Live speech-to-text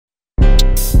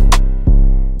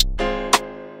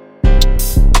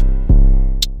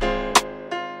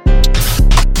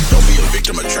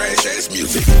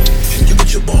music. And you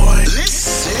with your boy.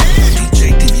 Listen.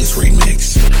 DJ Devious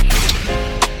Remix.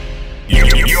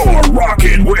 You're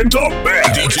rocking with the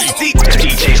best.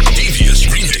 DJ Devious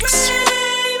Remix.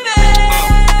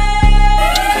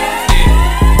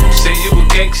 Say you a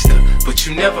gangster, but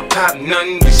you never pop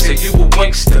none. You say you a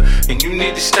wankster, and you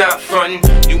need to stop frontin'.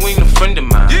 You ain't no friend of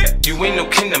mine, you ain't no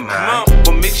kin of mine.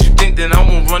 What makes you think that I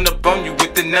won't run up on you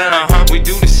with the 9? We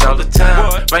do this all the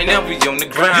time, right now we on the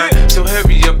grind. So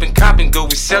hurry up and cop and go,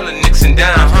 we sellin' nicks and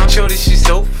dimes. Shorty, she's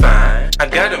so fine, I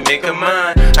gotta make her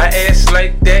mine. I ass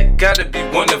like that, gotta be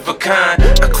one of a kind.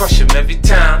 I crush him every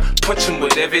time, punch him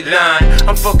with every line.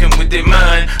 I'm fucking with their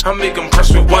mind, I make them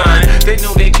press rewind. They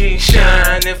know they can't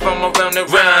shine if I'm around the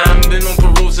rhyme. Been on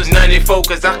parole since 94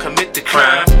 cause I commit the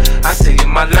crime. I say in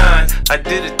my line, I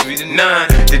did it 3 to 9.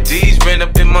 The D's ran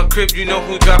up in my crib, you know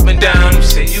who dropping down. You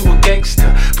say you a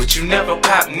gangster, but you never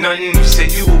pop nothing. You say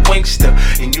you a wankster,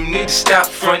 and you need to stop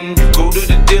frontin'. You go to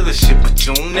the dealership, but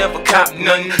you don't never cop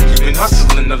none. You been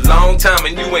hustling a long time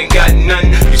and you ain't got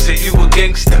none. You say you a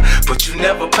gangster, but you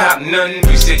never pop none.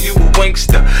 You say you a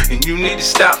wankster, and you need to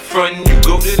stop frontin'. You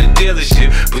go to the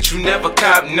dealership, but you never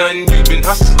cop none. You been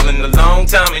hustling a long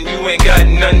time and you ain't got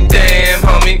none. Damn,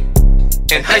 homie.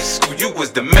 In high school, you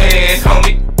was the man,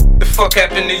 homie. The fuck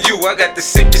happened to you? I got the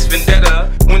sickest vendetta.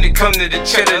 When it come to the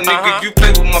cheddar, nigga, you play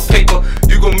with my paper,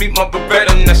 you gon' meet my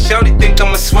Beretta. Now shawty think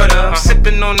I'm a sweater, I'm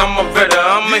sippin' on I'm a Retta.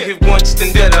 I'ma hit once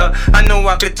then deader. I know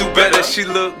I could do better. She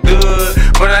look good,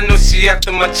 but I know she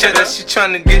after my cheddar. She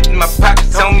tryna get in my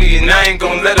pockets on me, and I ain't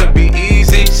gon' let her be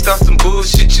easy. Start some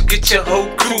bullshit, you get your whole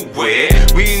crew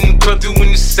wet. We in the club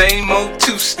doing the same old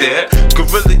two-step.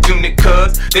 Gorilla unit,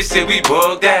 cuz they say we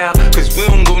bugged out, cause we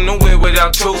don't go nowhere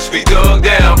without toast, we dogged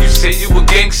out. You say you a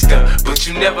gangster, but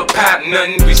you never pop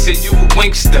nothing. We say you a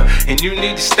wankster, and you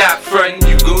need to stop frontin'.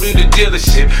 You go to the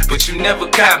dealership, but you never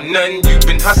cop nothing. You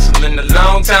been hustling a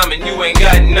long time and you ain't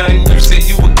got none. You say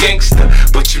you a gangster,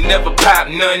 but you never pop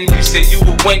nothing. You say you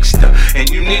a wankster, and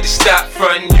you need to stop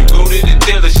frontin'. You go to the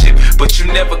dealership, but you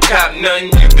never cop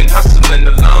nothing. You been hustling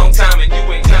a long time and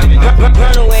you ain't got nothing.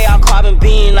 Run away, I'll carbon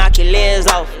beam, knock your legs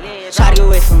off. Try to get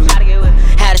away from me,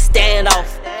 had to stand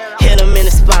off. Hit him in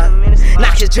the spine,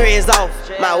 knock his dreads off.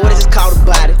 My what is this called a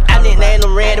body? I nicknamed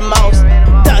him Randy Moss.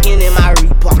 Thuggin' in my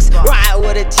Reeboks, ride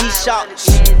with a G-Shock.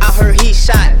 I heard he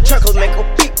shot, Truckles make a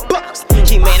big bucks.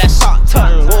 He made that shot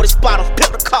turn, roll the spot on,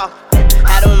 flip the car.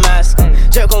 Had a mask,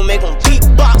 Jerk gon' make him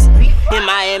beatbox. In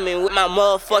Miami with my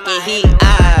motherfucking heat.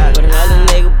 With another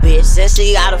nigga bitch, said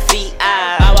she got her feet.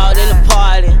 I walked in the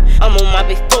party, I'm on my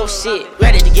big 4 shit,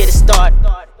 ready to get it started.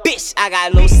 Bitch, I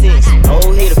got no sense.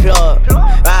 Oh, hit the plug.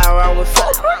 Ride around with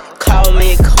folk. Call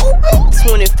me Kobe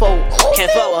 24.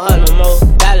 Can't fuck with her no more.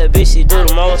 That little bitch, she do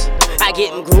the most. I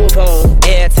get them groove on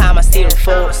every time I see them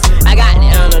folks. I got the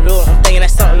antidote. I'm thinking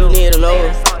that's something you need to know.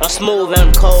 I'm smooth and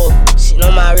I'm cold. She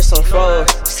know my wrist on froze.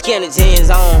 Skinny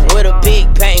jeans on with a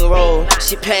big bang roll.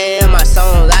 She paying my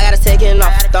songs. I gotta take it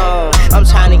off the thumb. I'm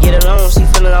trying to get it on. She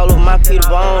feeling all over my Peter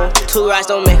Bone. 2 rights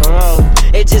don't make her wrong.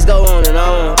 It just go on and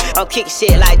on. I'm kicking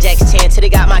shit like Jackie Chan till they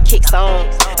got my kicks on.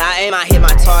 I aim, I hit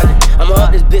my target. I'ma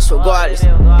up this bitch regardless.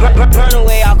 Run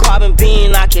away, I'll carbon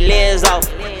beam, knock your legs off.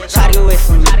 Try to get away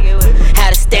from me,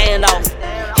 had to stand off.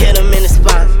 Hit him in the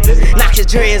spine, knock his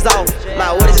dreads off.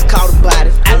 My what is this called a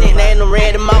body? I nicknamed him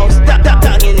Randy Moss.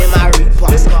 Thuggin' in my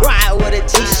Reeboks, ride with a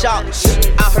G-Shock.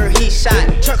 I heard he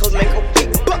shot, Truckles make a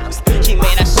big bucks. He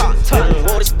made that shot turn,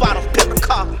 roll the spot on, flip the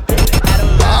car.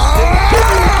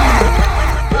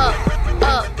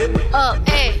 Up,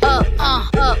 ayy, up, ayy,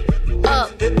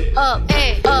 up,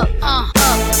 ayy,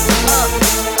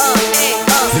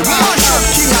 The Marshall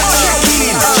King,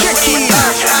 check in.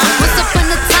 Once upon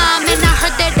a time, and I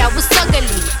heard that I was ugly.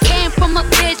 Came from a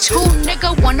bitch who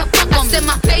nigga wanna fuck on me. Said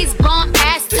my face bomb,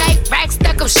 ass tight, rack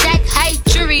stuck up, shack height,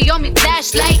 jury on me,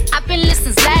 flashlight. I've been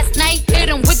listening last night, hit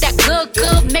him with that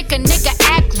good, make a nigga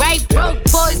act right. Broke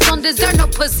boys don't deserve no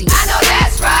pussy. I know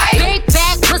that's right. Big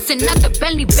bag pussy, not the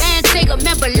Bentley band. Take a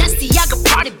man, Balenciaga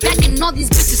party back, and all these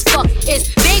bitches fuck.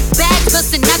 It's big bag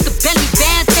pussy, not the Bentley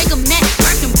band. Take a man,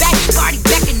 working back, party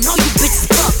back, and all you bitches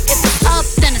fuck. If it's up,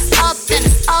 then it's up, then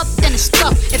it's up, then it's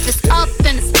stuck. If it's up,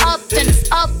 then it's up, then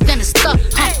it's up, then it's stuck.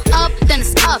 Up, then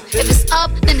it's up. If it's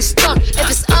up, then it's stuck. If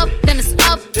it's up, then it's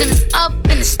up, then it's up,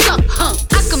 then it's stuck.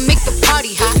 I can make the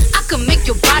party hot. I can make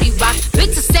your body rock.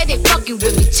 Bitches say they fucking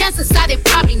with me. Chances are they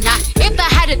probably not. If I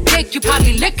had a dick, you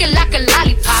probably lick it like a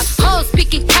lollipop. Hoes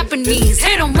speaking Japanese,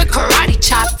 hit 'em with karate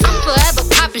chops. I'm forever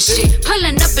popping shit,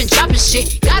 pulling up and dropping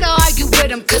shit. Gotta argue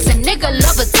with 'em, cause a nigga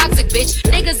love a toxic bitch.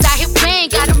 Niggas out here playing,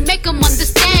 gotta make 'em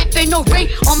understand. If ain't no ring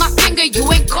on my finger, you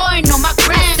ain't going on my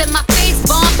gram. Said my face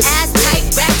bomb, ass tight,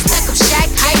 rack stack up shack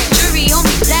height, jury on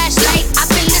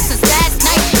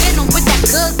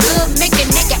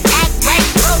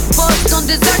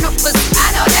deserve no pussy. I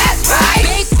know that's right.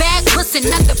 Big bag pussy,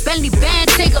 not the Bentley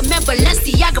band. Take a man,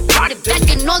 Balenciaga brought it back,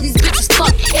 and all these bitches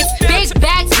fuck. It's big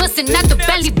bags pussy, not the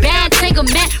Bentley band. Take a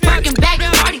man, working back,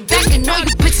 party back, and all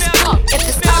you bitches fuck. If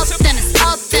it's up, then it's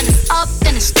up, then it's up,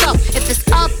 then it's stuck. If it's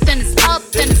up, then it's up,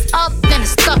 then it's up, then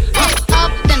it's stuck. If it's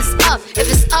up, then it's up. If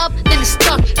it's up, then it's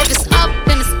stuck. If it's up,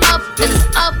 then it's up, then it's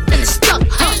up, then it's stuck.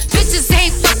 Bitches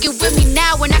ain't fucking with me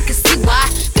now, and I can see why.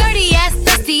 Dirty ass,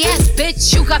 dusty ass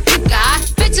bitch, you got pink eye.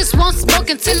 Bitches won't smoke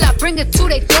until I bring it to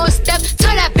their doorstep.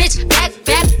 Tell that bitch back,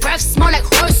 breath smell like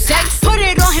horse sex. Put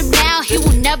it on him now, he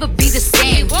will never be the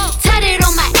same. Tat it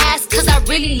on my ass, cause I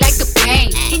really like the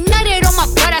pain. He nutted on my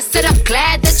butt, I said I'm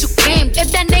glad that you came.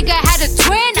 If that nigga had a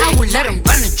twin, I would let him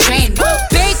run a train.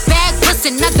 Big bag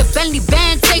pussy, not the Bentley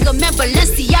band. Take a man,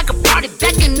 Balenciaga brought it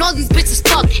back, and all these bitches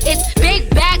fuck. It's big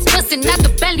bags pussy, not the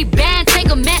Bentley band. Take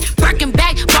a man, Birkin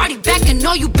back, party back, and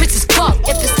all you bitches fuck.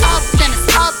 If it's up, then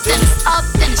it's up, then it's up,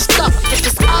 then it's stuck. If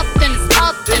it's up, then it's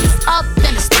up, then it's up,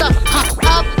 then it's stuck.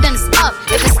 Up, then it's up.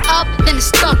 If it's up, then it's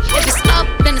stuck. If it's up,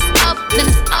 then it's up, then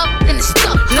it's up, then it's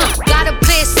stuck. Gotta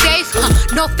play it safe,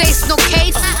 no face, no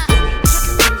case.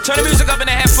 Turn the music up in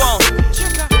the headphone.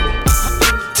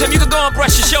 Tim, you can go and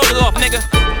brush your shoulders off, nigga.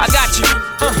 I got you.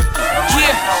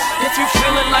 Yeah, if you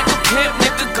feeling like a pimp,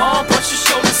 nigga, go and brush your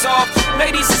shoulders off.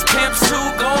 Ladies is pimps too,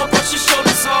 go and brush your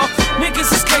shoulders off.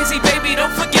 Niggas is crazy, baby,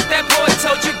 don't forget that boy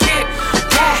told you get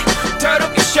that dirt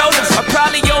up your shoulders. I'll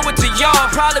probably owe it to y'all,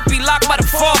 probably be locked by the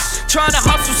force. Trying to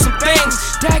hustle some things,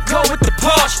 that go with the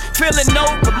Porsche. Feeling no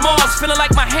remorse, feeling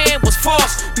like my hand was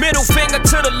forced. Middle finger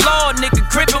to the law, nigga,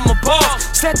 gripping my balls.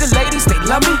 Said the ladies, they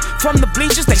love me, from the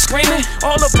bleachers, they screaming.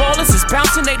 All the ballers is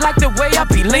bouncing, they like the way I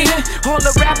be leaning. All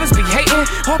the rappers be hating,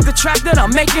 off the track that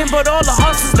I'm making. But all the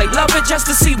hustlers, they love it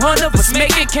just to see one of us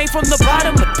make it. Came from the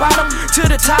bottom to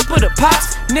the top of the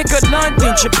pops. Nigga,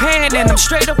 London, Japan, and I'm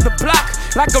straight off the block.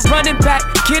 Like a running back,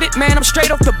 get it, man, I'm straight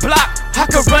off the block. I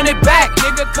could run it back,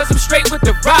 nigga, cause I'm straight with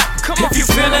the rock. Come on. If you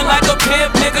feeling like a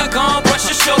pimp, nigga, gon'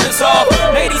 brush your shoulders off.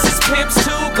 Ladies is pimps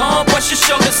too, gon' brush your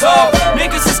shoulders off.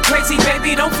 Niggas is crazy,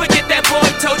 baby, don't forget that boy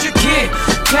told you, kid.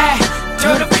 That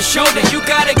dirt up your shoulder, you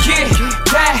gotta get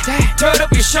that dirt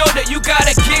up your shoulder, you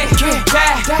gotta get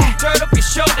that dirt up your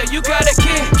shoulder, you gotta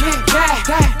get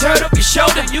that dirt up your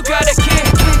shoulder, you gotta get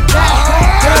that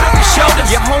dirt up your shoulder.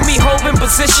 Your homie holding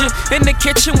position in the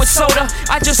kitchen with soda.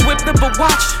 I just whipped up a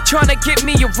watch, tryna get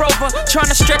me a Rover,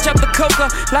 tryna stretch out the coca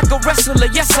like a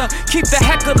wrestler, yes sir. Keep the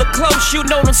heckler close, you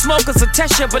know them smokers are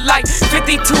test ya. But like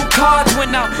 52 cards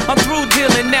went out, I'm through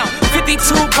dealing now. 52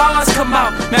 bars come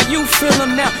out, now you feel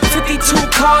them now. 52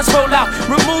 cars roll out,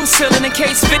 remove ceiling in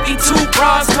case 52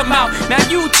 bras come out. Now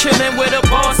you chillin' with a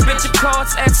boss, bitch, your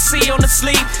cards FC on the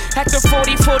sleeve. Actor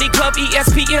 4040 Club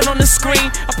ESPN on the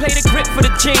screen. I play the grip for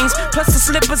the jeans, plus the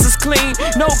slippers is clean.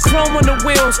 No chrome on the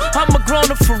wheels, I'm a grown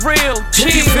up for real.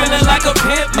 If you feeling like a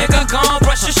pimp, nigga, gon'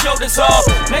 brush your shoulders off.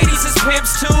 Ladies is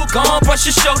pimps too, gon' brush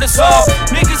your shoulders off.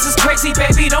 Niggas is crazy,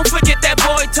 baby, don't forget that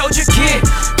boy told you, kid.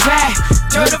 That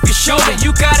dirt up your shoulder,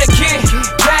 you gotta get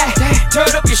that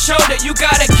dirt up your shoulder, you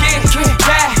gotta get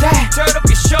that dirt up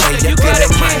your shoulder, you gotta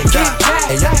get that.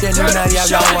 Ella tiene una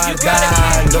diabla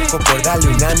guarda, loco por darle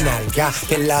una nalga,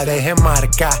 que la deje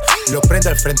marca. Lo prende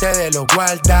al frente de los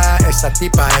guarda, esa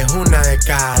tipa es una de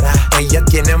cara. Ella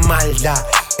tiene maldad,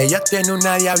 ella tiene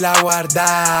una diabla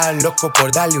guarda, loco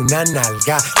por darle una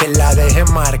nalga, que la deje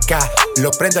marca. Lo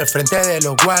prende al frente de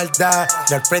los guarda,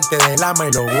 y al frente del ama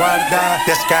y lo guarda.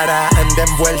 Descara, anda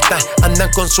envuelta, andan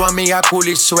con su amiga cool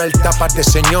y suelta. Par de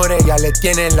señores ya le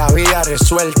tienen la vida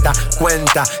resuelta.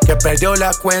 Cuenta que perdió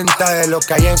la cuenta de lo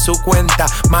que hay en su cuenta.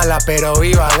 Mala pero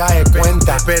viva, haga de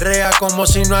cuenta. Perrea como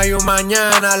si no hay un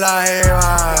mañana la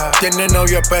jeva. Tiene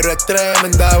novio pero es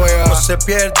tremenda hueva. No se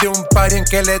pierde un party en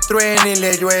que le truene y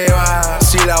le llueva.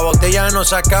 Si la botella no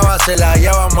se acaba se la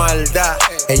lleva maldad.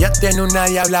 Ella tiene una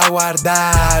diabla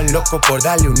guarda, loco por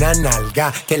darle una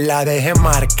nalga, que la deje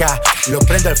marca. Lo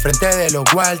prende al frente de los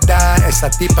guarda, esa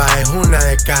tipa es una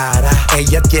de cara.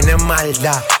 Ella tiene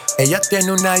maldad, ella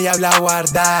tiene una diabla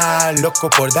guarda, loco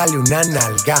por darle una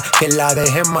nalga, que la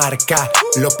deje marca.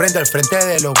 Lo prende al frente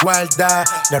de los guarda,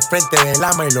 y al frente del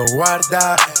ama y lo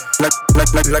guarda.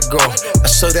 Let go,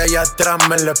 eso de allá atrás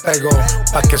me le pegó,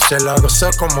 pa' que se la goce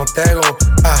como tego.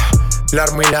 La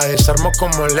armo y la desarmo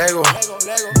como Lego.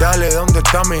 Dale, ¿dónde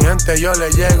está mi gente? Yo le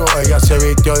llego. Ella se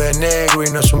vistió de negro y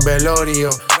no es un velorio.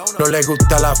 No le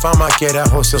gusta la fama, quiere a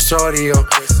José Osorio.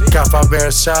 Café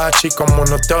Versace como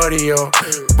notorio.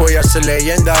 Voy a ser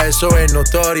leyenda, eso es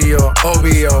notorio.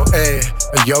 Obvio,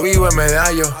 yo vivo en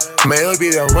medallo. Me doy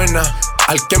vida buena,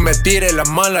 Al que me tire la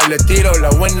mala le tiro la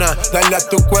buena. Dale a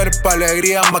tu cuerpo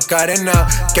alegría Macarena,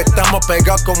 que estamos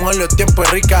pegados como en los tiempos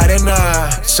de Rica Arena.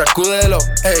 Sacúdelo,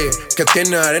 ey, que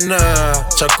tiene arena.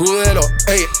 Sacúdelo,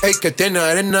 ey, ey, que tiene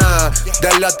arena.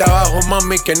 Dale hasta abajo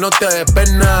mami que no te dé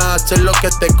pena. Sé lo que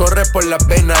te corre por la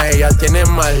pena. Ella tiene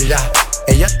maldad.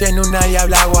 Ella tiene una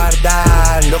diabla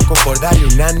guardada, loco por darle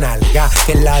una nalga,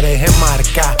 que la deje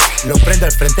marcar. Lo prende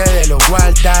al frente de los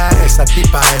guarda. Esa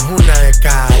tipa es una de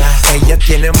cara. Ella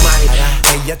tiene maldad,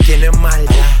 ella tiene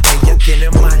maldad, ella tiene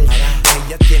maldad,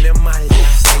 ella tiene maldad,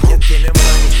 ella tiene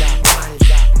maldad,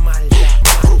 maldad, maldad, maldad.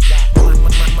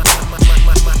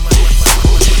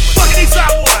 Fucking these side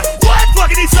boy. What?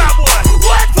 Fucking these side boy.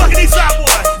 What? Fucking these side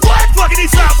boy. What? Fucking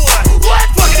these side boy. What?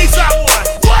 Fucking these side boy.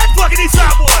 What? Fucking these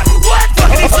side boy. What?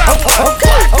 Fucking these side boy.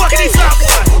 What? Fucking these side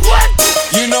boy. What?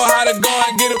 You know how to go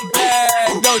and get a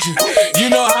bag, don't you? You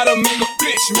know how to make a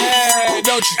bitch mad,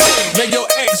 don't you? Make your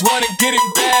ex wanna get it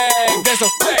back. That's a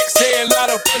fact. Say a lot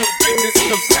of business in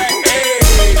the back.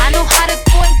 Hey. I know how to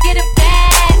go and get a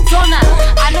bag, don't I?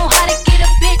 I know how to get a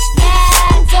bitch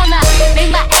mad, don't I?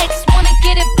 Make my ex wanna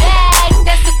get it back.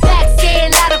 That's a fact. Say a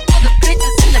lot of other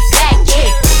bitches in the back.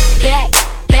 Yeah,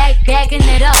 backing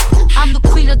it up. I'm the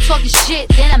queen of talking shit,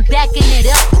 then I'm backing it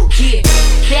up.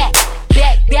 Yeah,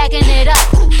 backing it up.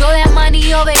 Throw that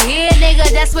money over here, nigga,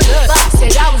 that's what the fuck.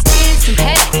 Said I was getting some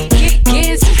head,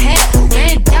 getting some head.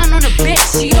 Ran down on a bitch,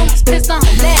 she almost pissed on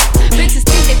her leg. Bitches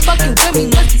think they fucking with me,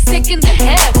 must be sick in the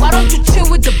head. Why don't you chill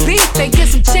with the beef and get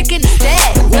some chicken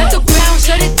instead? Let the ground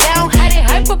shut it down, had it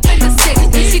hype up in the six.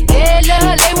 Then she dead, let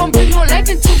her lay, won't bring no life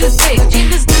into this bitch.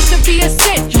 This should be a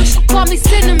sin, you should call me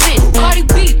cinnamon. Cardi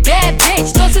B, bad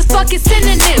bitch, those is fucking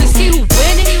synonyms. You see who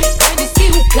winning, you see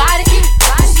who got it.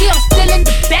 You see I'm still in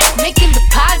the back making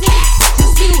deposits. You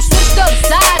see who switched up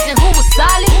sides and who was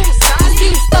solid. You see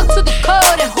who stuck to the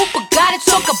code and who forgot it.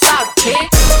 Talk about it,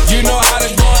 bitch. You know how to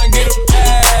go and get a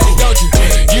bag, don't you?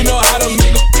 You know how to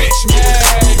make a bitch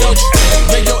mad, don't you?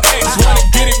 Make your ex wanna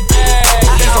get it back.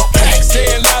 That's a fact.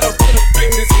 Say a lot of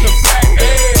business in the back.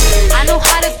 Hey. I know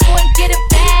how to go and get a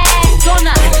bag, don't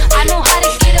I? I know how to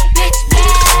get a bitch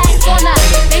mad, don't I?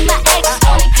 Make my ex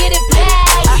wanna get it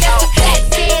back. That's a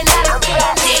fact. Say a lot of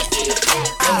business.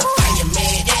 I'm a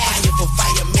fireman, fire for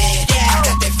fireman.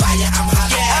 Got that fire, I'm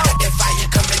hot. Got that fire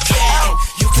coming down.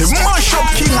 You can The mash up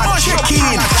killer,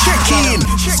 check in.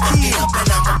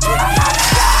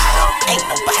 Ain't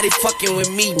nobody fucking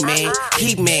with me, man.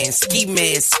 He man, ski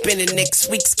man, spending next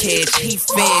week's cash. He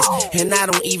fast, and I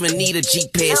don't even need a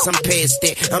G-Pass. I'm past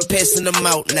that, I'm passing them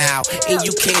out now, and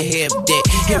you can't have that.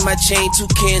 Hit my chain, too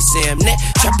can't Sam that.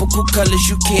 Tropical colors,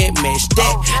 you can't match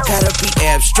that. Gotta be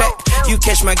abstract. You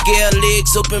catch my girl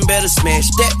legs open, better smash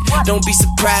that. Don't be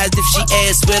surprised if she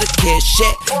asks where the cash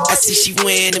at. I see she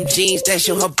wearing them jeans that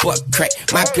show her butt crack.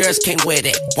 My girls can't wear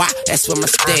that. Why? That's where my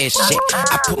stash at.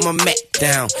 I put my Mac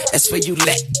down. That's where you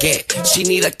let get. She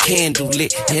need a candle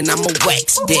lit, and I'ma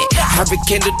wax that. I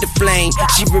rekindled the flame.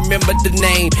 She remembered the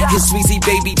name. His Sweezy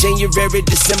baby, January,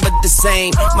 December the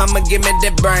same. Mama give me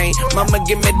that brain. Mama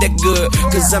give me that good.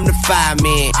 Cause I'm the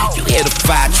fireman. You hear the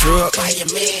fire truck?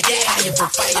 fireman, fire for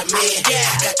fireman.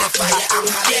 Got that fire, I'm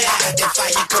hot. Got that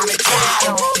fire coming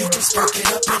down. You can spark it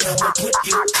up and I'ma put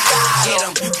you out. Get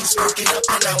 'em. You can spark it up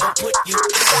and I'ma put you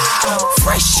out.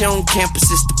 Fresh on campus,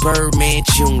 it's the Birdman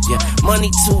Jr.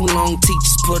 Money too long,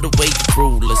 teachers put away the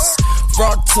rulers.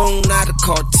 Fraud tune, not a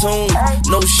cartoon.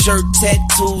 No shirt,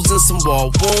 tattoos, and some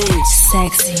wall wounds.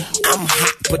 Sexy. I'm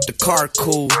hot, but the car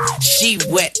cool. She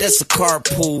wet, that's a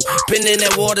carpool. Been in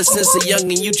that water since a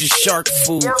youngin', you just shark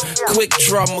food. Quick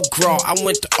draw McGraw, I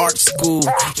went to art school.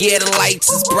 Yeah, the lights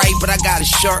is bright, but I got a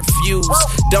sharp fuse.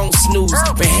 Don't snooze,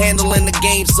 been handling the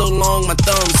game so long, my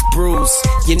thumb's bruised.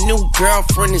 Your new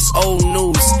girlfriend is old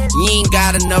news. You ain't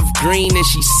got enough green and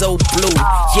she's so blue.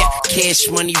 Yeah, Cash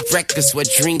Money Records where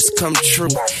dreams come true.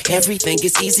 Everything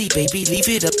is easy, baby, leave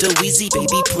it up to Weezy,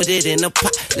 baby. Put it in a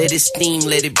pot, let it steam,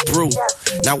 let it brew.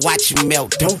 Now watch it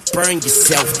melt, don't burn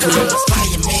yourself, please.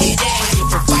 Fireman, fire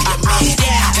for fireman.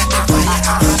 Got that fire,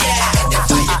 I'm hot. Got that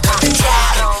fire coming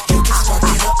down. You can spark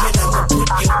it up and I'ma put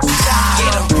you out.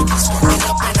 Get 'em. You can spark it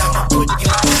up and I'ma put you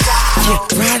out. Yeah,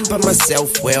 riding by myself,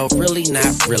 well, really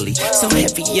not really. So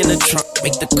heavy in the trunk,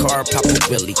 make the car pop a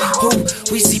wheelie. Who,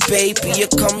 Weezy baby, you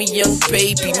call me young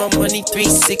baby. My money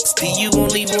 360, you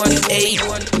only 180.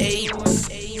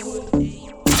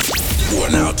 You are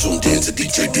now tuned in to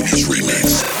DJ Divi's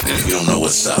remix. And if you don't know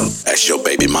what's up, that's your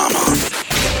baby mama.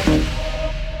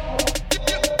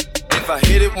 If I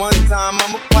hit it one time,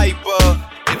 I'm a piper.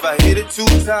 If I hit it 2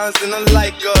 times, then I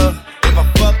like her. If I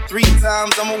fuck 3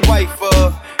 times, I'm a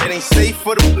wifer. It ain't safe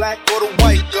for the black or the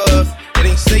white girls. It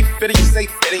ain't safe, it ain't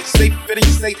safe, it ain't safe, it ain't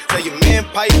safe. Tell your man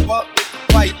pipe up,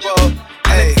 pipe up.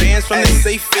 And bands from the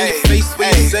safe in your face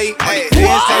when you say, money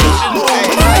bands that you shouldn't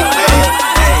do like that.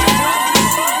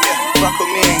 Fuck with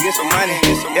me and get some money,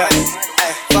 get some money.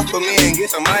 Fuck with me and get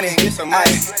some money, get some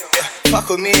money. Fuck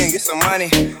with me and get some money.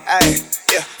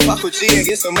 Yeah, fuck with G and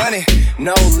get some money.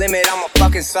 No limit, I'm a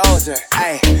fucking soldier.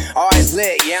 Always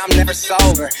lit, yeah, I'm never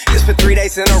sober. Just for 3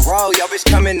 days in a row, yo bitch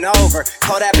coming over.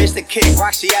 Told that bitch to kick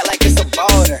rock, she act like it's a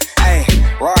boulder.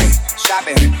 Rory,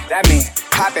 shopping, that mean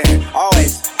hopping,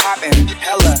 always hopping,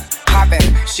 hella hopping.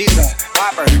 She's a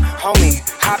popper, homie,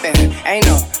 hopping, ain't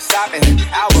no stopping.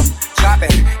 Album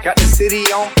dropping, got the city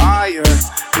on fire.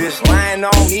 Bitch lying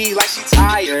on me like she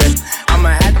tired. I'ma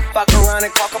have to fuck around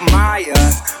and call Kamaya.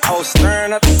 Oh,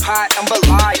 stirring up the pot, I'm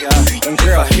Belaya. And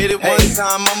girl, If I hit it one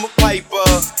time, I'm a piper.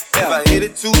 If I hit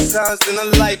it 2 times, then I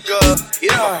like her.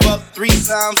 If I fuck 3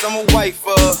 times, I'm a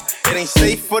wifer. It ain't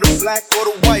safe for the black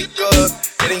or the white girl.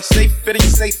 It ain't safe, it ain't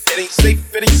safe, it ain't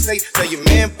safe, it ain't safe. Tell your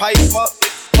man pipe up,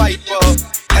 pipe up.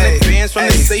 And the bands from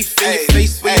the safe in your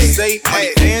face when you say,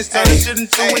 money bands turn this shit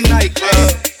into a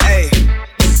nightclub.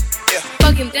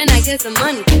 Fuck him, then I get some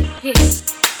money. Yeah.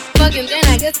 Fuck him, then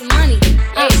I get some money.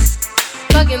 Yeah.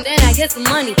 Fuck him, then I get some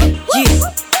money. Yeah.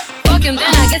 Fuck him,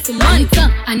 then I get some money.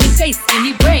 I need face, I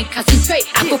need brain, concentrate.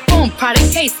 I perform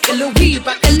product case, get a weed,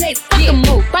 rock the lace. Fuck the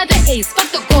move, buy the ace, fuck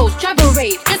the goals, travel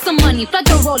raid. Get some money, fuck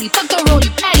the rollie,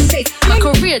 patty face. My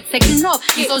career taking off,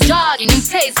 these hoes jogging in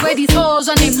place. Where these hoes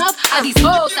on their mouth, are these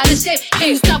hoes out of shape? Can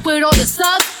you stop with all the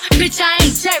subs? Bitch, I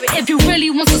ain't cherry. If you really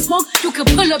want some smoke, you can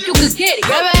pull up, you can get it.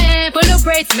 Grab a hand, pull up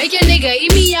braids, make your nigga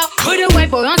eat me out. Put a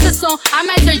white boy on the song, I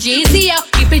might turn Jeezy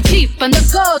out. Keep it cheap from the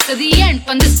go to the end,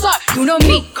 from the start. You know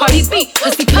me, Cardi B,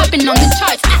 cause we poppin' on the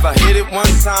charts. If I hit it 1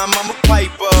 time, I'm a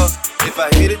piper. If I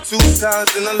hit it 2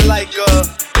 times, then I like her.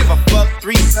 If I fuck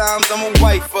 3 times, I'm a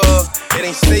wifer. It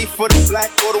ain't safe for the black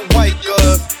or the white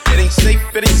girl. It ain't safe,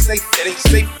 it ain't safe, it ain't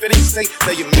safe, it ain't safe.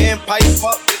 Tell your man pipe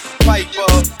up, pipe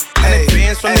up. And the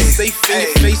bands from the safe in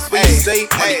your face when you say,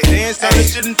 money bands turn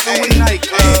this shit into a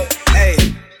nightclub.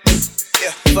 Yeah,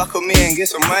 fuck with me and get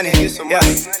some money, get some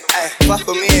money. Fuck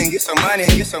with me and get some money,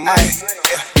 get some money.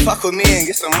 Yeah, fuck with me and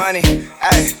get some money.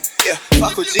 Yeah,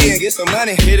 fuck with G and get some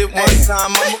money. Hit it 1 time,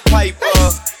 I'm a piper.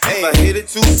 If I hit it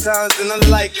 2 times, then I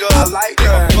like her. I like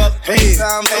her. If I fuck 3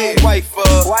 times, I'm a wifer.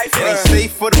 It ain't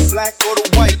safe for the black or the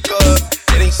white girl.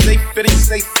 It ain't safe, it ain't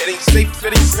safe, it ain't safe,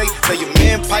 it ain't safe. Tell your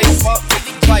man pipe up,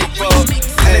 pipe up.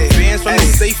 And the bands from the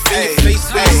safe in your face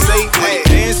when you say, money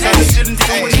bands turn this shit into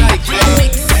a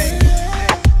nightclub.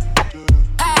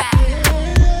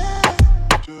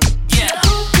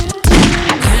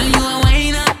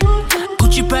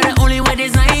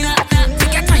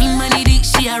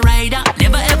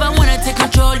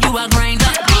 You a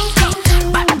grinder,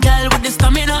 bad girl with the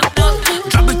stamina.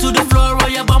 Drop it to the floor or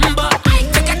your bumper.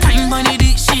 Take a time on it,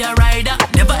 she a rider.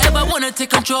 Never ever wanna take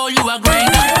control, you a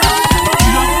grinder.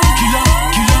 Killer, killer,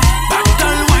 killer. Bad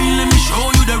girl wine, let me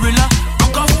show you the rilla.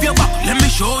 Rock off your back, let me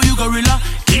show you gorilla.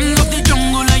 King of the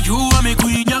jungle, like you are my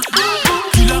queen, yeah.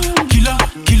 Killer, killer,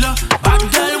 killer. Bad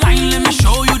girl wine, let me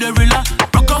show you the rilla.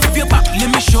 Rock off your back, let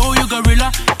me show you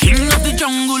gorilla. King of the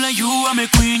jungle, like you are my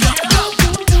queen, yeah.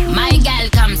 My girl,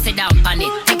 come sit down on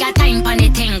it. Take a time on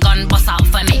it, thing gun bust out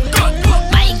for me.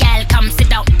 My girl, come sit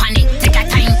down on it. Take a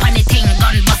time on it, thing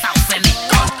gun bust out for me.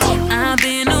 I've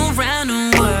been around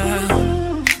the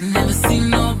world, never seen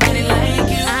nobody like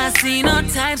you. I seen all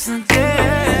types of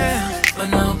girls, but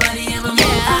nobody ever moved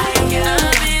like you.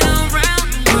 I've been around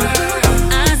the world,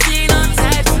 I seen all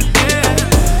types of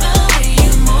girls. The way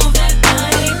you move that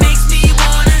body makes me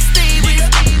wanna stay with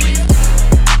you.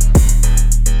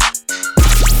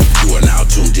 You are now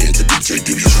tuned in to DJ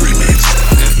Diddy's remix.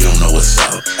 You don't know what's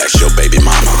up, ask your baby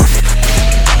mama.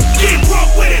 Get drunk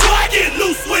with it, get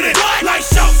loose with it. Like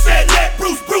Shaw said, let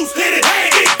Bruce hit it.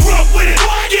 Get drunk with it,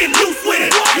 get loose with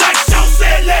it. Like Shaw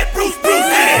said, let Bruce hit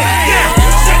it. Yeah,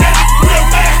 shake that real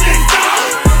fast and drop.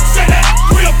 Shake that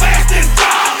real fast and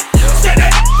drop. Shake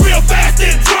that real fast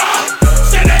and drop.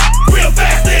 Shake that real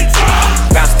fast and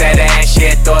drop. Bounce that ass,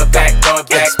 yeah, throw it back,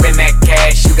 spin that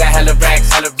cash, you got hella racks,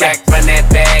 run that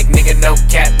bag, nigga, no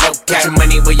cap, put your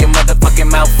money where your motherfucking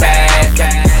mouth at,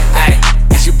 ayy,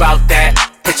 is you bout that,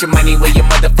 put your money where your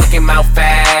motherfucking mouth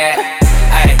at,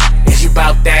 ayy, is you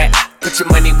bout that, put your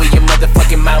money where your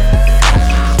motherfucking mouth.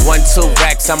 1, 2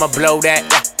 racks, I'ma blow that,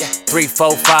 3,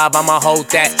 4, 5, I'ma hold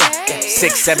that,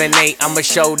 6, 7, 8, I'ma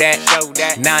show that,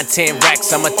 9, 10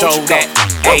 racks, I'ma throw that,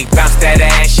 ayy, bounce that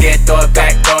ass, yeah, throw it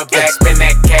back, spin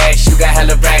that cash, you got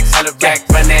hella racks,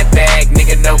 run that bag,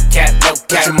 nigga, no cap,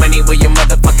 put your money where your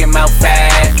motherfucking mouth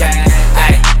at,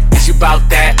 ayy, is you bout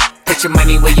that, put Put your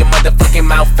money where your motherfucking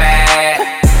mouth at.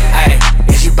 Ay,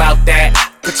 is you bout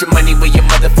that? Put your money where your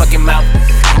motherfucking mouth.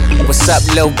 What's up,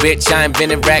 little bitch? I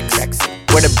invented Rex.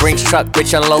 Where the Brinks truck,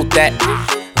 bitch, unload that.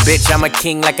 Bitch, I'm a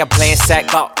king like I'm playing sack.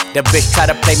 The bitch try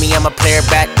to play me, I'm a player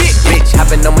back. Bitch,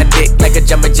 hopping on my dick like a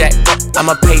jumper jack.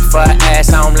 I'ma pay for her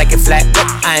ass, I don't like it flat.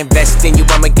 I invest in you,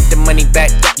 I'ma get the money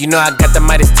back. You know I got the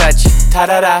Midas touch.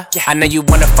 Ta-da-da. I know you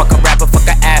wanna fuck a rapper, fuck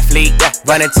a athlete.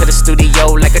 Run into the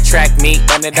studio like a track meet.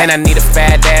 And I need a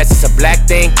fat ass, it's a black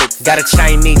thing. Got a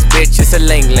Chinese bitch, it's a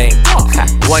ling-ling.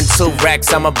 1, 2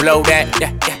 racks, I'ma blow that.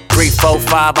 3, 4,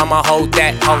 5, I'ma hold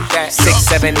that. 6,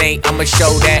 7, 8, I'ma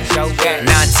show that.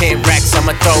 9, 10 racks,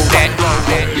 I'ma throw that.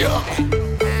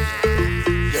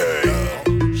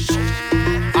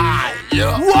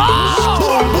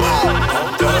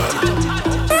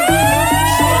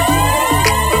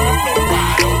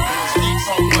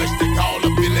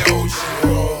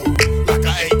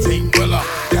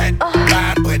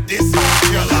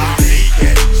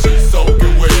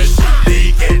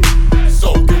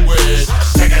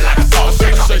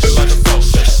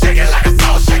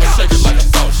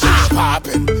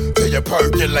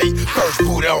 Percolate, first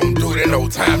put on, do it, no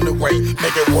time to wait.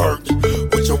 Make it work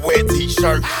with your wet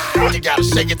t-shirt. You gotta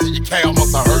shake it till your calf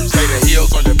must hurt. Say the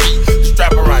heels on your feet,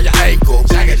 strap around your ankle.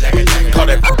 Call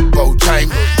that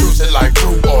Bojangle. Juice it like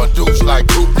fruit or a douche like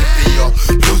Coop the deal.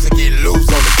 Loose and get loose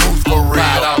on the goose for real.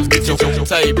 $5, get your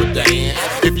table dance.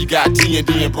 If you got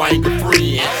T&D and bring a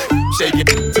friend. Shake it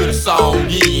to the song,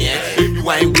 yeah. If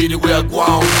you ain't with it, well, go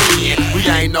on, then. We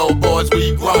ain't no boys,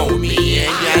 we grown, man.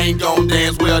 You ain't gon'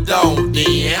 dance, well, don't,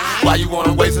 then. Why you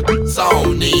wanna waste a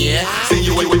song, then? See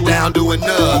you way down doing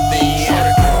nothing.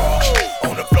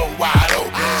 On the floor wide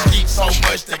open. Keep so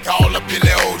much they call up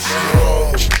Billy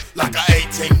Ocean. Like a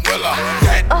 18-wheeler.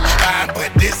 That fine,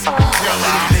 but this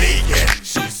killer. Leaking.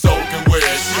 She's soaking wet.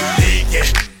 She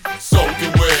leaking.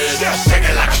 Soaking wet. Shake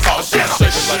it like a salt shaker.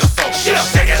 Shake it like a salt shaker.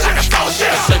 Shake it like a salt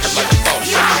shaker. Shake it like a salt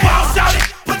shaker. Raise the wall, shout it.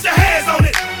 Put your hands on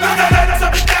it.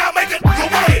 Up and down, make it go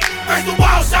away. Raise the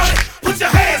wall, shout it. Put your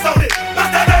hands on it.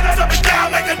 Up and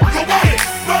down, make it go away.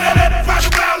 Roll that round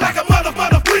around like a mother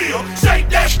wheel. Shake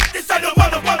that, this ain't no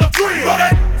mother drill. Roll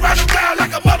that round around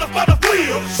like a mother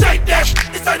wheel. Shake that,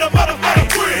 this ain't no mother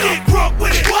drill. Get crunk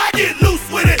with it, get loose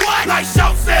with it. Like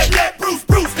Shout said, let Bruce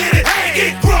hit it.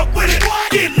 Get crunk with it,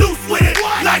 get loose with it.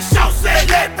 Like Shout said,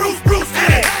 let Bruce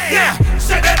hit it. Yeah,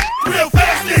 shake that real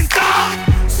fast and stop.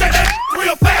 Shake that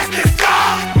real fast and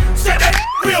stop. Shake that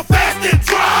real fast and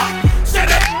drop. Shake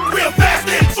that real fast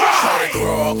and drop.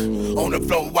 Grog on the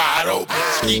floor wide open.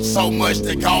 Eat so much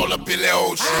they call her Billy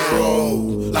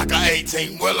Ocean. Like a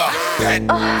 18-wheeler. That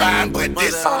fine, but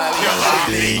this killer.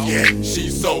 Leaking.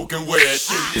 She's soaking wet.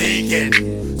 She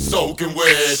leaking. Soaking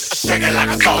wet. Shake it like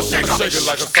a salt shaker. Shake it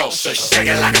like a salt shaker. Shake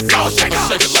it like a salt shaker.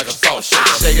 Shake it like a salt shaker.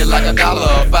 Shake it like $1,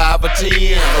 $5 or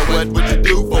 10. But what would you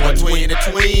do for a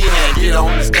 20-20? Get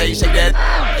on the stage, shake that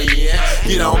yeah.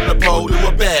 Get on the pole, do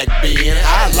a back bend.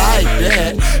 I like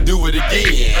that. Do it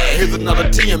again. Here's another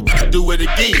 10. Do it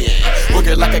again. Work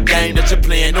it like a game that you're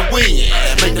playing to win.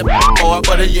 Make the boy,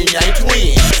 but you ain't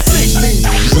twin. 16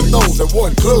 with those at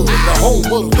one club. The home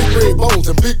of the big red bones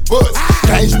and big butts.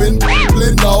 Gangs been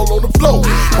splitting all on the floor.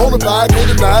 Bonafide,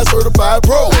 canonized, certified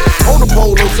pro. On the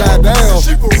pole upside down.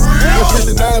 She for real.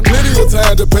 59, plenty of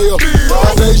time to pay her. By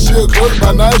day she'll clerk,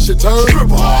 by night she turn. Doing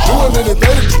anything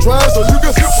that you try so you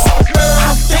can skip.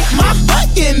 I think my butt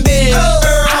getting big.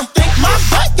 I think my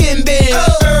butt getting big.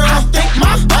 I think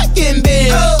my butt getting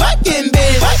big. Butt getting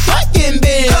big. Butt getting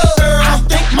big. I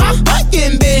think my butt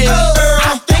getting big.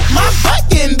 I think my butt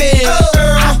getting big.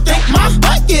 I think my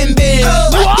butt getting big.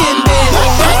 Butt getting big.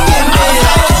 Butt getting big.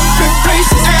 Good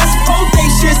gracious, ass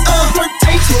bodacious,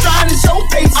 flirtatious, trying to show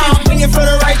patience. Waiting for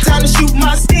the right time to shoot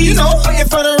my steez. You know, waiting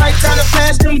for the right time to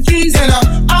flash them keys. And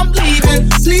I'm leaving,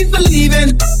 please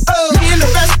believing. Me and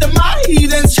the rest of my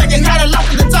heathens checking out a lot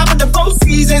at the top of the Four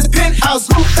Seasons. Penthouse,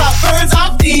 rooftop, birds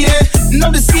I'm feeding.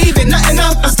 No deceiving, nothing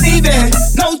up my sleeving.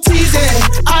 No teasing.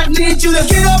 I need you to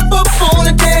get up on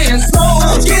the dance floor.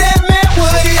 Get that man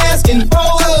what he asking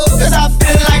for. Cause I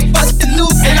feel like busting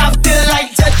loose and I feel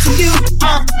like touching you.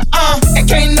 And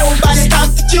can't nobody stop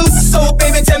the juice. So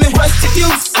baby, tell me what's the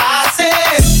use. I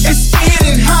said it's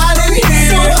getting hot in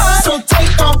here, so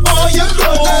take off all your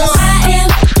clothes. I am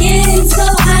getting so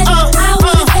hot, I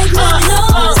wanna take my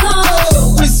clothes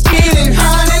off. It's getting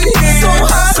hot in here,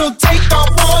 so take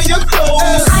off all your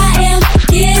clothes. I am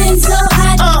getting so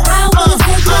hot, I wanna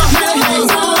take my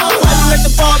clothes off. Why you let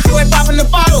the ball do it, popping the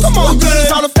bottles?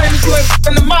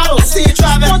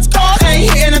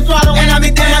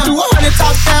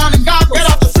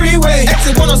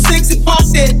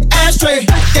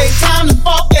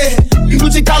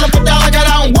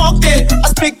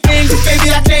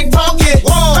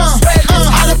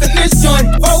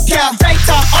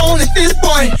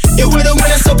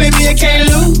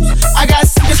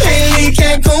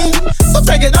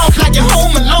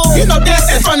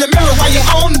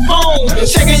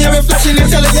 and then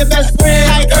telling your best friend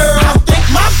like, I think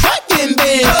my butt getting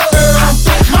big. I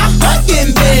think my butt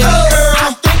getting big.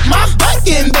 I think my butt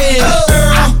getting big.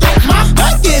 I think my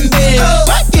butt getting big.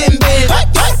 Butt getting big.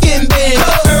 Butt getting big.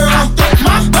 I think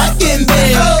my butt getting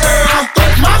big. I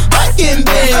think my butt getting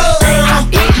big. I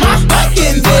think my butt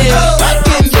getting big. Butt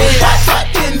getting big. Butt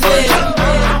getting big.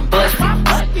 Bussy,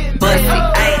 bussy,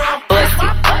 bussy,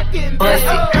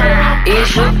 bussy.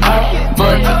 Is you fuck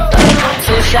it?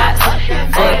 2 shots,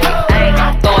 fuck it.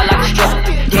 Throw it like a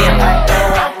stripper, damn.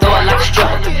 Throw it like a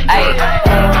stripper, ayy.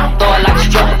 Throw it like a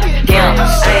stripper, damn.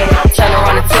 Turn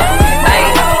around and tip, ayy.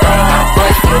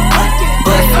 Bussy,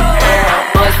 bussy,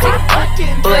 bussy,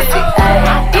 bussy.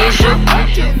 Is you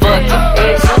fuck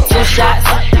it? 2 shots,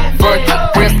 fuck it.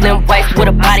 Real slim waist with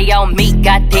a body on me.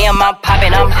 Goddamn, I'm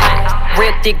poppin', I'm hot.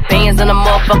 Real thick bands in the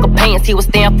motherfucker pants. He was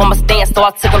staying for my stance, so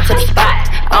I took him to the spot.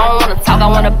 I don't wanna talk, I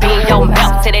wanna be in your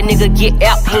mouth. Tell that nigga get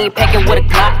out, he ain't packing with a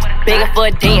Glock. Begging for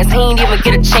a dance, he ain't even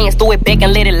get a chance. Throw it back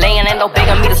and let it land, ain't no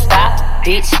begging me to stop.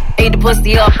 Bitch, ate the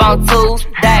pussy up on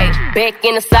Tuesday. Back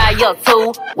in the side, yo,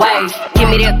 2 ways. Give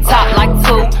me that top like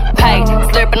 2 pay.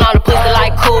 Slurping on the pussy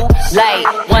like Kool-Aid.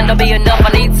 One don't be enough, I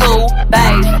need 2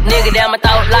 bays. Nigga down my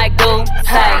throat like do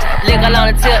say. Lick on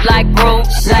the tip like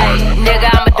Bruce Lay. Nigga,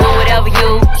 I'ma do whatever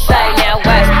you say. Now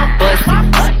watch, bussy,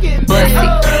 bussy,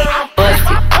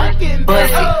 bussy,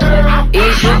 bussy.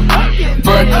 Is you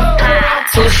fuck it?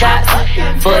 2 shots,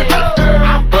 fuck it.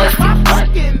 Bussy,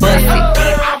 bussy,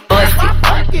 bussy,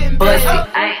 bussy.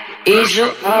 Is you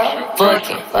fuck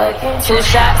it? 2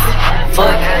 shots,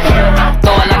 fuck it.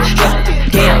 Throw it like a stripper,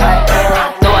 damn.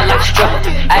 Throw it like a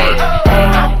stripper, ayy.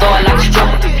 Throw it like a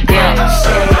stripper, damn.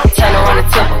 Turn around and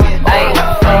tip, ayy.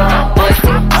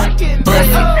 Bussy,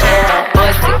 bussy,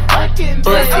 bussy,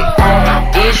 bussy.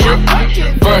 Is you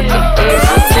fuck it?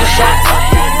 2 shots,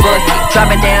 fuck it. Drop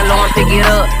it down low and pick it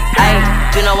up, ayy.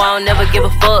 You know I don't never give a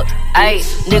fuck, ayy.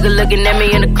 Nigga looking at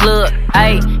me in the club,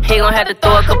 ayy. He gon' have to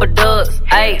throw a couple dubs,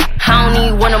 ayy. I don't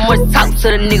even wanna more talk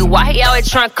to the nigga. Why he always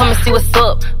tryna come and see what's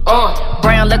up?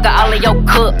 Brown liquor all in your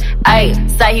cup, ayy.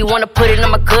 Say he wanna put it in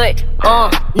my gut,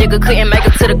 nigga couldn't make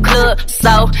it to the club,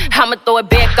 so I'ma throw it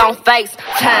back on FaceTime.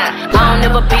 I don't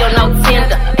never be on no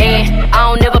Tinder, and I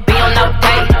don't never be on no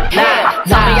date. Nah,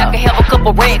 told me I can have a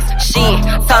couple racks, shit.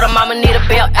 Told him I'ma need a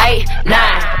belt, 8, 9.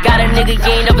 Got a nigga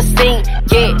you ain't never seen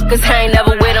yet, cause I ain't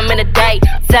never with him in a day.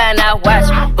 Time I watch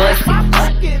bussy,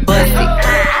 bussy,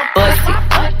 bussy,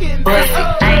 bussy.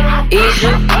 Is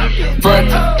you fuck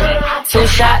it? 2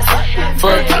 shots,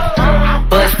 fuck it.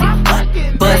 Bussy,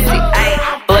 bussy,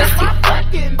 bussy,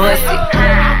 bussy.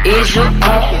 Is you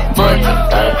fuck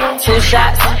it? 2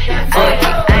 shots, fuck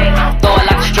it. Throw it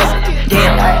like a stripper,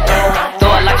 damn.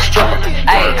 Throw it like a stripper,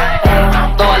 ayy.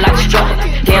 Throw it like a stripper,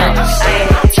 damn.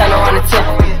 Turn around and tip,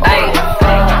 ayy.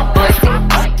 Bussy,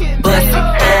 bussy,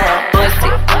 bussy,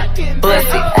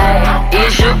 bussy.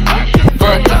 Is you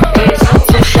fuck it?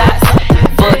 2 shots,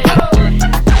 fuck it.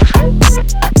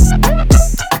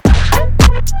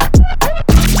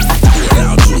 You're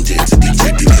now tuned in to DJ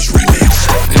Diva's remix.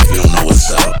 If you don't know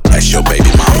what's up, that's your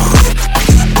baby mama.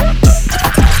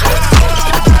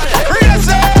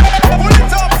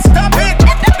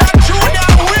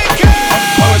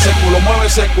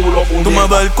 Tú me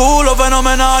ves el culo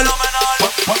fenomenal.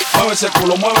 Mueve ese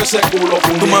culo, tú me ves el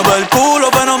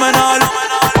culo fenomenal.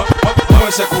 Mueve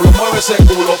ese culo, tú me ves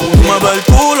el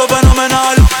culo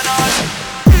fenomenal.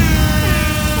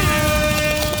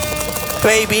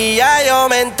 Baby, ya yo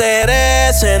me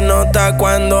enteré, se nota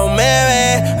cuando me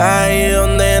ves. Ahí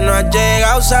donde no has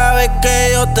llegado, sabes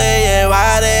que yo te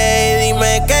llevaré. Y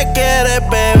dime qué quieres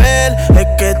beber, es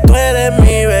que tú eres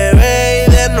mi bebé.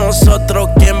 Y de nosotros,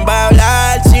 ¿quién va a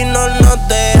hablar si no nos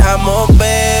dejamos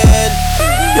ver?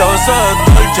 Yo sé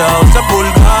dolce, yo sé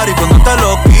pulgar. Y cuando te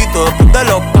lo quito, después de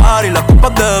los party, las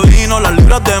copas de vino, las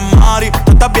libras de Mari.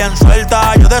 Tú estás bien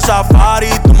suelta, yo de safari.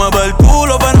 Tú me ves el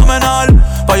culo fenomenal,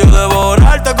 pa' yo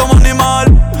devorarte como animal.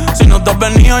 Si no te has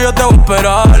venido, yo te voy a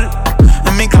esperar.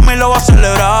 En mi cama y lo voy a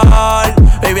celebrar.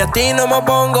 Baby, a ti no me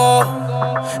opongo,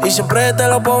 y siempre te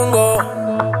lo pongo.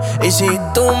 Y si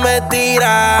tú me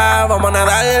tiras, vamos a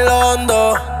nadar en lo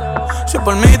hondo. Si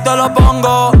por mí te lo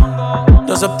pongo,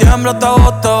 de septiembre hasta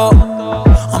agosto.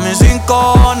 A mis 5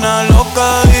 cojones lo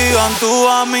que digan tu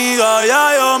amiga,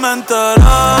 ya yo me enteré.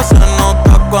 Se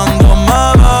nota cuando me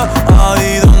ves,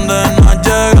 ahí donde no has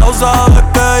llegado, sabes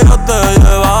que yo te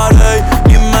llevaré.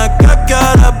 Dime qué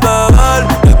quieres beber,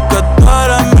 es que tú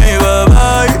eres mi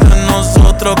bebé. Y de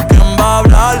nosotros, ¿quién va a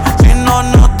hablar si no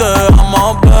nos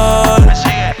dejamos ver?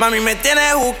 Mami, me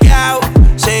tienes buqueado,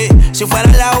 sí. Si fuera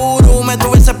la Uru me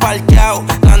tuviese parqueado,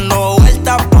 dando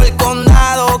vueltas por el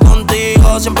condado,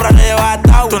 contigo siempre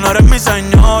arrebatado. Tú no eres mi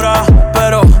señora,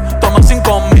 pero toma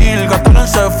 5,000, gastalo en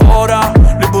Sephora.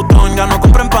 Louis Vuitton ya no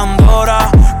compra en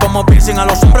Pandora, como piercing a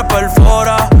los hombres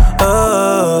perfora.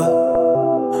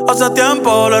 Hace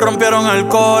tiempo le rompieron el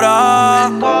cora.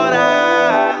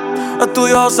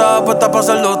 Estudiosa, puesta para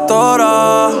ser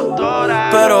doctora,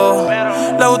 pero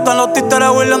le gustan los títeres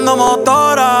huirleando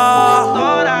motora.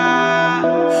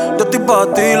 Yo estoy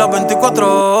pa' ti las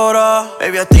 24 horas.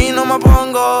 Baby, a ti no me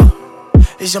pongo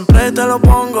y siempre te lo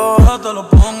pongo.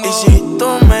 Y si tú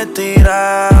me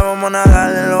tiras, vamos a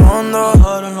nadar en lo hondo.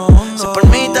 Si por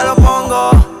mí te lo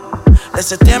pongo, de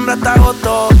septiembre hasta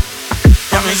agosto.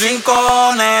 Y a mis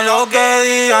rincones, lo que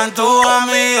digan tu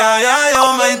amiga, ya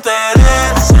yo me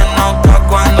enteré. Se nota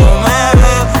cuando me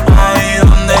ves, ahí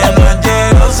donde no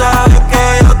llego, sabes que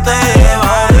yo te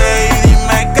llevaré. Y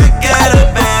dime qué quieres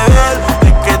beber,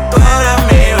 es que tú eres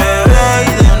mi bebé. Y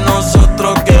de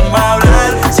nosotros, ¿quién va a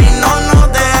hablar? Si no nos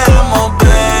dejamos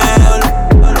ver.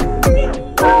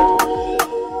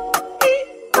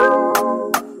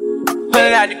 Put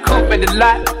it out the coupe at the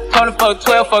lot. Told him fuck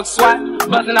 12, fuck SWAT.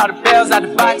 Bustin' all the bells out the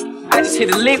box. I just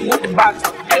hit a lick with the box.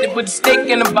 Had to put the stick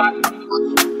in the box.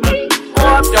 Pour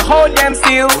up the whole damn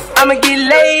seal. I'ma get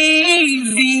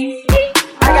lazy.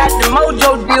 I got the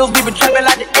mojo deals. We been trapping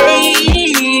like the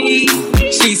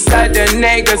 80s. She said the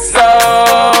nigga so.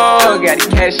 Got the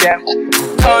cash out.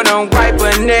 Told him wipe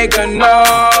a nigga no.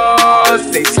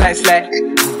 Say slash slash.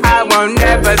 I won't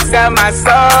never sell my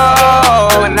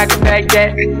soul. And I can back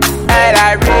that. And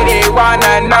I really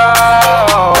wanna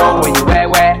know where you at,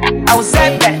 where? I was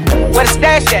at that, where the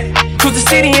stash at? Cruise the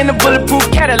city in the bulletproof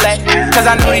Cadillac. Cause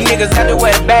I know these niggas have to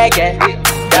wear the bag at.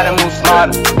 Gotta move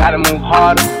smarter, gotta move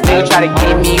harder. Nigga try to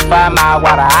give me 5 mile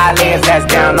water. I lay his ass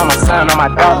down on my son, on my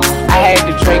daughter. I had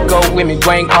the Draco with me,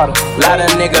 Dwayne Carter. Lot of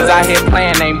niggas out here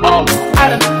playing, ain't ballin'. I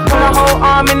done put my whole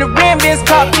arm in the rim, Vince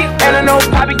Carter. And I know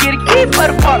Poppy get a key for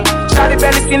the party. Shawty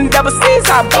barely seen the double C's,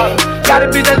 I bought her. Got a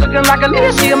bitch that's looking like a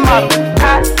little, she a model.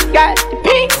 I got the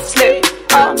pink slip,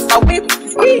 my whip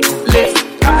is list.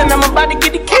 Then I'm about to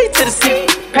get the key to the city.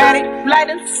 Patty, light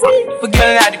and sweet.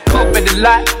 Forgetting out the coupe at the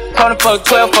lot. Told him fuck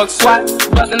 12, fuck SWAT.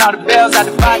 Bustin' all the bells out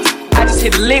the box. I just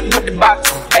hit a lick with the box.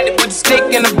 Had to put the stick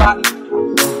in the box.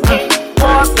 Pour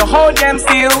up the whole damn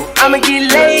seal. I'ma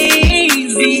get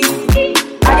lazy.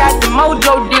 I got the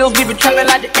mojo deals. We been trapping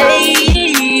like the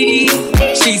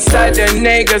 80s. She said the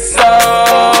nigga so.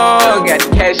 Got the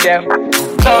cash out.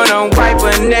 Told him wipe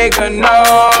a nigga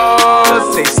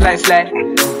no. Say slash slash.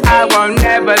 I won't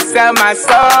never sell my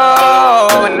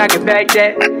soul. And I can back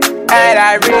that. And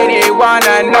I really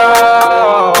wanna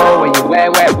know where you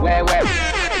at, where?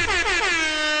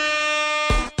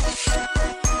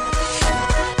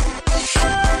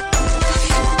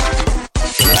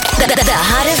 The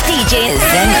hottest DJ is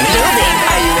in the building.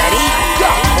 Are you ready?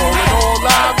 Calling all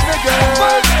live niggas.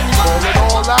 Calling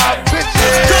all live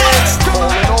bitches.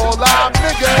 Calling all live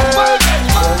niggas.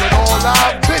 Calling all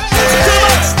live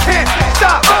bitches. Can't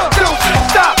stop, don't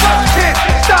stop. Can't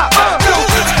stop, don't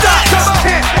stop.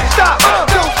 Can't stop,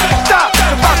 don't stop.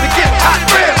 It's about to get hot,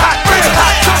 real hot, real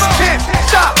hot. Can't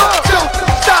stop, don't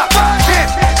stop. Can't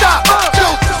stop,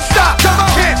 don't stop.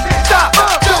 Can't stop,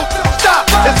 don't stop.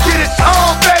 Let's get it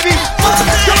on, baby.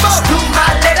 Come on, do my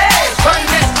ladies, run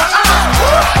this Come on,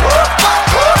 do my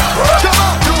run this Come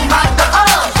on, do my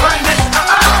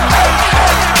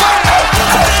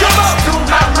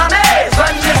mommies,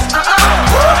 run this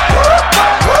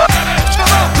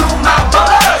Do my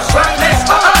brothers, run this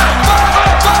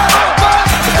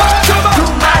Do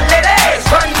my ladies,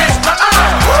 run this Do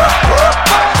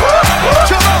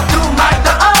my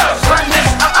dogs, run this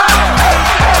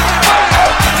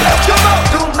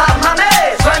Do my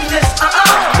mommies, run this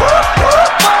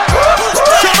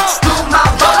Do my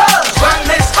brothers, run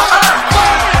this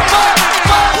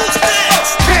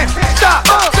Can't stop,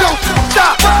 don't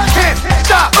stop. Can't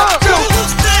stop, don't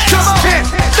Can't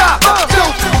stop,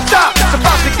 don't stop. It's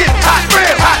about to get hot,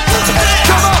 real hot.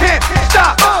 Can't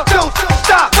stop, don't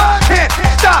stop. Can't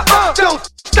stop, don't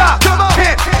stop.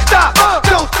 Can't stop,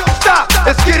 don't stop.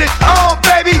 Let's get it on,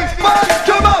 baby.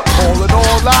 Come on. Calling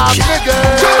all live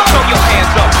niggas. Throw your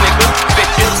hands up, niggas,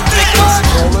 bitches, niggas.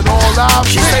 Calling all live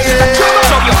niggas.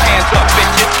 Throw your hands up,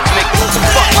 bitches, niggas.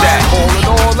 Fuck that. Calling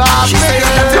all live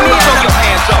niggas. Throw your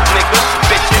hands up, niggas,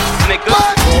 bitches, niggas.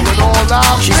 Calling all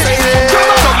live niggas.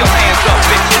 Throw your hands up,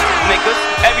 bitches, niggas.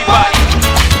 Everybody.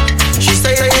 She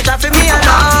say it for me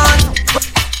alone.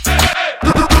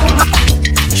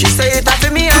 She say it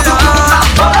for me alone.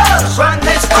 Run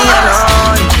this Me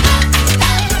alone.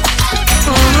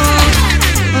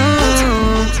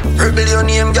 Rebel your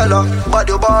name, gyal, bad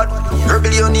your bad.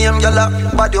 Rebel your name, gyal,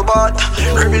 bad your bad.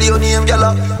 Rebel your name,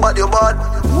 gyal, bad your bad.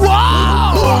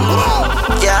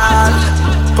 Girl,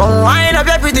 come wind up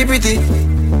your pretty.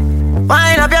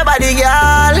 Wind up your body,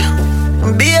 girl.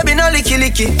 Baby, no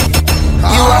licky.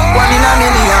 You are one in a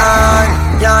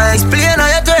million. Can't explain how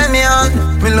you turn me on.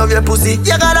 Me love your pussy,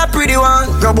 you got a pretty one.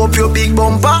 Grab up your big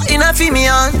bumper in a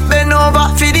female. Bend over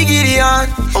for the Gideon.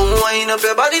 Wind up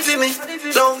your body for me.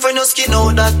 Don't find no skin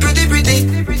out that pretty.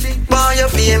 Boy, you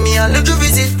fear me a little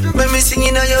visit. When me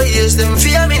singing on your ears, them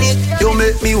fear minute. You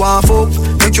make me warm up.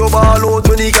 Make your ball out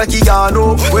when the cocky gone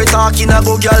up. We talking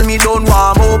about girl, me don't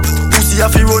warm up. Pussy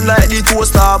have to run like the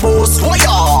toaster boss.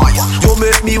 You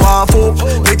make me warm up.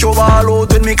 Make your ball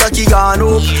out when me cocky gone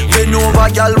up. Bend over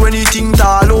girl when the thing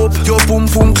tall up. Your pum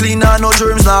clean and no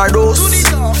germs nor dust.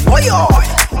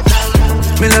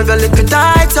 Me love your little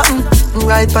tight something.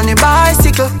 Ride on the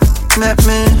bicycle. Make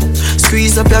me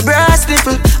squeeze up your breast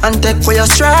nipple and take away your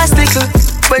stress nickel.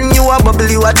 When you a bubble,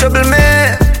 you a trouble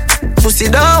me. Pussy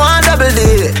don't want double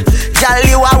D. Girl,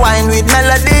 you a wine with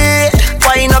melody.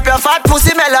 Wine up your fat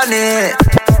pussy melody.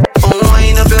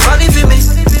 Wine up your body for me.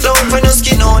 Don't find no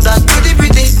skin out that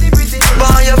pretty.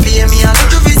 Boy, you fear me a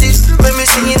little visit. When me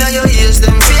singing on your ears,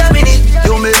 them fear minute.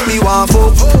 You make me warm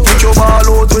up. Make your ball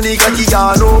out when the cocky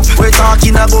gone up. We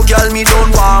talking about girl, me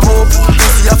don't warm up.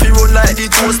 Pussy have to run like the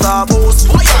toaster boss.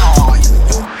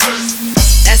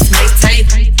 That's my type.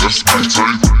 That's my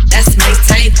type. That's my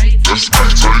type. That's my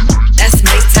type. That's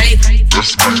my type.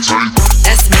 That's my type.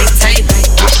 That's my type.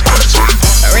 That's my type.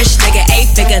 A rich nigga,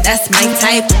 8-figure, that's my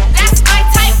type. That's my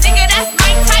type, nigga, that's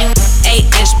my type.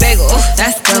 8-inch bagel,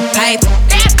 that's the pipe.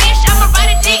 That bitch, I'ma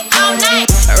ride a dick all night.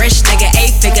 A rich nigga,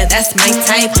 8-figure, that's my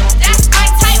type. That's my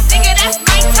type, nigga, that's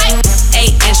my type.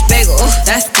 8-inch bagel,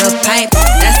 that's the pipe.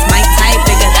 That's my type,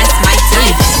 nigga, that's my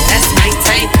type. That's my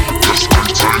type. That's my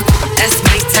type. That's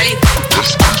my type. That's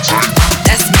my type.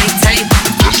 That's my type.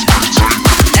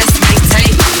 That's my type. That's my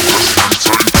type.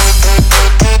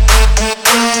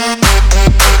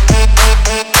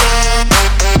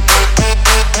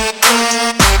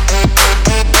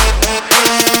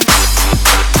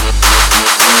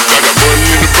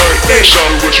 Shout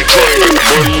out what you drink, I got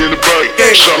money in the bank.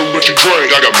 Shout out what you drink,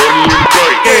 I got money in the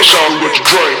bank. Shout out what you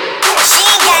drink. She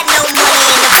ain't got no money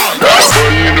in the bank. I got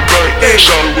money in the bank.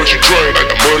 Shout out what you drink, I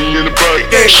got money in the bank.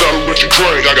 Shout out what you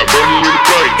drink, I got money in the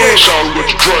bank. Shout out what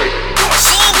you drink.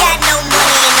 She ain't got no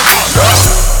money in the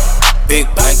bank. Big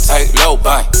bank, tight, low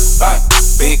bank.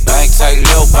 Big bank, tight,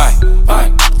 low bank.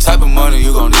 Type of money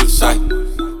you gon' need to sight.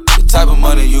 The type of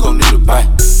money you gon' need to buy.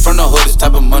 From the hood, this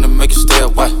type of money make you stay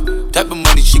away. Type of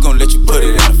money she gon' let you put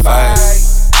it in the fight.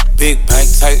 Big bank,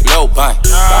 tight, low bank.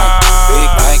 Big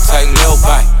bank, tight, low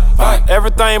bank.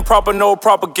 Everything proper, no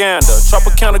propaganda.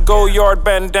 Tropicana gold yard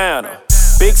bandana.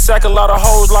 Big sack, a lot of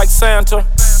hoes like Santa.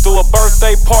 Threw a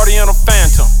birthday party in a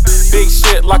phantom. Big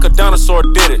shit like a dinosaur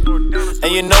did it.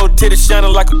 And you know titties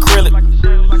shining like acrylic.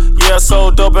 Yeah, I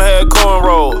sold dope and had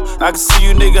cornrows. I can see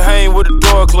you nigga hang with the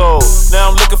door closed. Now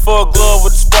I'm looking for a glove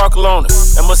with a sparkle on it.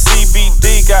 And my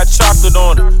CBD got chocolate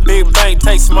on it. Big bank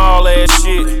take small ass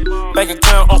shit. Bank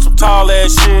account on some tall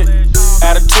ass shit.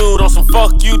 Attitude on some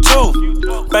fuck you too.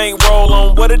 Bank roll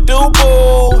on what it do,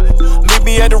 boo. Meet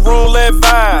me at the roulette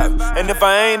vibe. And if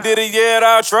I ain't did it yet,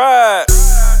 I'll try it.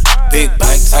 Big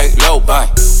bank, tight, low bank.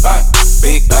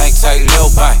 Big bank, tight, low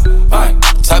bank.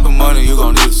 Type of money you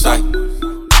gon' need to sight.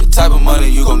 The type of money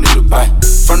you gon' need to buy.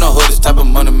 From the hood, this type of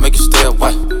money make you stay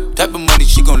away. Type of money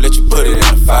she gon' let you put it in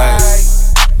the fight.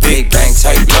 Big bank,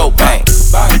 tight, low bank.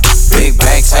 Big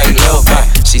bank, tight, low bank.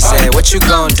 She said, what you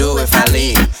gon' do if I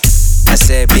leave? I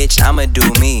said, bitch, I'ma do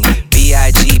me.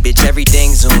 B.I.G., bitch,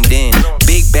 everything zoomed in.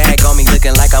 Big bag on me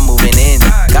looking like I'm moving in.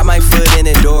 Got my foot in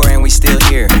the door and we still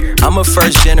here. I'm a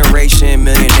first generation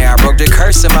millionaire. I broke the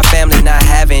curse of my family not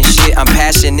having shit. I'm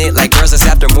passionate like girls that's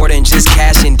after more than just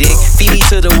cash and dick. Feed me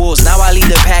to the wolves, now I lead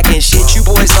the pack and shit. You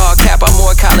boys all cap, I'm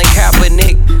more Colin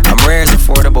Kaepernick. I'm rare as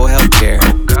affordable healthcare.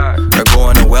 Or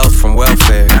going to wealth from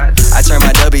welfare. I turn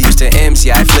my W's to M's,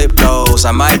 yeah, I flip those.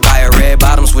 I might buy a red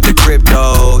bottoms with the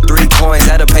crypto. 3 coins,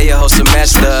 that'll pay your whole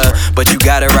semester. But you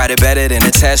gotta ride it better than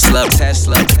a Tesla.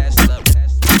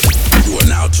 You are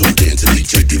now tuned in to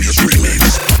DJ Devious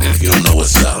Remix. And if you don't know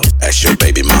what's up, ask your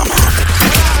baby mama.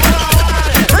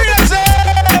 Raise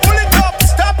it, pull it up,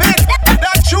 stop it.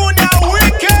 That Junior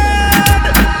Wicked.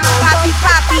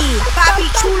 Papi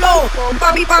chulo.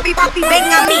 Papi, ven a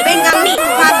mí. Papi chulo.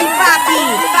 Papi, ven a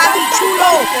mí. Papi chulo.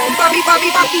 Papi,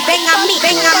 ven a mí.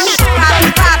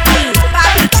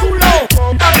 Papi chulo.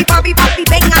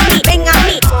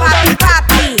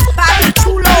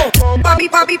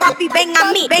 Papi, ven a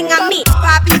mí.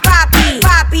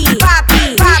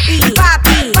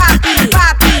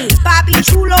 Papi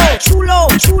chulo.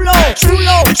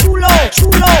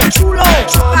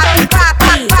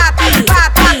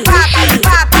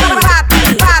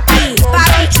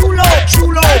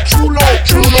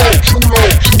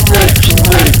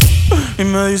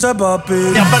 dice papi.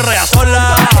 Ella perrea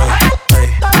sola.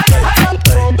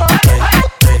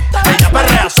 Ella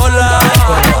perrea sola.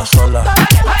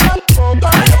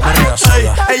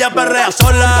 Ella perrea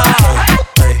sola.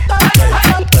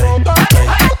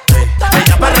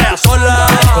 Ella perrea sola.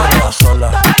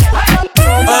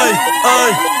 Ay,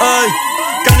 ay, ay.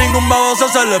 Que ningún baboso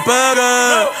se le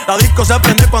pegue. La disco se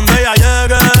prende cuando ella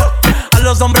llegue. A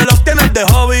los hombres los tienes de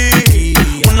hobby.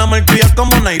 Una malcria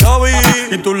como Nairobi.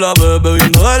 Y tú la ves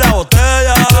bebiendo de la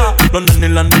botella. Los nenes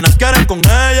y las nenas quieren con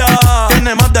ella.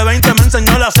 Tiene más de 20, me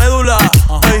enseñó la cédula.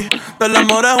 Ey, del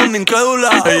amor es una incrédula.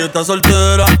 Ella está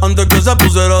soltera antes que se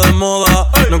pusiera de moda.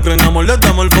 No creen amor, le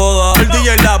damos el foda. El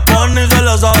DJ la pone y se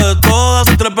la sabe toda.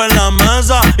 Se trepa en la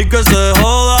mesa y que se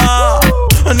joda.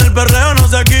 En el perreo no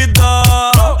se quita.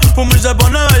 Fuma y se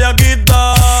pone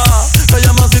bellaquita. Te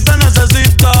llama si te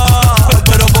necesita.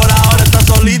 Pero por ahora está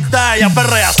solita. Ella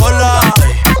perrea sola.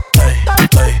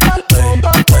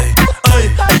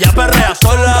 Ella perrea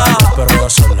sola.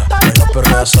 Ella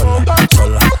perrea sola.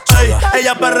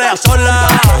 Ella perrea sola.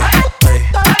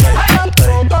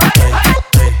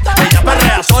 Ella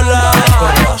perrea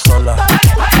sola.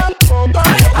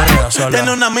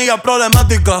 Tiene una amiga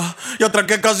problemática y otra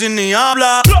que casi ni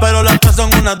habla, pero las tres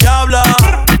son unas diablas.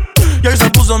 Y ahí se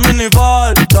puso mini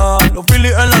falta. Los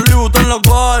Phillies en la Louis Vuitton en la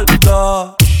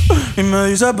cuarta. Y me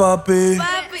dice papi,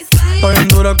 estoy bien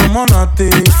dura como Nati.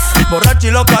 Borracha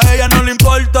y loca, a ella no le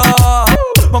importa.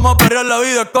 Vamos a perrear, la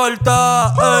vida es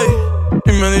corta. Ey.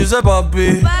 Y me dice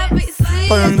papi,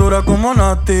 estoy bien dura como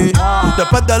Nati.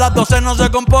 Después de las 12 no se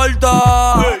comporta.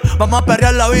 Vamos a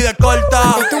perrear, la vida es corta.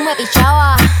 Antes tú me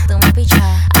pichabas,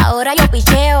 ahora yo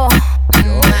picheo.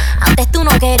 Antes tú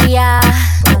no querías,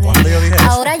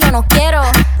 ahora yo no quiero.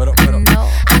 No.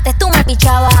 Antes tú me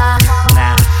pichabas,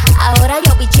 ahora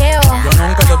yo picheo. Yo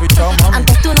nunca te he pichado, mami.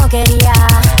 Antes tú no querías,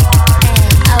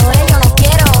 ahora yo no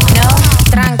quiero. No,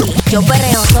 tranqui, yo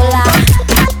perreo sola.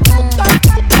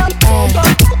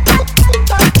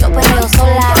 Yo perreo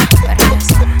sola.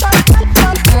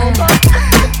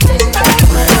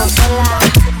 Perreo sola.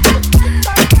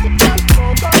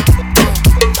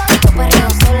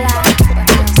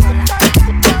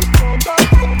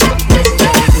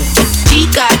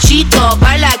 Chica, chito,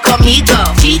 baila conmigo.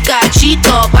 Chica,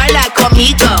 chito, baila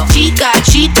conmigo. Chica,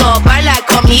 chito, baila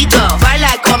conmigo.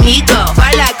 Baila conmigo,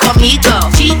 baila conmigo.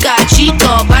 Chica,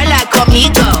 chito, baila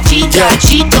conmigo. Chica,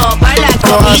 chito, baila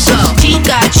conmigo.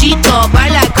 Chica, chito,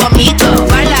 baila conmigo.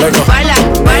 Baila, baila,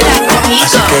 baila conmigo.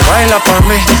 Así que baila pa'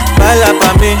 mí, baila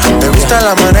pa' mí. Me gusta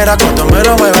la manera cuando me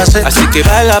lo muevas así. Así que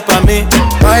baila pa' mí,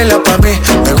 baila pa' mí.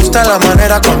 Me gusta la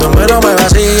manera cuando me lo muevas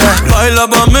así. Baila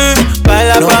pa' mí,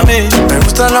 baila pa' mí. Me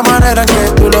gusta la manera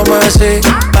que tú lo mueves así.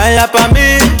 Baila pa'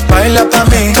 mí, baila pa'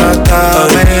 mí.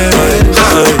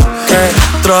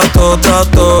 Trátame,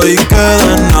 trato y que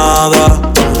de nada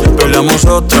peleamos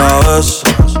otra vez.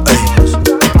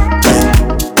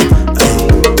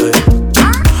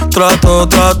 Trato,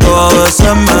 a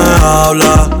veces me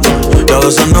habla y a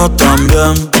veces no tan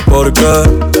bien, porque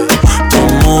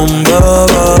como un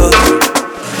bebé.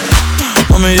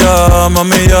 Mami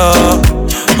ya,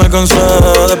 me cansé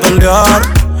de pelear.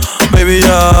 Baby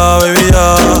ya,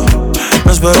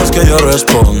 no esperes que yo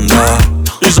responda.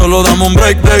 Y solo dame un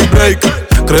break.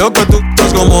 Creo que tú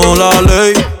estás como la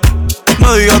ley.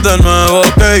 No digas de nuevo,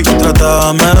 ok,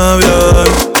 trátame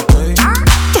bien.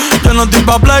 Yo no estoy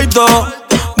pa' pleito.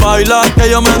 Baila que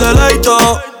yo me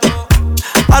deleito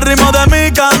al ritmo de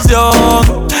mi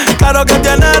canción. Claro que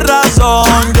tienes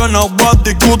razón, yo no voy a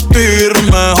discutir.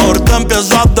 Mejor te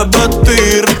empiezo a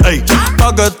desvestir, ey,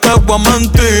 pa' que te voy a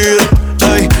mentir,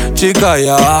 ey, chica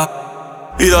ya.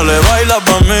 Y dale, baila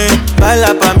pa' mí,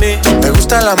 baila pa' mí. Me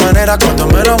gusta la manera cuando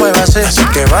me lo muevas así. Así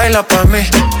que baila pa' mí,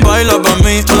 baila pa'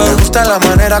 mí. Me gusta la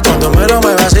manera cuando me lo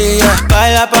muevas así.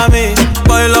 Baila pa' mí,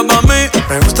 baila pa' mí.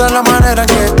 Me gusta la manera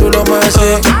que tú lo mueves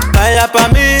así. Baila pa'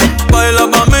 mí, baila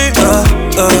pa' mí.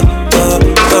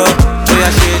 Oya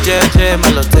shit, jeje,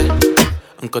 malote.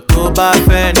 Nko to ba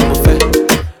fe ni mo fe.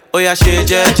 Oya shit,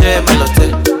 jeje,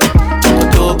 malote. Nko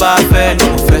to ba fe ni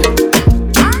mo fe.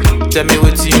 Tell me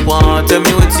what you want,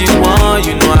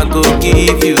 you know I go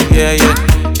give you, yeah.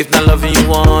 If not loving you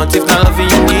want, if not loving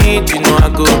you need, you know I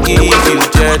go give you,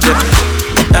 yeah.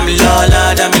 Dami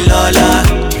Lola,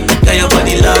 yeah, your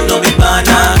body love no be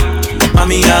banana.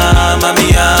 Mami ya,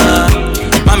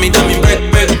 mami dami break.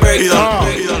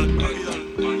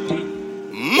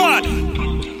 Mad.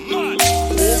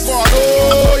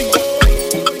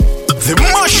 The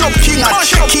Mashup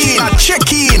King a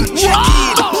check-in.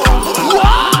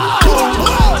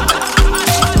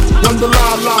 When the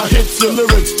la-la hits the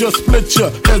lyrics ya, split ya.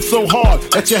 Head so hard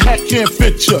that your hat can't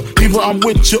fit ya. Either I'm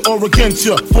with ya or against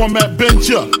ya. Format bent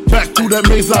ya. Back through that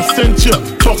maze I sent ya.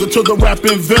 Talking to the rap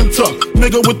inventor.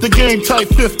 Nigga with the game type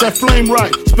fifth, that flame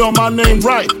right. Spell my name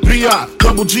right.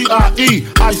 B-I-double-G-I-E.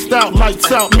 Iced out,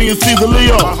 lights out, me and C the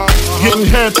Leo. Getting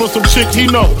head for some chick he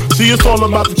know. See, it's all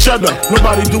about the cheddar.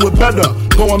 Nobody do it better.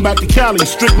 Going back to Cali,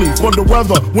 strictly for the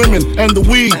weather, women, and the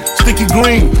weed. Sticky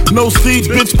green, no seeds,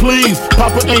 bitch, please.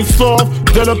 Papa ain't soft,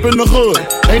 dead up in the hood.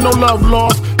 Ain't no love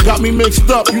lost, got me mixed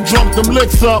up. You drunk them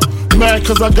licks up. Mad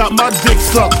cause I got my dick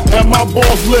sucked and my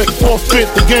balls licked. Forfeit,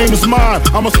 the game is mine.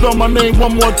 I'ma spell my name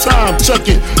one more time. Check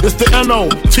it, it's the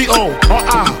N-O-T-O-R-I-O-U-S.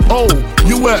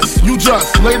 You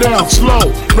just lay down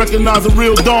slow. Recognize a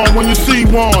real dawn when you see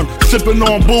one. Sipping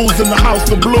on booze in the house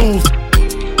of blues.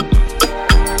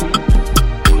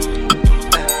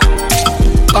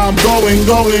 I'm going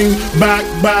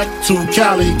back to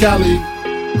Cali.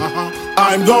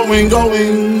 I'm going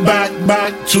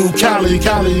back to Cali.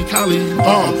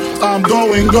 I'm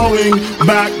going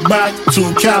back to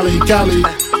Cali.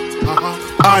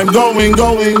 I'm going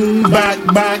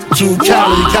back to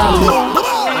Cali.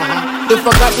 If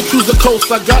I got to choose the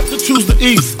coast, I got to choose the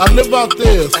east. I live out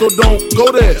there, so don't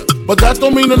go there. But that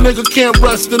don't mean a nigga can't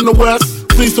rest in the west.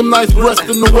 See some nice breasts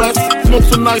in the west, smoke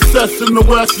some nice sets in the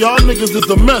west. Y'all niggas is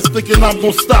a mess, thinking I'm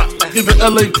gon' stop, giving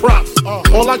LA props.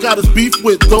 All I got is beef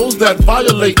with those that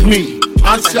violate me.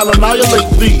 I shall annihilate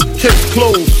thee. Case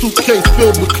closed, suitcase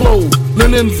filled with clothes,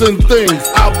 linens and things.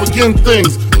 I'll begin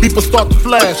things. People start to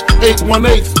flash.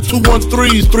 818s,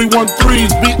 213s,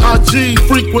 313s. B.I.G.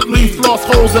 frequently floss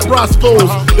holes at Roscoe's.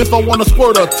 If I want a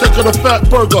squirter, take her to Fat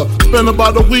Burger. Spend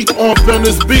about a week on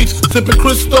Venice Beach, sipping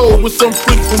Cristo with some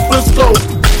freaks from Frisco.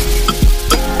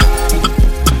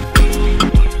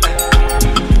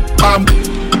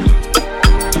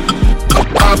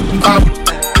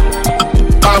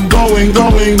 I'm going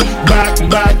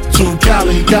back to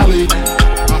Cali.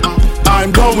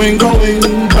 I'm going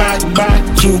back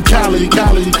to Cali.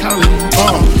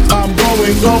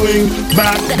 I'm going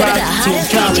back to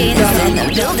Cali. In the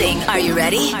building. Are you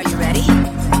ready?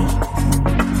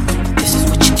 This is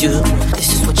what you do. This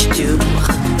is what you do.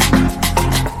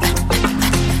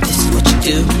 This is what you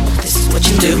do. This is what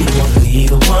you do. You wanna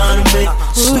leave a one with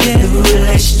start a new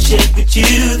relationship with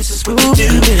you. This is what you do.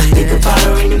 Think about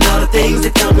her and all the things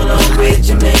that come along with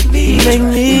you. Make me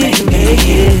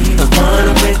the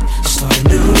one with. Start a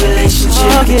new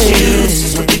relationship with you. This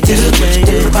is what you do.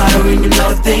 Think about her and all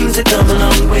the things that come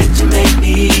along with you. Make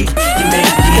me.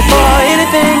 Before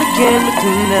anything began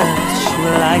between us, you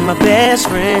were like my best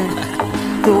friend.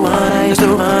 The one I used to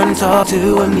run and talk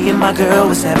to when me and my girl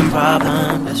was having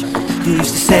problems. You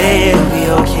used to say it'll be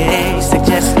okay,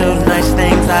 suggest little nice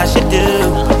things I should do.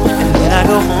 And then I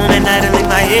go home at night and lay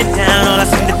my head down. All I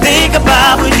seem to think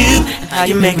about with you, how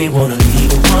you make me wanna leave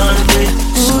the one with.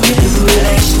 Start a new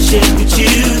relationship with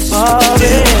you.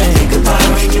 Think about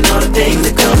her and all the things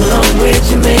that come along with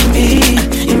you. You make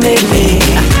me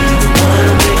the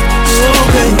one with. Start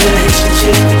a new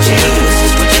relationship with you. This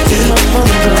is what you do.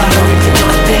 Think about her and all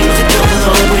the things that come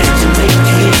along with you. Make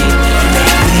me.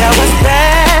 Now what's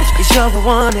bad is you're the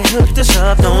one that hooked us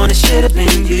up, knowing it should have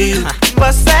been you.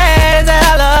 What's sad is that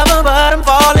I love her, but I'm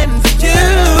falling for you.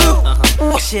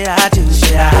 What should I do?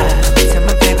 Should I tell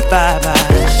my baby bye-bye?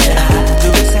 Should I do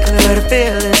exactly what I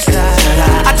feel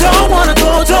inside? I don't wanna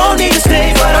go, don't need to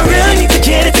stay, but I really need to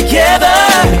get it together.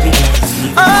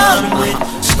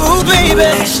 Ooh, baby,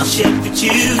 relationship with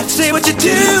you. Say what you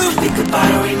do. Think about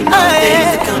her and all the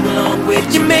things that come along with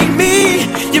you. You make me.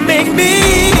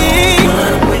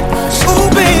 Ooh,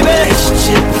 baby,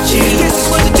 relationship with you. This is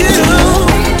what you do.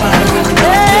 Think about her and all the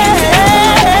things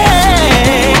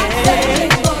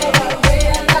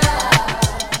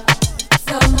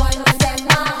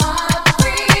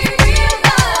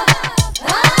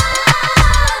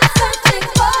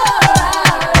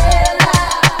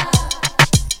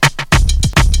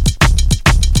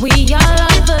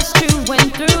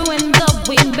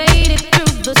We made it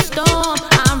through the storm.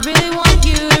 I really want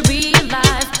you to realize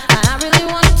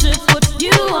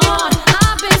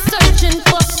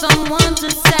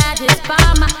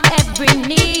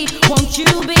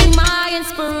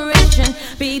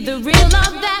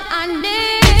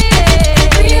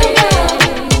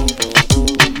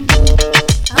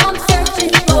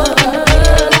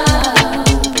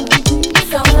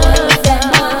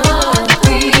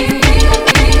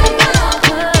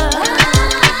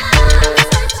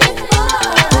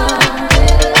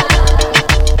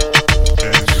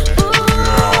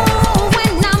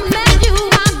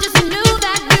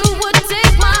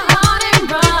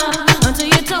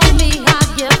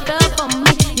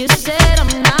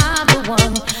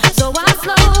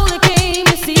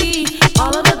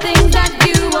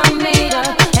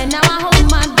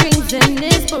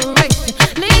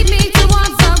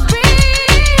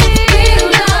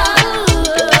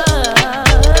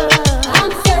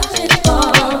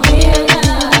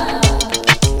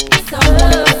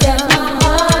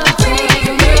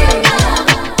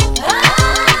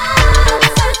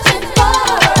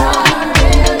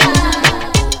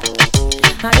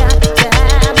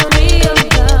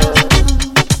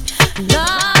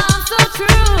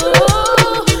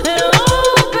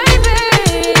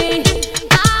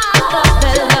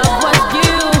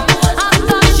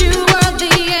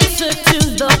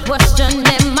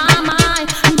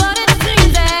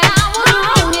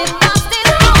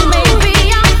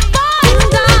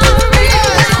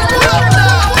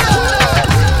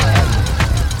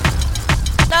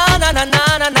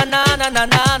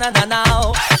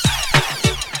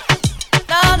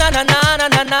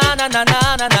na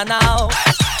na na na now.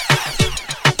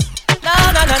 Na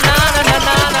na na na na na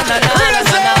na na na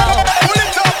na now. Pull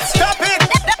it up, stop it.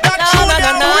 Na na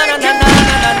na na na na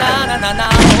na na na na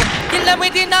now. Kill them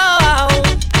with it now.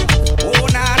 Oh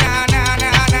na na na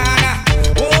na na na.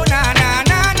 Oh na na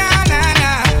na na na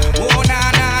na. Oh na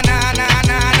na na na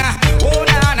na na. Oh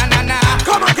na na na na.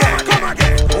 Come again, come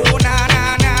again. Oh na na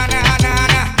na na na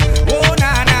na. Oh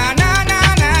na na na na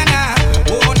na na.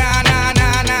 Oh na na na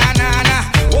na na na.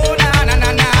 Oh na na na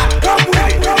na. Come with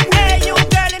it, come with it. Hey you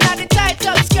girl in the tight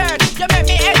up skirt, you make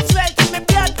me head swell till me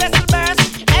blood vessel burst.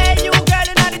 Hey you girl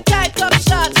in the tight up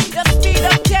shorts, you speed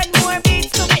up 10 more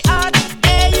beats to me heart.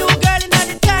 Hey you girl in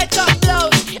the tight up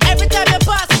blouse, every time you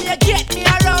pass me you get me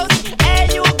aroused. Hey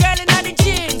you girl in the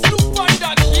jeans, look on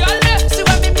that girl, see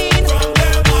what me mean? From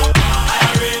them up,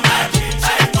 fire in my jeans,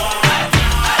 shake on.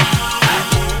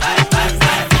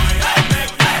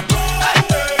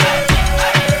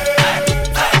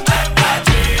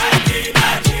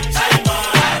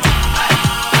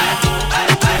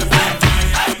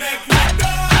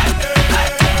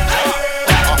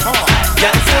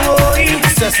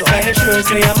 I sure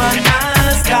say I'm a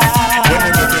nice guy. When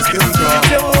you make your skin drop,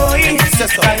 say boy, say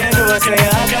so. I know say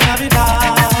I'm gonna be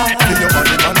bad. Feel your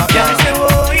body man a bad. Say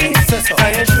boy, say so.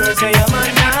 I sure say I'm a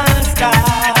nice guy.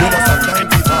 You know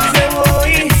sometimes people say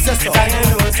boy, say so. I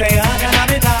know say I'm gonna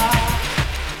be bad.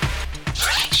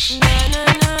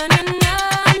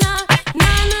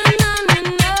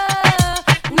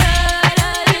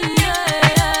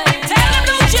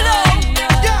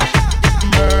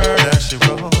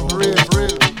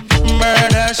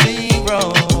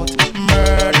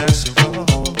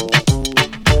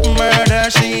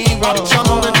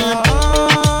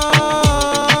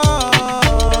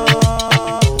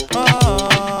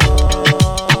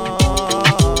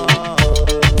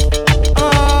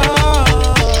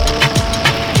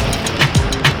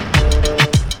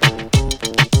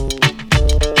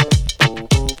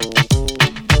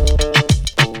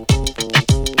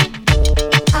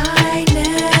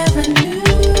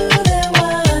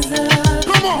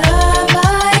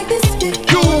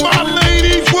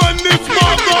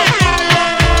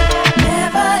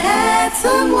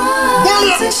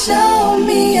 Show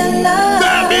me a love.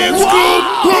 That means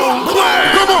come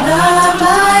on. Love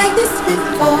like this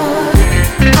before.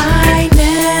 I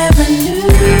never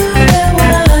knew there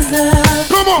was a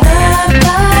love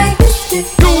like this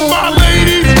before. You my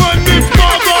ladies run this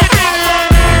mother.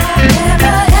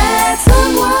 Never had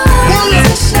someone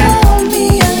to show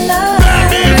me a love.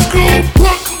 That means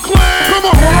Brooklyn Clan. Come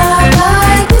on. Love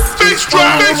like this before.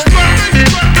 Big strap.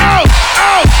 Out,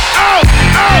 out, out,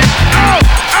 out, out,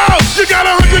 out. You got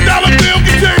 $100 bill,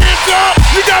 get your hands up.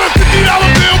 You got a $50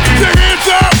 bill, get your hands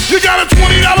up. You got a $20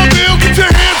 bill, get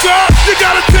your hands up. You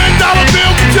got a $10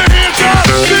 bill, get your hands up.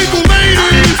 Single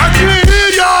ladies, I can't hear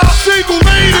y'all. Single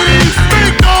ladies,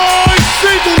 make noise.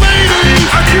 Single ladies,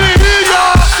 I can't hear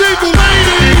y'all. Single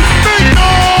ladies, make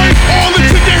noise. All the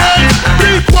chicken heads,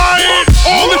 be quiet.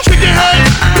 All the chicken heads,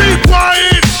 be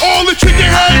quiet. All the chicken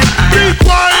heads, be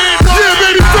quiet. Yeah,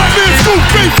 baby, fat man, scoop,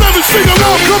 face, never sing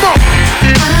along. Come on.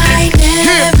 I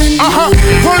never knew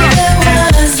there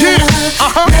was a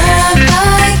love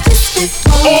like this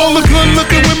before. All the good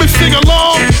looking women sing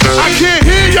along. I can't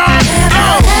hear y'all.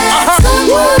 Never had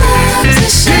someone to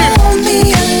show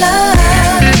me a love.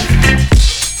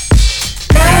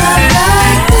 Love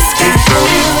like this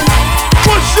before.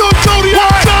 Push your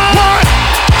zodiac sign. What?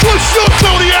 Push your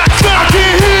zodiac sign. I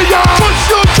can't hear y'all. Push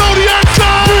your zodiac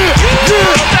sign.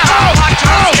 Yeah, out,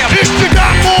 out. If you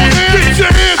got more hair, get your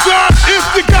hands up. If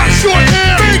you got short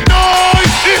hair, make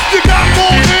noise. If you got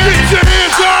more hair, get your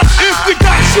hands up. If you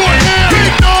got short hair,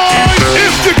 make noise.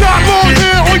 If you got more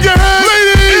hair on your head,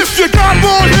 ladies. If you got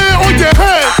more hair on your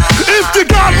head. If you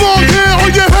got more hair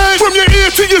on your head, from your ear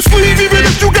to your sleeve, even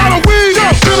if you got a weave.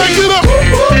 Can I get up?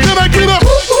 Can I get up?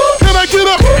 Can I get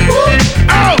up?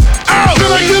 Out, out.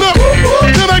 Can I get up?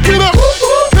 Can I get up?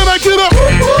 Can I get up?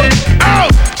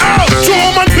 Out, out. To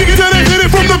all my niggas that ain't hit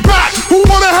it from the back, who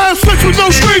wanna have sex with no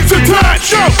strings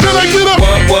attached. Yo, can I get up?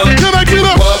 Can I get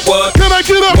up? Can I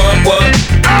get up?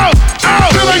 Out,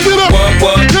 out. Can I get up?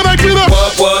 Can I get up?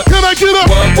 Can I get up?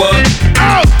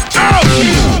 Out, out.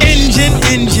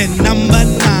 Engine number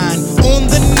 9 on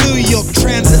the New York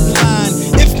Transit line.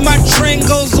 If my train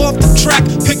goes off the track,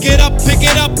 pick it up, pick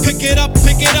it up, pick it up,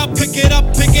 pick it up, pick it up,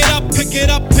 pick it up, pick it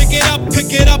up, pick it up,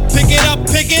 pick it up, pick it up, pick it up,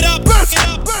 pick it up. Put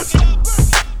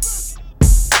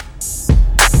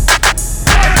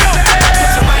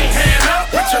your right hand up,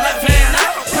 put your left hand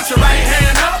up, put your right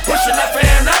hand up, put your left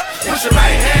hand up, put your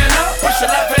right hand up, put your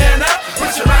left hand up,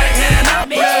 put your right hand up.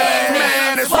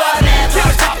 Man, it's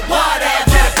whatever,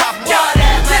 whatever, whatever,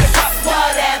 whatever.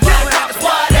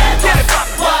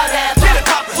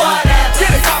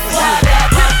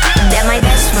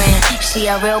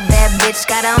 a real bad bitch,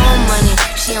 got her own money.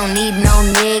 She don't need no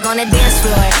nigga on the dance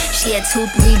floor. She had 2,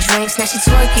 3 drinks, now she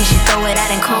twerking. She throw it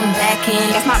out and come back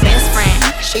in. That's my best friend.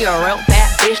 She a real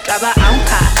bad bitch, drive her own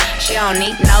car. She don't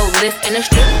need no lift in the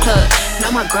strip club.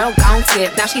 No, my girl gon'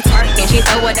 tip. Now she twerking, she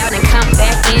throw it out and come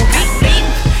back in. Beep, beep.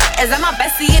 Is that my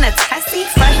bestie in a testy?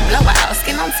 Fresh blowout,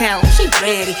 skin on town, she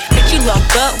ready. Bitch, you look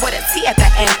good with a T at the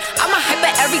end. I'm a hyper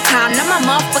every time, now my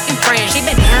motherfucking friend. She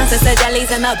been down since the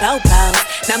jellies and the bobos.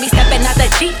 Now me stepping out the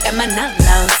Jeep and my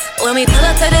nut-lows. When we pull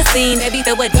up to the scene, they be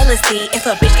filled with jealousy. If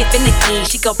a bitch get finicky,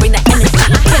 she gon' bring the energy.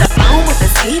 I hit a phone with a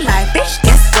T like, bitch,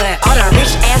 guess what? All the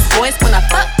rich ass boys wanna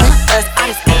fuck on us. I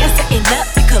just ass sitting up,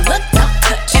 you could look, don't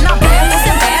touch. And I'm bad,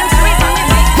 listen, bands every time it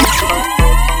makes me.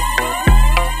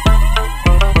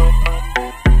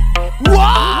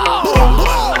 Wow!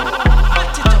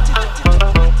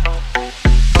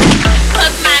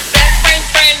 Cause my best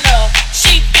friend up,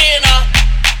 she been up.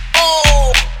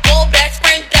 Oh, your best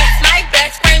friend, that's my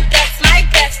best friend, that's my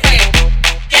best friend.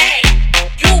 Yeah,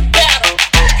 you better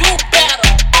get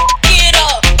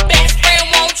up. Best friend,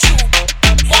 won't you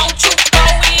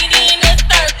throw it in a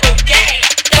circle? Yeah,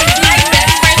 that's my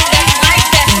best friend, that's my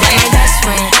best friend. My best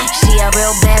friend, she a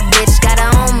real bad bitch, got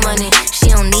her own money. She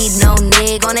don't need no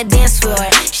nigga on the dance floor.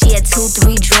 She had 2,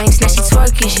 3 drinks, now she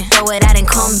twerking. She throw it out and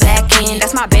come back in.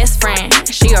 That's my best friend.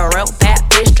 She a real bad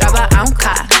bitch, drive her own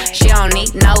car. She don't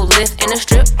need no lift in a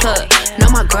strip club. No,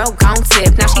 my girl gon'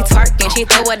 tip. Now she twerking, she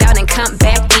throw it out and come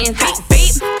back in. Beep,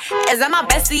 beep. Is that my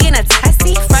bestie in a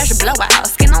testy? Fresh blowout,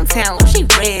 skin on town, she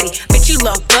ready. Bitch, you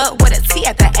look good with a T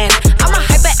at the end. I'm a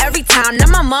hyper every time, now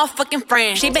my motherfucking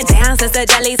friend. She been down since the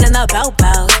jellies and the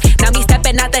bobos. Now me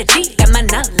stepping out the Jeep and my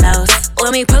nut-lows.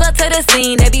 When we pull up to the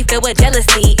scene, they be filled with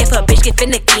jealousy. If a bitch get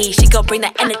finicky, she gon' bring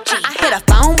the energy. I hit a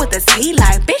phone with a T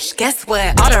like, bitch, guess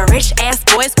what? All the rich ass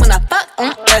boys wanna fuck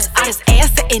on us. I just ass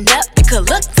sitting up, you could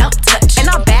look, don't touch. And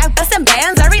I'm back bustin'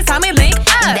 bands every time we link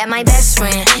up. That my best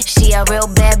friend, she a real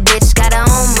bad bitch, got her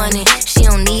own money. She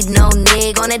don't need no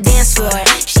nigga on the dance floor.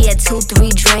 She had 2,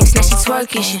 3 drinks, now she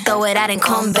twerking. She throw it out and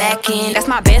come back in. That's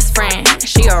my best friend.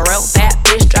 She a real bad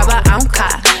bitch, drive her own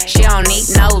car. She don't need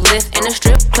no lift in a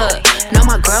strip club. No,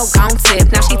 my girl gon'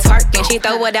 tip. Now she twerking, she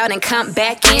throw it out and come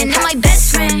back in. That my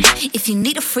best friend, if you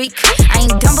need a freak, I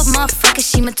ain't dumb but motherfucker,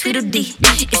 she my Tweedledee.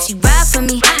 If she ride for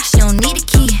me, she don't need a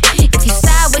key. If you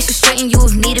sideways, she straighten you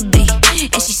if need to be.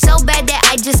 And she so bad that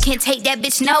I just can't take that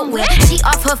bitch nowhere. She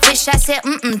off her fish, I said,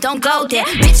 don't go there.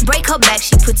 Bitch, break her back,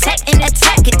 she protect and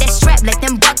attack. Get that strap, let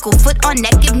them buckle, foot on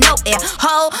neck, give no air.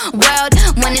 Whole world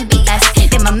wanna be us.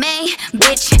 Then my main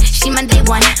bitch, she my day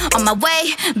one. On my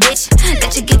way, bitch,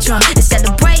 let you get drunk and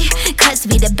celebrate. Cause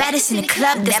we the baddest in the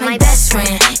club, that's my best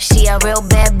friend. She a real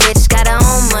bad bitch, got her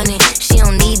own money. She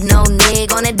don't need no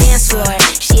nigga on the dance floor.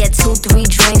 She had 2, 3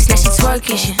 drinks, now she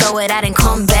twerking. She throw it out and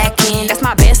come back in. That's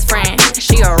my best friend.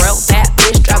 She a real bad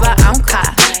bitch, drive her own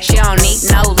car. She don't need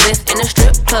no lift in a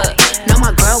strip club. No,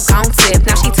 my girl gon' tip.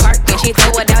 Now she twerking, she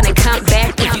throw it out and come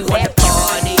back. If you at the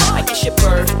party, like it's your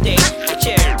birthday, get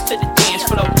your air to the dance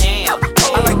floor now.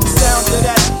 I like the sound of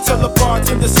that. Tell the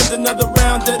bartender send another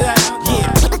round of that.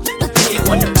 Yeah. You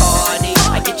want the party,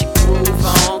 I get your groove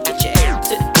on, get your air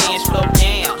to the dance floor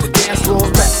now. The dance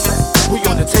floor's back. We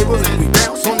on the table and we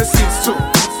bounce on the seats too.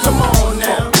 Come on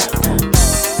now.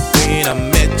 When I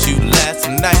met you last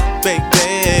night,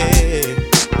 baby,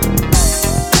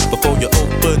 before you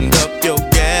opened up your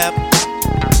gap,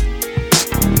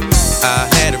 I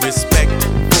had a respect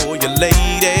for your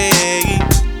lady,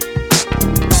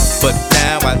 but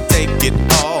now I take it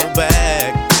all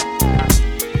back.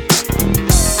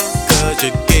 Cause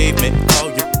you gave me all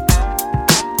you,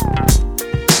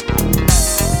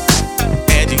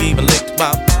 and you even licked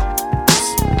my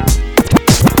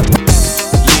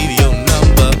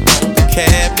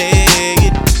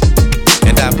cabinet,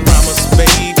 and I promise,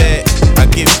 baby, I'll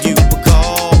give you a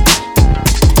call.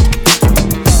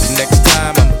 The next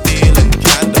time I'm feeling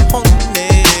kinda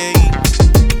horny,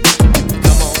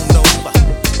 come on over,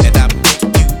 and I'll make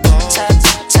you all.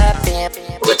 Tap in.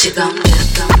 What you gonna do?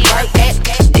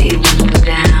 Do you wanna go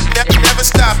down? Never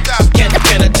stop. Can I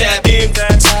tap in?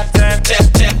 Tap in.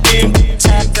 Tap in.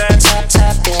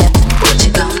 What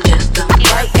you gonna do?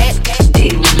 Do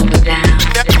you wanna go down?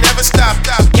 Never stop.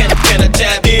 Can I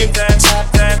tap in? Tap in.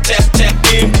 Tap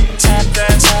in.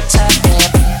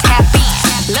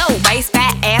 Low waist,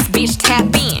 fat ass bitch,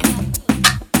 tap in.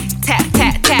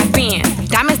 Tap in.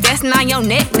 Diamonds dancing on your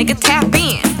neck, nigga, tap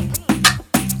in.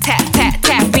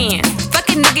 Tap in.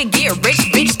 Fucking nigga get rich,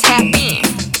 bitch, tap in.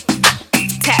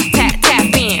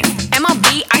 Tap in.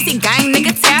 MLB, icy gang,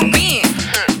 nigga, tap in.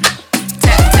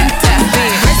 Tap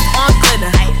in. Wrist on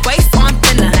glitter, waist on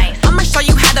thinner. I'ma show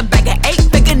you how to bag an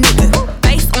 8-figure nigga.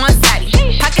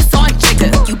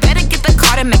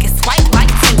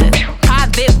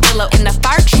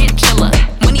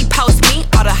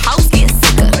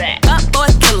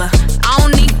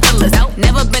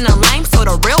 been a lame, so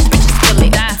the real bitches feel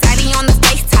it. Daddy on the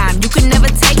FaceTime, you can never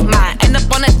take mine. End up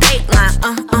on a date line,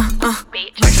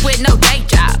 Bitch with no day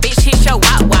job, bitch hit your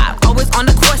wop. Always on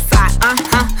the court side,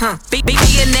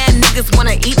 Billionaire niggas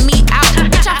wanna eat me out.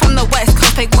 Bitch, I'm from the West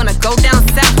Coast, they wanna go down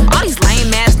south. All these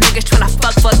lame ass niggas tryna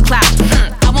fuck for clout.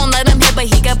 I won't let him hit, but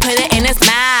he can put it in his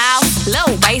mouth.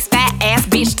 Low waist, fat ass,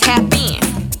 bitch, tap in.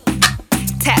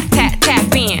 Tap, tap,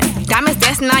 tap in. Diamonds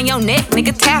dancing on your neck,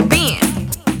 nigga, tap in.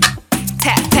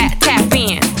 Tap, tap, tap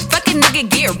in. Fucking nigga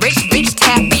get rich, bitch,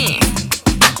 tap in.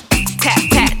 Tap,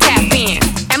 tap, tap in.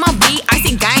 MLB,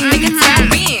 icy gang, nigga, tap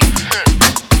in.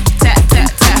 Tap, tap,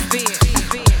 tap in.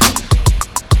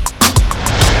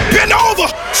 Bend over,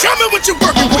 show me what you're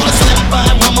working with. Wanna step by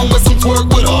mama with some twerk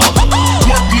with her.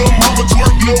 Twerk, little mama,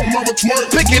 twerk, little mama, twerk.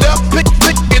 Pick it up, pick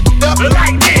it up.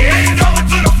 Like this, hand over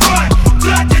to the front,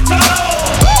 touch your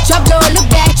toes. Drop low, look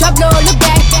back, drop low, look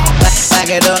back. Back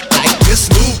it up like this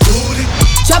new booty.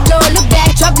 Drop low, look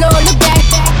back, drop low, look back.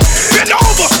 Bend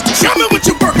over, show me what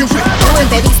you're working with. Moving,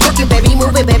 baby, sticking, baby,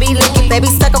 moving, baby, licking, baby,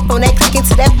 stuck up on that click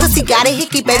into that pussy, got a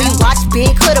hickey, baby, watch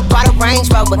big, coulda brought a Range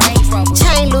Rover.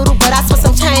 Chain little, but I spent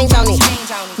some change on it.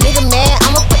 Nigga mad,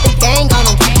 I'ma put the gang on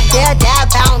him. They'll die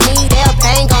about me, they'll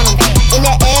bang on him. In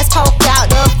that ass poked out,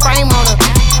 the frame on him.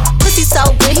 Pussy so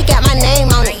good, he got my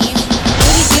name on it.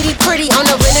 Itty bitty pretty, on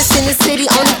the realest in the city.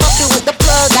 Only fucking with the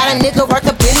plug, got a nigga worth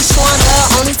a Billy showing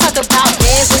love. Only talk about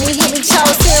bands when he hit me,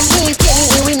 chose him, he ain't get me,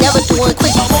 and we never doing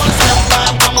quick. I wanna step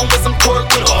by mama with some twerk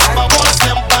with her. I wanna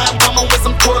step by mama with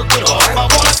some twerk with her. I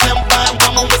wanna step by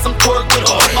mama with some twerk with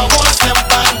her. I wanna step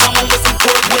by mama with some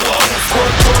twerk with her.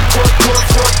 Twerk, twerk, twerk, twerk,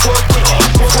 twerk, twerk with her.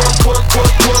 Twerk, twerk,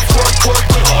 twerk, twerk, twerk, twerk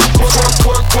with her. Twerk,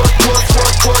 twerk, twerk, twerk,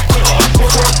 twerk, twerk with her.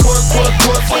 Twerk, twerk, twerk,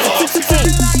 twerk with her.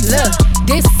 Look,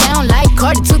 this sound like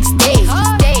Cardi to the stage.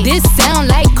 This sound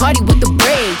like Cardi with the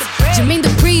braids. Jermaine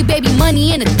Dupri, baby,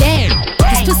 money in a dam.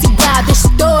 This pussy wild, this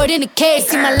stored in a cage.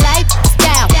 See my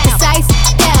lifestyle, precise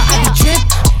down. I be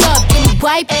dripped up, get me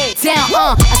wiped down.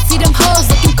 I see them hoes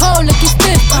looking cold, looking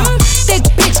stiff. Thick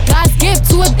bitch, God's gift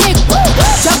to a dick.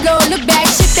 Drop low, look back,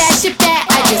 shit that, shit that.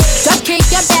 I just drop kick,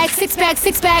 your back, six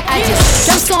pack. I just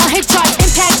jump song, hit charts,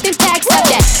 impact. Stop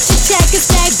that. Shit check and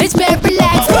snack, bitch, better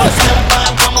relax. I wanna step by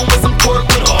mama with some twerk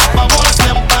with her. I wanna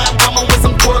step by mama with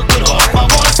some twerk with her. I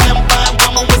wanna step by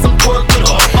mama with some twerk with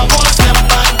her. I wanna step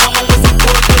by mama with some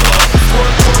twerk with her.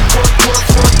 Twerk, twerk, twerk, twerk,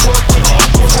 twerk, twerk with her.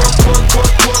 Twerk, twerk,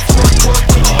 twerk, twerk, twerk, twerk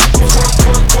with her. Twerk,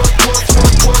 twerk, twerk,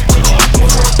 twerk, twerk, twerk with her.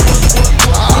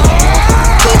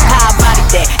 Good high body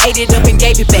that, ate it up and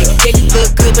gave it back. Yeah, you look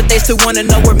good, but they still wanna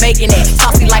know we're making it.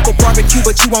 Saucy like a barbecue,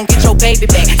 but you won't get your baby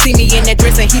back. See me in that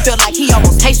dress and he felt like he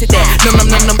almost tasted that.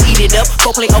 Num, eat it up.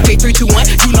 Go play okay, 3, 2, 1.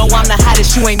 You know I'm the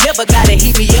hottest, you ain't never gotta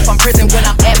heat me up. I'm present when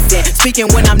I'm absent, speaking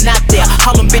when I'm not there.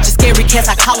 Call them bitches scary cats,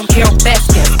 I call them Carol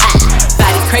Baskin.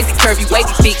 Body crazy, curvy, wavy,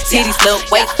 big titties, little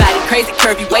waist. Body crazy,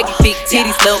 curvy, wavy, big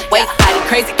titties, little waist. Body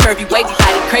crazy, curvy, wavy,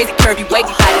 body crazy, curvy, wavy,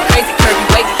 body crazy, curvy,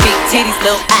 wavy, big titties,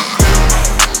 little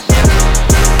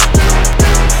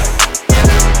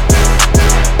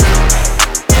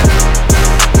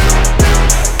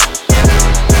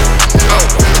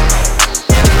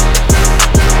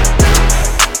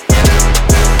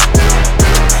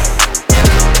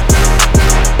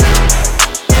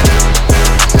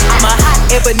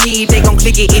Ebony, they gon'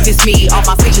 click it if it's me. All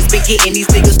my pictures been getting these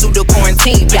niggas through the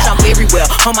quarantine. Bitch, I'm very well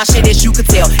on my shit, as you could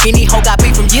tell. Any hoe got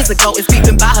beef from years ago is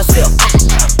beefing by herself.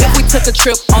 If we took a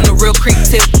trip on the real creep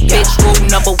tip, bitch, rule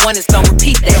number 1 is don't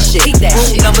repeat that shit.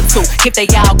 Rule number 2, if they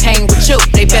all came with you,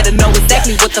 they better know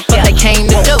exactly what the fuck they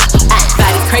came to do.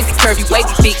 Body crazy, curvy,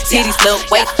 wavy, big titties, little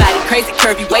waist. Body crazy,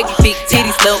 curvy, wavy, big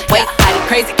titties, little waist. Body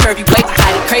crazy, curvy, wavy,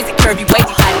 body crazy, curvy,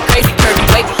 wavy, body crazy, curvy,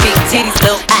 wavy, big titties,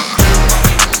 little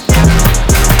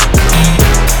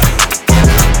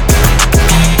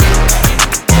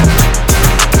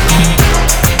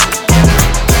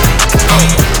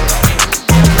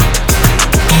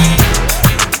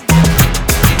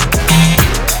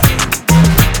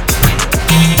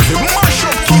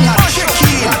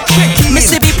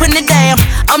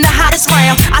I'm the hottest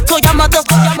round. I told y'all mother,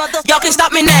 y'all can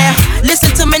stop me now.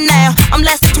 Listen to me now. I'm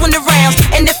lasting 20 rounds.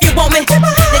 And if you want me, then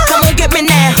come on get me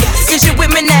now. Is you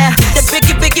with me now?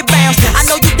 The biggie bounce. I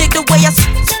know you dig the way I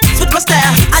switch my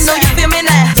style. I know you feel me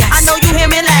now. I know you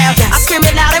hear me loud. I scream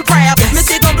it loud and proud.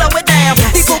 Missy gon' blow it down.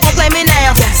 People gon' play me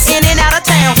now. In and out of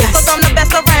town. Cause I'm the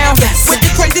best around. With the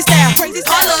crazy style.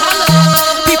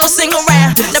 People sing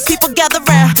around. Now people gather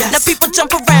round. Now people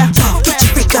jump around. Get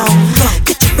your freak on.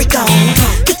 Get your freak on.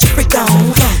 Get your freak on.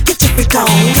 Get your freak on.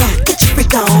 Get your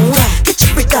freak on. Get your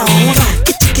freak on.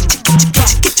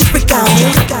 Get your freak on.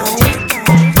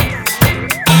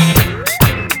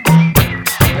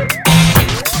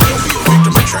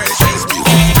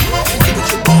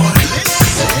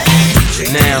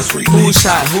 Who's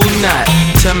hot, who not?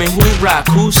 Tell me who rock,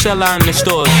 who sell out in the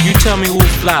stores. You tell me who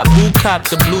flop, who cop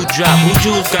the blue drop, who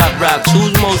jewels got rocks,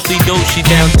 who's mostly dope, she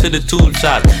down to the tube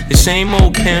tops. The same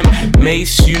old pimp,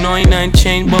 Mace, you know ain't nothing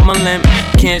changed but my limp.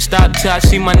 Can't stop till I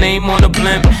see my name on the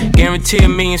blimp. Guarantee a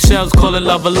million sales, call it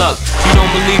love or luck. You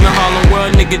don't believe in Harlem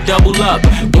World, nigga, double up.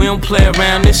 We don't play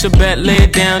around, it's a bet, lay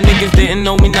it down. Niggas didn't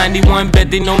know me 91,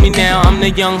 bet they know me now. I'm the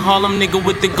young Harlem nigga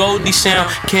with the Goldie sound.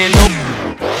 Can't know.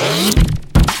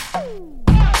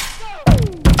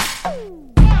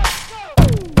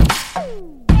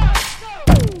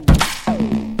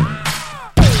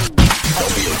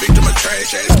 Don't be a victim of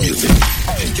trash ass music.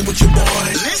 And get with your boy.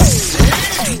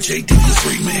 DJ D's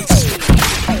remix.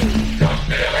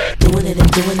 Doing it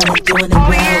and doing it and doing it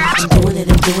well. I'm doing it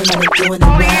and doing it and doing it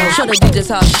well. Show the DJs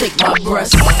how I shake my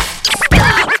breasts.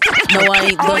 No, I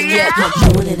ain't done yet. I'm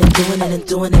doing it and doing it and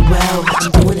doing it well.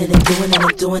 I'm doing it and doing it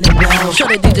and doing it well. Show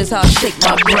the DJs how I shake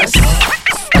my breasts.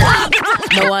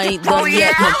 No, I ain't done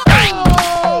yet.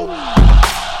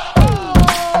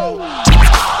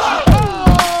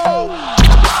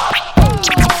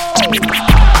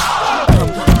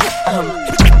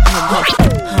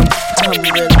 I'm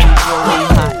really, really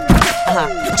hot.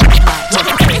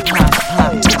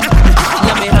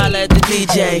 Let me holla at the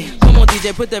DJ. Come on,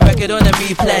 DJ, put that record on the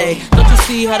replay. Don't you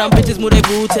see how them bitches move their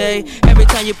booty? Every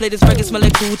time you play this record, smell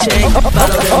like Gucci.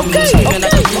 Follow them, screaming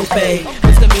like a Lupe.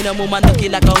 Misdemeanor, move my nookie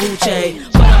like a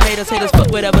hoochie. But I'm haters,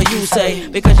 fuck whatever you say.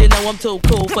 Because you know I'm too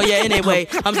cool for you anyway.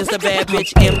 I'm just a bad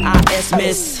bitch, M.I.S.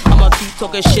 miss. I'ma keep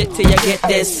talking shit till you get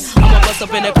this. I'ma bust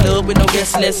up in the club with no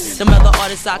guest list. Them other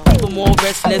artists, I keep them more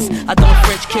restless. I don't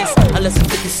French kiss unless it's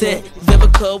 50 Cent.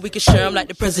 Vivica, we can share them like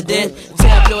the president.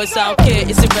 Tabloids, I don't care,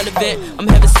 it's irrelevant. I'm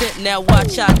heaven sent, now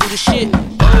watch I do the shit.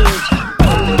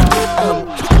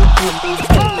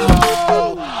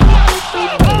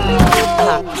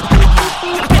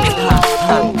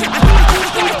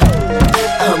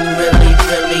 I'm really,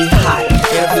 really hot.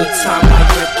 Every time my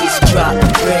records drop,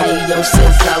 radio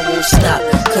says I won't stop.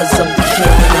 Cause I'm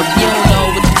killing them. You don't know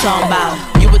what you're talking about.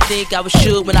 You would think I was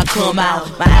shook when I come out.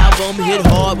 My album hit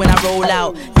hard when I roll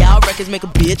out. Y'all records make a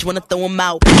bitch wanna throw them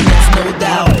out. That's no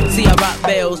doubt. See, I rock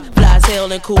bells, fly as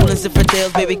hell and cool and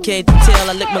Zinfandels. Baby, can't you tell?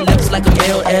 I lick my lips like I'm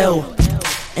LL.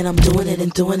 And I'm doing it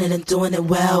and doing it and doing it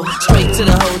well. Straight to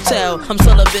the hotel. I'm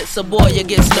celibate, so boy, you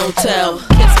get no tell.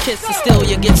 Kiss, and still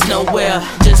you get nowhere.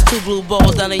 Just 2 blue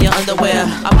balls down in your underwear.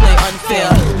 I play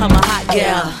unfair. I'm a hot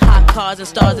gal. Hot cars and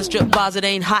stars and strip bars. It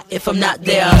ain't hot if I'm not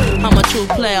there. I'm a true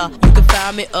player. You can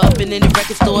find me up in any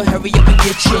record store. Hurry up and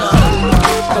get you.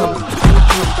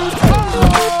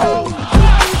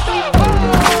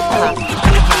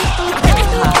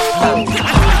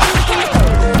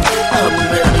 I'm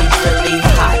really, really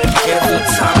hot. Every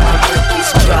time my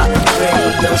records drop,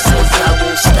 radio says I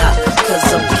won't stop. Cause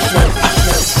I'm killing.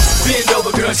 Bend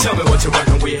over, girl, show me what you're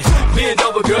working with. Bend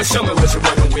over, girl, show me what you're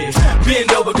working with.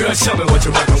 Bend over, girl, show me what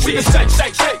you're working with. Shake,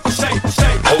 shake, shake, shake,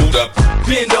 shake. Hold up.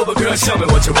 Bend over, girl, show me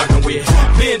what you're working with.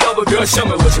 Bend over, girl, show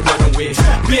me what you're working with.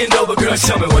 Bend over, girl,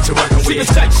 show me what you're working with.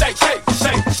 Shake, shake, shake,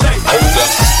 shake, shake. Hold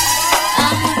up.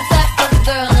 I'm the type of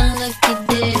girl and look you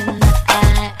dead in the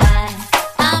eye.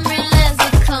 I'm real as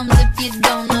it comes if you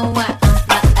don't know why.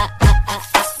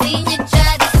 I seen you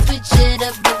try to switch it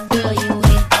up, but girl, you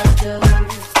ain't that girl.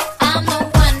 I'm the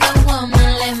Wonder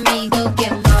Woman, let me go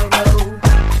get my robe.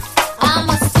 I'm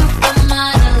a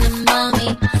supermodel and mommy,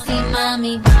 see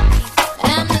mommy.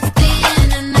 Amnesty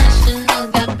International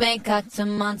got Bangkok to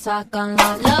Montauk on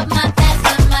law. Love my ass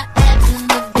and my abs in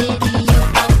the video,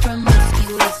 all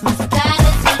promiscuous. My style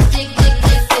is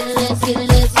ridiculous,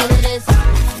 ridiculous.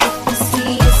 If you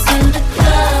see us in the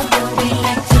club, we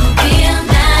like to be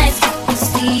nice. If you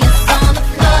see us on the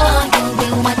floor, you'll be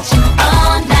watching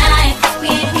all night. We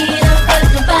ain't here to hurt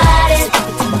nobody.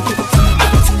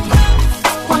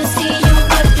 Wanna see you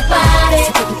work your body.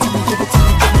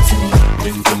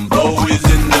 When some boys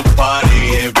in the party,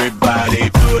 everybody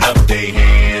put up their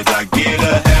hands. I get a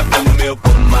half a meal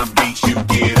for my beats, you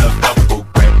get a couple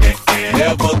crack.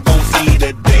 Never gon' see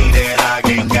the day that I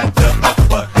ain't got the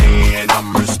upper hand.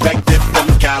 I'm respected from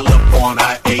California,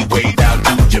 I ate way down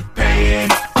to Japan.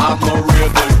 I'm a real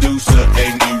producer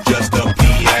and you just a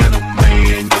piano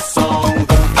man. Your song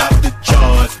don't have the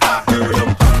charts, I heard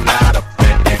them, I'm not a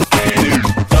fan.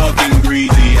 Talking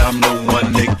greasy, I'm the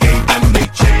one that gave them a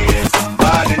chance.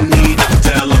 Somebody need to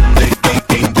tell them they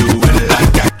can't do it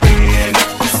like I can.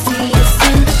 See us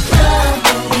in the club,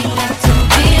 we like to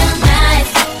be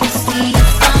nice. You see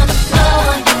us on the floor,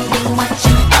 you'll be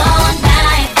watching all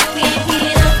night. We ain't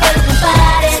here to hurt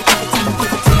nobody.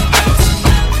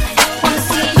 Wanna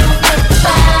see you work your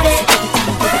body.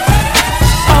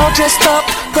 All dressed up,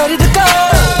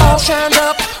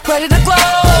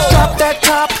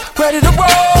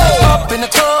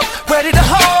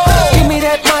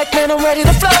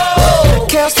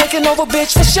 Kale's taking over,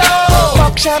 bitch, for sure.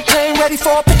 Pop champagne, ready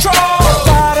for patrol.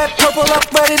 Fire that purple up,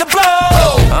 ready to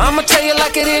blow. I'ma tell you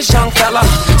like it is, young fella.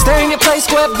 Stay in your place,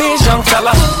 square biz, young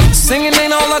fella. Singing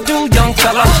ain't all I do, young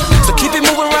fella. So keep it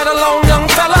moving right along, young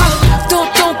fella. Don't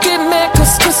get mad,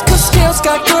 cause Kale's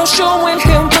got girls showing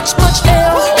him much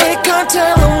L. They can't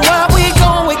tell him why we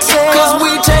gon' excel. Cause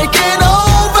we taking over.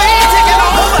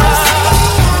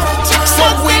 So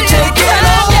we taking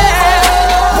over.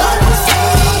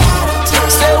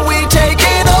 So we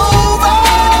taking over.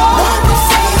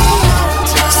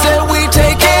 So we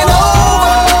taking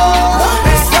over.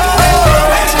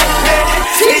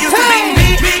 It used to be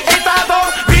me,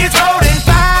 850, Reed's holding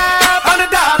 $500.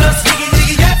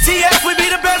 TF, we be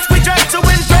the best, we dress to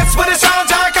impress with a sound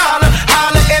like holler.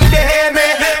 Holler if you hear me,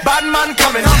 bad man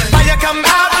coming. Fire come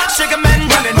out, sugar man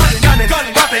running, gunning,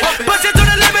 bumping. Push it to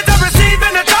the limit of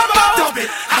receiving the trouble.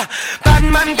 Bad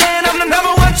man can, I'm the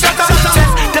number one shot up.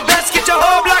 The best, get your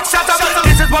whole block shot up.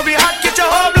 This is what we hot, get your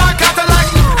whole block hotter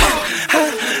like.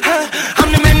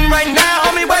 I'm the man right now,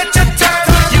 homie, wait your turn.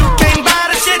 You can't buy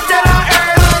the shit that I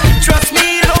earn. Trust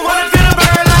me, you don't wanna feel a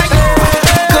burn like.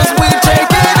 Cause we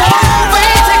taking over.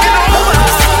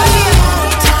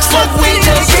 So we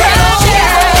taking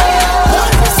over.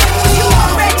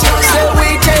 So we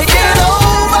taking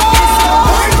over.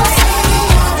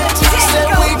 So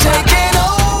we taking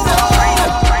over.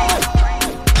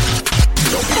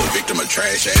 Don't be a victim of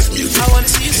trash ass music. I wanna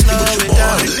see you slow it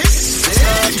down.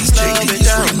 Slow it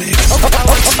down.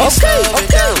 I wanna see you slow it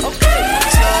down.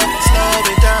 Slow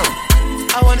it down.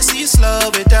 I wanna see you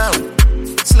slow it down.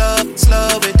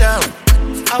 Slow it down.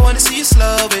 I wanna see you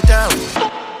slow it down.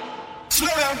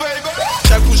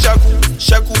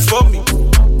 Shaku for me.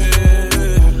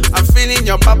 I'm feeling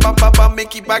your papa,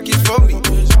 make it back it for me.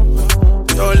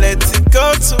 Don't let it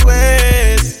go to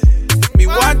waste. Me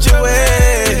want your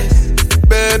ways,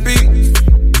 baby.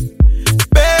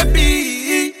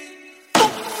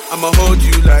 I'ma hold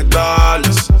you like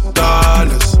dollars,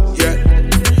 yeah.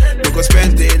 We gon'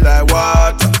 spend it like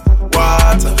water,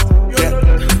 yeah.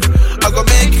 I gon'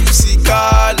 make you see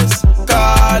colors,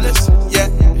 yeah.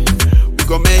 We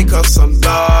gon' make us some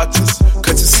daughters,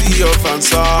 courtesy of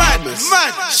ensembles.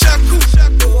 Man, shaku,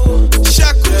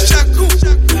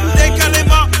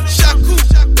 décalez-moi, shaku,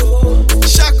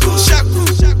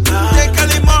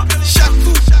 décalez-moi,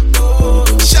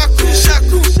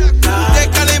 shaku,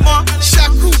 décalez-moi,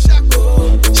 shaku,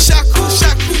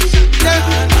 yeah.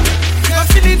 You gon'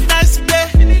 feel it nice today,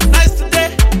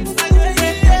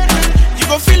 You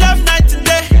gon' feel love night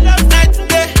today,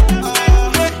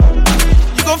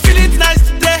 You gon' feel it nice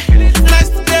today,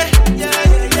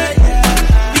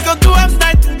 We gon' do up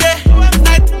night today,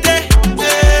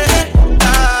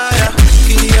 yeah.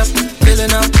 Giddy up,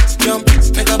 feeling up, jump,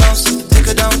 make a bounce, take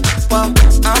her down. Wow,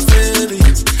 I'm feeling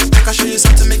you. I can show you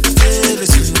something to make you feel it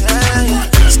too.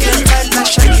 Yeah. Skin tight like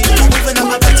Shaggy, moving up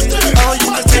my body. Oh, you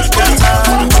can take your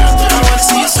time. I wanna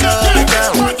see you slow it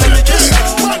down. Let me just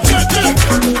slow it down.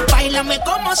 Báilame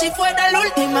como si fuera la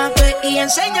última vez y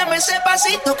enséñame ese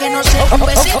pasito que no sé, un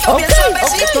besito bien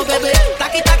suavecito, bebé.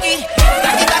 Taqui, taqui,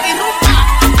 taqui, taqui, rumba.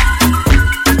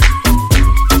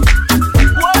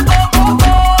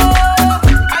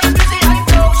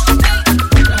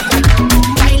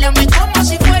 Báilame como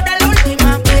si fuera la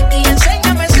última vez y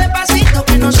enséñame ese pasito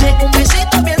que no sé, un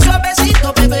besito bien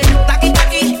suavecito, bebé. Taqui,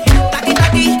 taqui, taqui,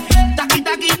 taqui, taqui,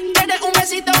 taqui. Eres un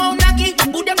besito o un aquí,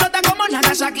 booty flota como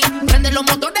Nagasaki. Prende los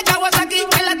motores Kawasaki,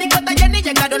 en la discota Jenny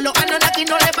llegaron los Anunnaki,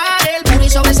 no le pare. El booty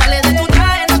sobresale de tu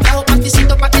traje, no trajo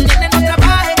panticito pa' que el nene no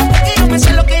trabaje. Y yo me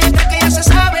sé lo que ella cree que ya se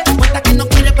sabe, cuenta que no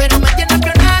quiere pero me tiene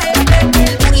espionaje.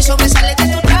 El booty sobresale de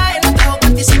tu traje, no trajo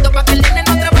panticito pa' que el nene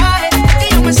no trabaje.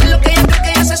 Y yo me sé lo que ella cree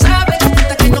que ya se sabe,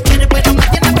 cuenta que no quiere pero me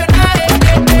tiene espionaje.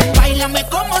 Báilame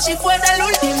como si fuera la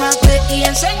última vez y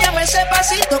enséñame ese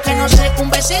pasito que no sé, un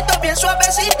besito bien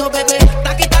suavecito, bebé.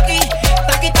 Taqui, taqui,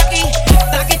 taqui, taqui, taqui,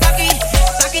 taqui, taqui,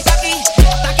 taqui,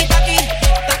 taqui,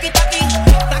 taqui, taqui,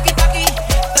 taqui, taqui,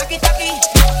 taqui, taqui.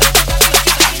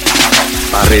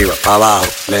 Pa' arriba, pa' abajo,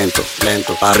 lento,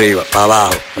 lento, pa' arriba, pa'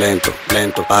 abajo, lento,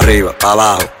 lento, pa' arriba, pa'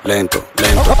 abajo, lento,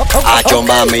 lento. Hacho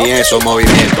mami, eso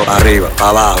movimiento, pa' arriba, pa'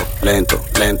 abajo, lento,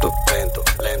 lento, lento,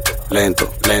 lento, lento,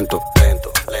 lento, lento,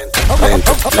 lento,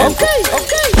 lento, lento,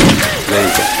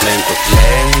 lento, lento,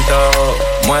 lento,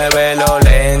 muévelo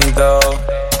lento,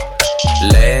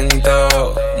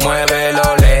 lento,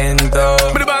 muévelo lento.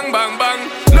 Bang, bang, bang.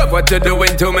 Look what what you're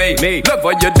doing to me. Love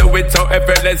what you do it so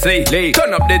effortlessly.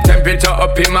 Turn up the temperature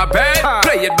up in my bed.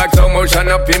 Play it back, slow motion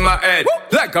up in my head.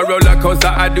 Like a roller coaster,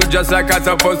 I do just like I'm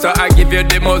supposed to. I give you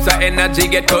the most energy,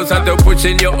 get closer to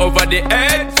pushing you over the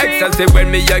edge. Ecstasy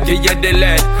when me, I give you the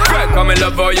lead. Girl, come and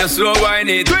love how you slow wine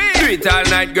it. Do it all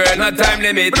night, girl, no time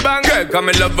limit. Girl, come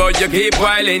and love how you keep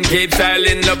whiling, keep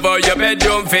styling, love how your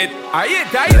bedroom fit.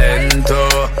 Lento,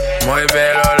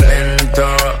 muévelo lento.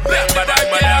 Lento,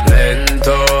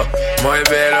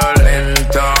 muévelo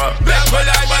lento.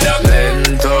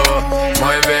 Lento,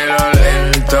 muévelo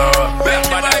lento.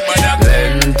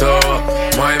 Lento,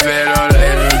 muévelo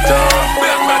lento.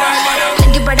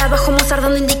 Aquí para abajo Mozart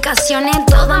dando indicaciones.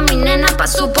 Toda mi nena pa'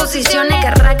 sus posiciones.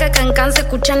 Que raca, cancan, se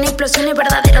escuchan explosiones.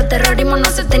 Verdadero terrorismo, no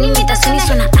acepten imitación y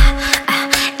suena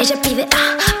ella pide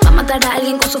va a matar a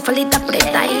alguien con su faldita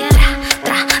preta y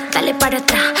dale para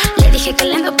atrás. Le dije que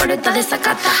lento pero está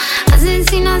desacata.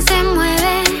 Asesina se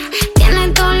mueve, tiene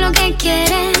todo lo que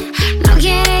quiere. No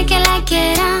quiere que la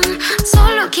quieran,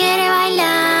 solo quiere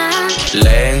bailar.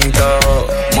 Lento,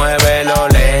 muévelo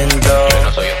lento. Yo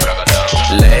no soy un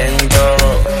fracasado. Lento,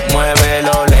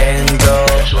 muévelo lento.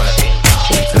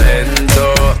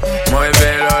 Lento,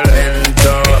 muévelo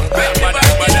lento.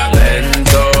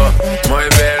 Lento,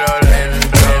 muévelo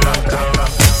lento.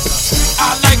 I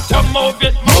like to move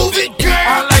it, girl. I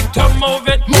like to move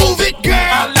it, girl.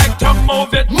 I like to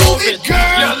move it,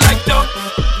 girl. You like to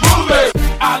move it.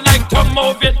 I like to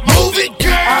move it,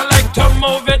 girl. I like to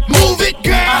move it,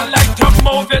 girl. I like to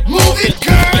move it,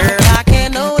 girl. Girl, I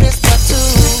can't notice but to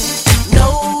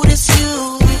notice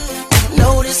you,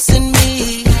 noticing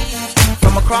me.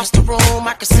 From across the room,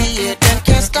 I can see it and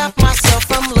can't stop myself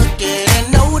from looking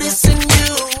and noticing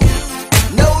you,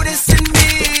 noticing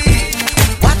me.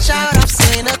 Watch out, I've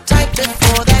seen a type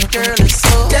before. That girl is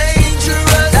so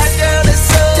dangerous. That girl is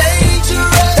so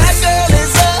dangerous. That girl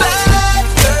is a bad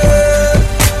girl.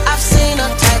 I've seen a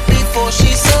type before.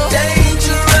 She's so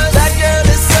dangerous. That girl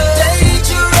is so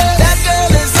dangerous. That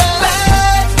girl is a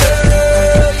bad girl.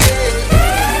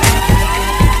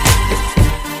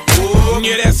 Yeah.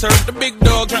 Yeah, that's her. The big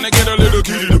dog trying to get a little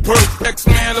kitty to perk.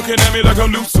 X-Man looking at me like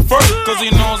I'm Lucifer. Cause he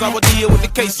knows I would deal with the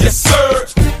case. Yes, sir.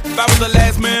 If I was the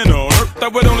last man on earth, I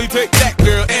would only take that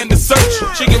girl and the search.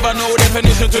 She give a no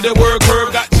definition to the word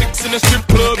curve. Got chicks in the strip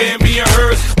club and being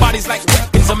hers. Bodies like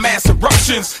weapons of mass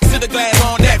eruptions. Sit the glass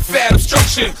on that fat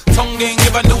obstruction. Tongue ain't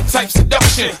give a new type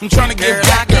seduction. I'm trying to get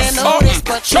back to notice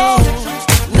but you,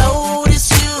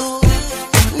 notice you,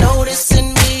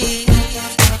 noticing me.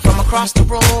 From across the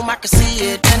room, I can see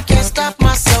it and can't stop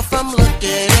myself from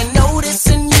looking and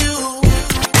noticing you,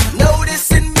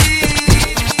 noticing me.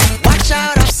 Watch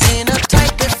out, I've seen a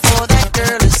type before. That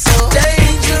girl is so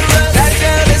dangerous. That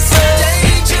girl is so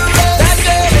dangerous. That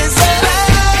girl is a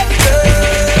bad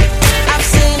girl. I've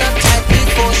seen a type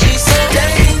before. She's so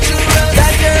dangerous.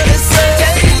 That girl is so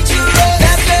dangerous.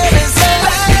 That girl is a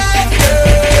bad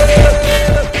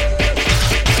girl.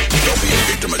 Don't be a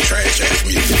victim of trash ass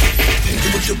music.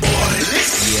 Get with your boy.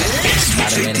 Yeah,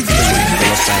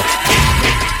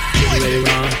 you ready,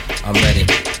 Ron? I'm ready.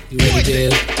 You ready,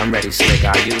 Bill? I'm ready, Slick.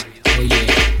 Are you? Oh yeah,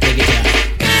 take it down.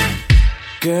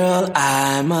 Girl,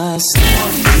 I must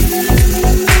know.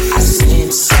 I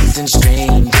sense something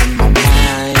strange in my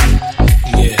mind.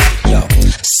 Yeah, yo,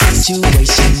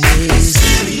 situation is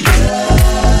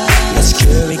let's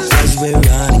cure it 'cause we're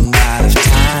running out of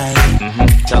time.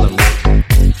 Tell him.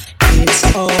 It's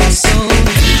all so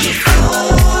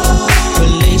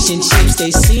relationships,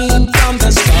 they seem from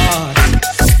the start.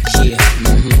 Yeah,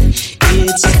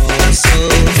 it's all so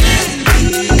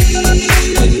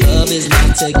when love is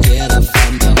not together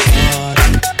from the heart.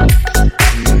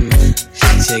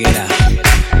 Check it out.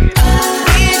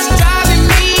 It's driving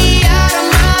me out of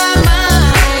my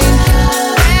mind.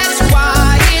 That's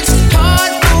why it's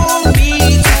hard for me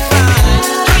to find.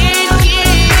 Can't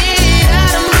get it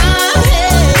out of my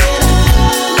head.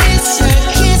 Miss her,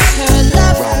 kiss her,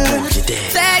 love her.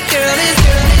 That girl is.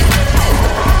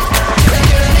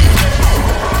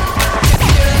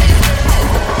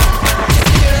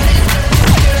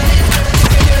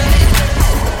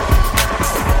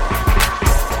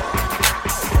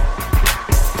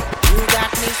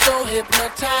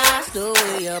 Hypnotized the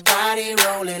way your body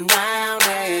rolling round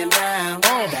and round.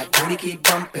 That booty keep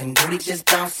bumping, booty just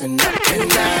bouncing up and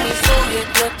down. Me so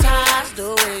hypnotized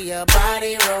the way your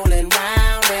body rolling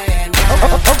round and round.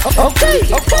 Okay.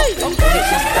 Booty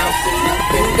just bouncing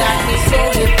up and down. Me so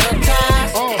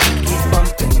hypnotized, keep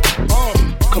bumping.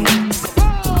 Come on.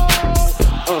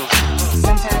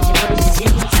 Sometimes you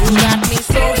got me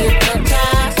so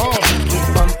hypnotized, keep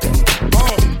bumping.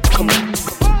 Come on.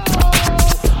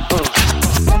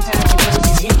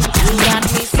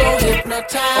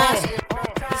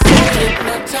 hypnotized. So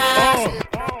hypnotized.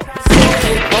 So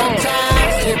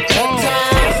hypnotized. Hypnotized.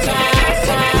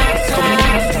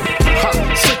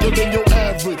 Sicker than your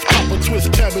average. Pop a twist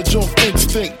cabbage off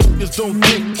instinct. Niggas don't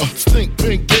think, stink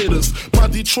pink gators. My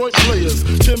Detroit players.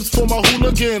 Tim's for my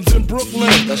hooligans in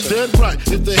Brooklyn. Dead right,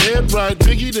 if the head right,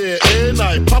 Biggie there, every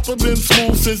night. Papa been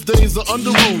smooth since days of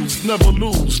under rules. Never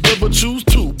lose, never choose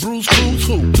to. Bruise, cruise,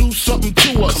 who? Do something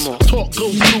to us. Talk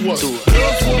goes through us.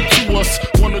 Girls want to us,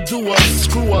 wanna do us,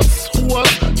 screw us. Who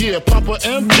us? Yeah, Papa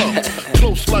and Pump.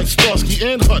 Close like Starsky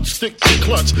and Hutch, stick to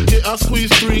clutch. Yeah, I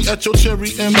squeeze 3 at your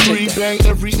cherry M3. Bang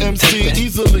every MC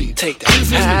easily.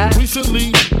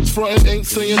 Recently, frontin' ain't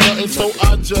saying nothing, so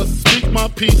I just speak my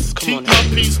peace. Keep my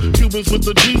peace. Cubans with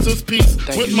the Jesus peace.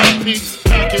 With my peace.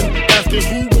 Packing, asking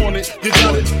who want it. You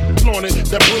got it, flaunt it.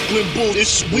 That Brooklyn bull,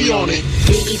 we on it.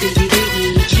 Biggie, biggie,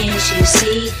 biggie, can't you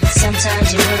see?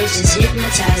 Sometimes your words just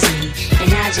hypnotize me.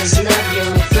 And I just love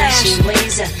your flashy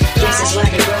ways. Guess that's why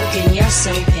they're broken, you're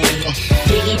so paid.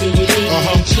 Biggie, biggie,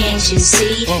 biggie, can't you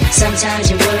see? Sometimes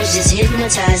your words just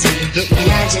hypnotize me. And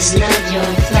I just love your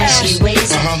flashy ways.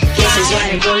 Guess that's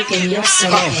why they're broken, you're so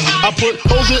paid. I put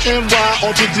Hoser NY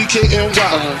onto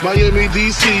DKNY. Miami,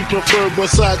 DC, prefer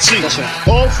Versace.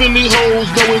 All Philly hoes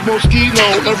know it's Moschino.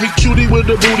 Every cutie with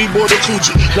the booty, boy, the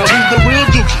coochie. Now who's the real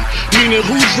dookie? Meaning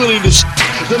who's really the shit?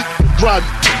 Them ride.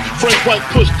 Frank White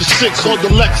push the 6 or the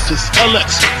Lexus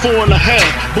LX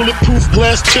 4.5. Bulletproof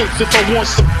glass tints if I want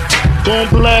some. Gon'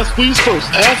 blast weeds first,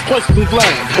 ask questions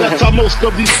last. That's how most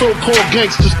of these so-called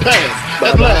gangsters pass.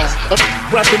 At last, I'm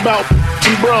rapping about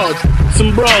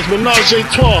some bras, menage a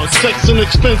trois, sex and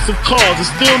expensive cars, and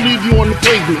still leave you on the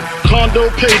pavement. Condo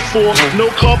paid for, no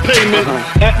car payment.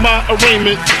 At my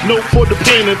arraignment, note for the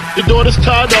plaintiff. Your daughter's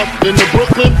tied up in the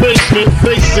Brooklyn basement.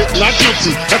 Face it, not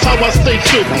guilty. That's how I stay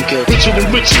filthy. Richer than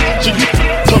richer, so you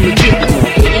come and get me.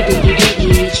 Biggie, biggie,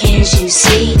 biggie, can't you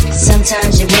see?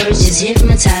 Sometimes your words just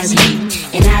hypnotize me.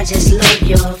 And I just love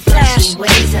your flashy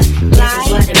ways. Guess that's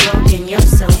why they're broken, you're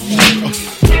so fake.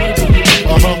 Biggie, biggie,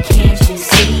 biggie, can't you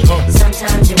see?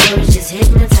 Sometimes your words just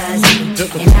hypnotize me.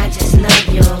 And I just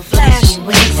love your flashy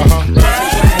ways.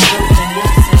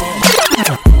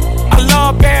 I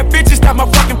love bad bitches, that's my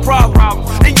fucking problem.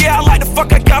 And yeah, I like the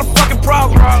fuck, I got a fucking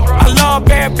problem. I love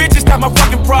bad bitches, that's my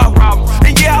fucking problem.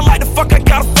 And yeah, I like the fuck, I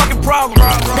got a fucking problem.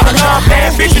 I love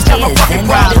bad bitches, that's my fucking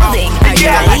problem. And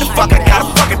yeah, I like the fuck, I got a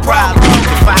fucking problem.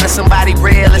 Finding somebody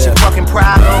real is your fucking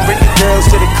problem. Bring the girls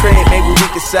to the crib, maybe we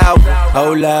can solve.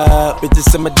 Hold up,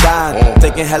 bitches in my dime.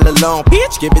 Taking hella long,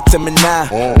 bitch, give it to me now.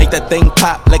 Make that thing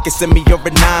pop like it's in me or a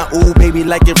 9. Ooh, baby,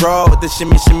 like it raw with the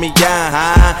shimmy, shimmy, yeah,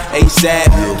 huh? ASAP,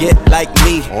 get like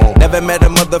me. Never met a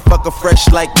motherfucker fresh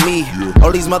like me.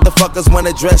 All these motherfuckers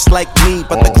wanna dress like me,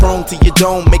 but the chrome to your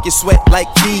dome make you sweat like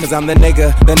me. Cause I'm the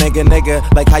nigga,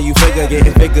 like how you figure,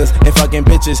 getting figures and fucking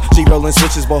bitches. She rolling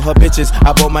switches, bought her bitches.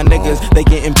 I bought my niggas, they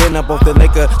getting bent up off the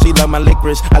liquor. She love my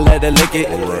licorice, I let her lick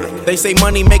it. They say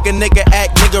money make a nigga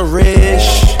act nigga rich.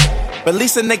 But at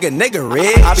least a nigga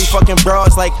rich. I be fucking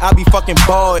broads like I be fucking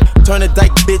bored. Turn a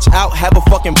dyke bitch out, have a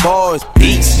fucking bars.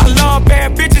 Peace. I love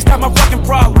bad bitches, that's my fucking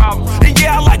problem. And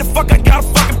yeah, I like the fuck, I got a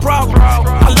fucking problem.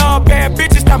 I love bad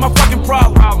bitches, that's my fucking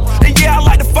problem. And yeah, I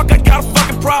like the fuck, I got a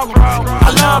fucking problem.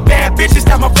 I love bad bitches,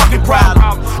 that's my fucking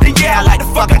problem. And yeah, I like the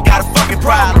fuck, I got a fucking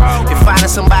problem. If finding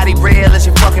somebody real is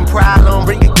your fucking problem,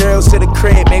 bring your girls to the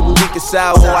crib, maybe we can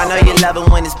solve. Oh, I know you love it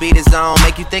when this beat is on.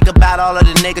 Make you think about all of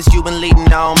the niggas you been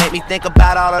leading on. Make me think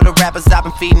about all of the rappers I've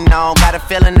been feeding on. Got a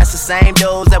feeling that's the same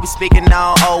dudes that we speaking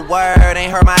on. Oh, word,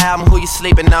 ain't heard my album, who you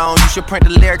sleeping on? You should print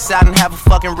the lyrics out and have a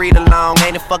fucking read along.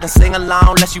 Ain't a fucking sing along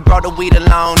unless you brought the weed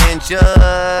along. And just,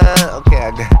 okay,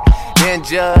 I got it. Then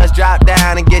just drop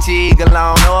down and get your eagle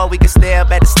on. Or we can stay up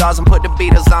at the stars and put the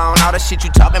Beatles on. All the shit you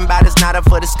talking about is not up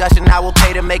for discussion. I will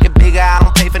pay to make it bigger. I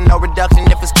don't pay for no reduction.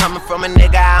 If it's coming from a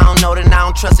nigga, I don't know, then I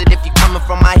don't trust it. If you coming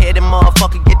from my head, then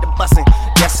motherfucker get the bussin'.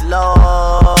 Yes, Lord,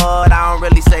 I don't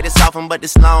really say this often, but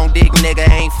this long dick nigga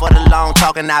ain't for the long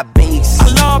talking, I beast.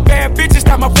 I love bad bitches,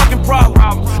 that's my fucking problem.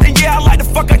 And yeah, I like the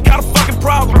fuck, I got a fucking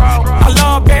problem. I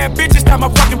love bad bitches, that's my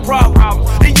fucking problem.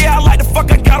 And yeah, I like the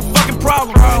fuck, I got a fucking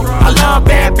problem. I love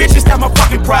bad bitches, that's my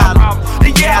fucking problem.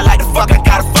 And yeah, I like the fuck, I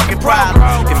got a fucking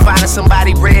problem. If finding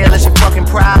somebody real is your fucking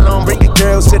problem, bring your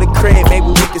girls to the crib, maybe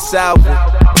we can solve it.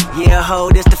 Yeah,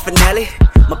 ho, this the finale.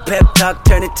 My pep talk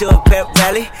turned into a pep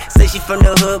rally. Say she from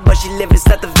the hood, but she live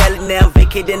inside the valley now.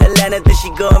 Vacate in Atlanta, then she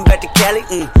going back to Cali.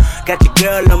 Got your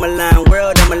girl on my line,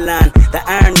 world on my line. The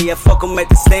irony, I fuck 'em at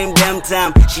the same damn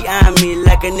time. She eyeing me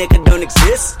like a nigga don't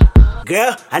exist.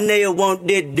 Girl, I know you want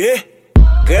this.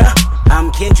 Girl,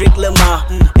 I'm Kendrick Lamar,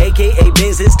 aka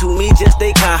Benz is to me just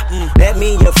a car. That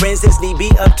mean your friends is need be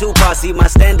up to par. See my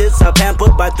standards are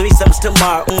pampered by threesomes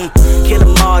tomorrow. Kill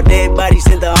them all, dead bodies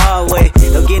in the hallway.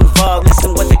 Don't get involved,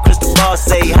 listen what the crystal ball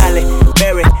say. Halle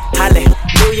Berry,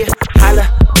 hallelujah,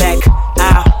 holla back,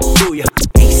 I'll do ya.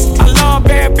 I love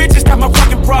bad bitches, that's my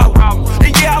fucking problem.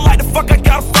 And yeah, I like the fuck, I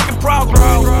got a fucking problem.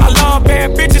 I love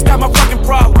bad bitches, that's my fucking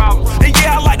problem. And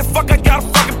yeah, I like the fuck, I got a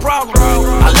fucking problem.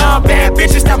 I love bad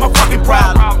bitches, that's my fucking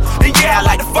problem. And yeah, I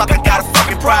like the fuck, I got a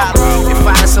fucking problem. If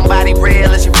finding somebody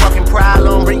real is your fucking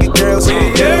problem, bring your girls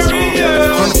in.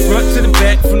 From the front to the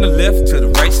back, from the left to the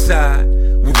right side,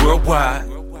 we're worldwide.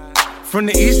 From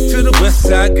the east to the west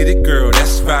side, get it, girl,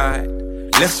 that's right.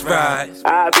 Let's ride.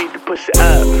 I beat the pussy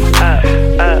up, ooh, up.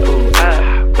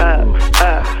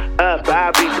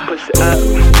 I beat the pussy up,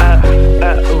 ooh, up.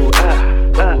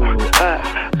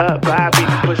 I beat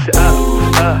the pussy up,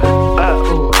 ooh,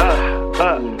 up.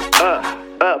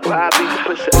 I beat the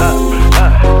pussy up,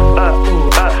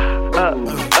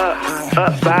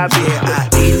 I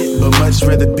eat it, but much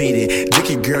rather beat it. Dick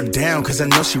your girl down, cause I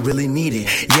know she really need it.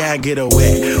 Yeah, I get her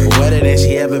wet, wetter than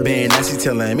she ever been. Now she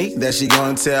telling me that she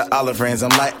gonna tell all her friends. I'm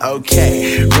like,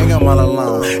 okay, bring them all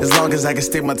along. As long as I can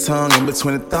stick my tongue in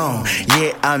between the thong.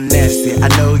 Yeah, I'm nasty, I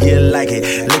know you like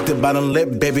it. Lick the bottom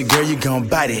lip, baby girl, you gon'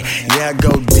 bite it. Yeah, I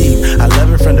go deep, I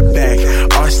love it from the back.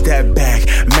 Arch that back,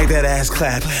 make that ass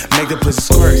clap, make the pussy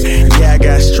squirt. Yeah, I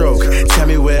got stroke, tell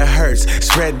me where it hurts.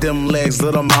 Spread them legs,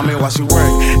 little mommy, while she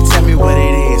work. Tell me what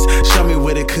it is, show me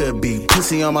what it could be.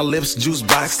 Pussy on my lips, juice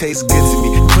box tastes good to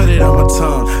me. Put it on my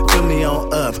tongue, fill me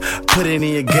on up. Put it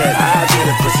in your gut, I'll get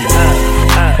the pussy up.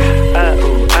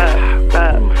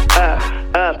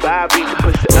 I beat the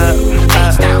pussy up,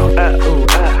 ooh,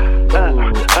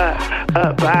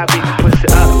 up. I beat the pussy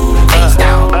up, face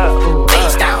down,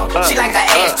 face down. She like her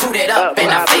ass tooted up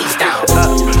and her face down,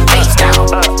 face down,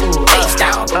 face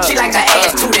down. She like her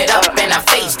ass tooted up and her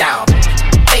face down,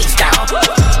 face down,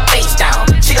 face down.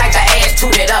 She like her ass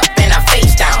tooted up and her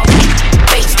face down,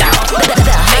 face down,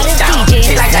 face down.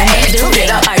 She like her ass tooted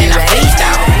up and her face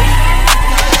down.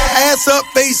 Ass up,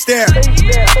 face down.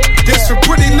 This for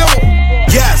pretty new.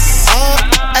 Yes.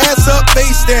 Ass up,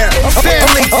 face down.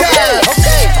 Family ties.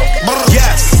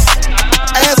 Yes.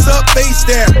 Ass up, face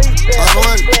down.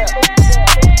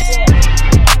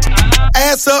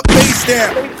 Ass up, face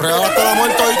down.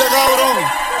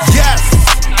 Yes.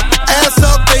 Ass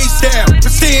up, face down.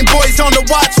 Pristine boys on the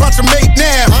watch them make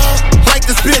now. Light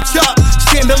this bitch up,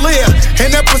 chandelier.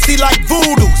 And that pussy like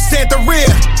voodoo,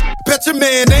 Santeria. Bet your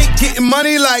man ain't getting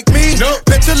money like me. Nope.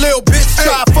 Bet your little bitch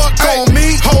try fuck on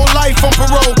me. Whole life on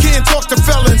parole, can't talk to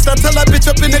felons. I tell that bitch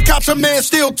up in the cops, a man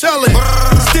still telling.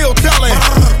 Still telling,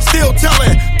 still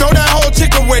telling. Throw that whole chick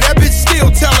away, that bitch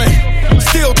still telling.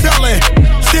 Still telling,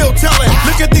 still telling.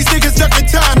 Look at these niggas ducking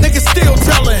time, niggas still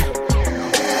telling.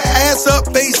 Ass up,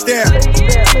 face down.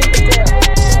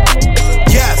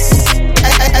 Yes.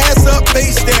 Ass up,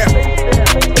 face down.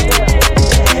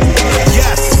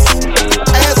 Yes.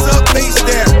 Ass up, face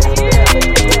down.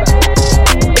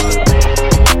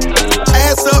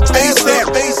 Ass up, face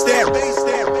down, face down, face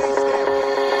down.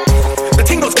 The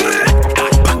ting goes good.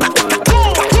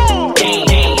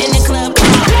 In the club,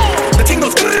 the ting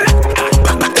goes good.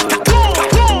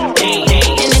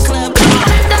 in the club,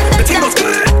 The ting goes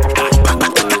good.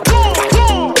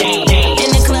 in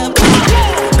the club,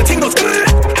 The ting goes good.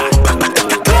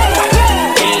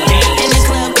 in the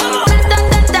club.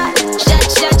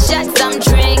 Shots, I'm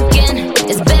drinking.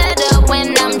 It's better when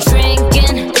I'm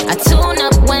drinking. I tune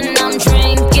up when I'm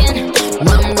drinking.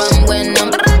 Rum when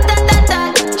I'm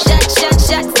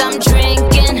shots, I'm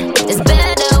drinking. It's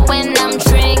better when I'm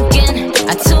drinking.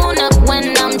 I tune up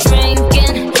when I'm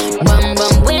drinking. Rum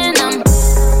when I'm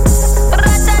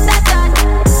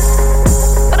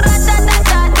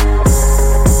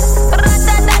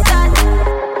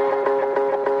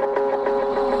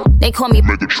They call me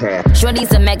Megatron.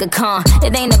 Shorty's a megacon.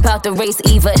 It ain't about the race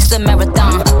either, it's a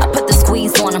marathon. I put the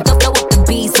squeeze on him, throw up the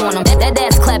bees on him. That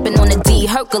ass clapping on the D,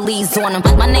 Hercules on him.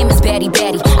 My name is Batty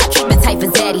Batty, I keep it tight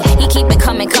for Zaddy. He keep it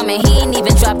coming, he ain't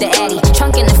even dropped the Addy.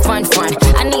 Trunk in the front,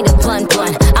 I need a blunt.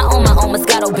 I own my own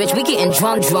Moscato, bitch, we getting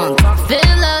drunk. Fill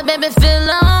up, baby, fill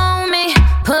on me.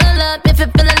 Pull up if you're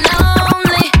feeling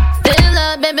lonely. Fill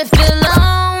up, baby, fill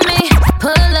on me.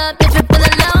 Pull up if you're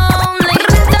feeling lonely.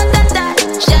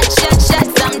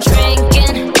 Shots, I'm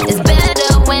drinking. It's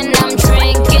better when I'm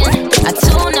drinking. I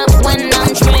tune up when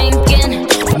I'm drinking.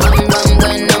 Rum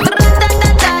when I'm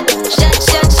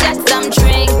shots, I'm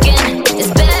drinking.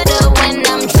 It's better when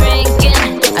I'm drinking.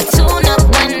 I tune up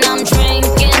when I'm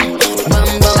drinking.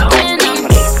 Rum when I'm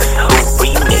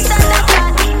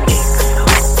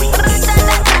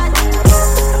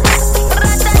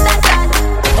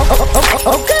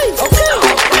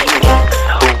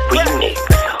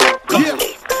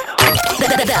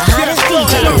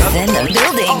in the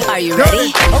building. Are you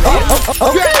ready?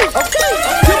 Okay.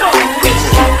 It's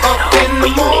 2 up in the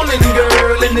morning,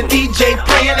 girl, and the DJ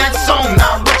playing that song.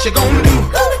 Now what you gonna do?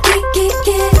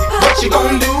 What you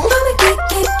gonna do?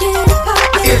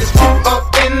 It's 2 up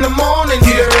in the morning,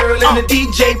 girl, and the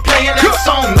DJ playing that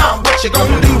song. Now what you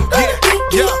gonna do?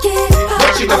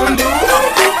 What you gonna do?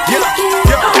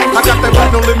 I got that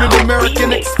right, no limit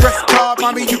American Express card,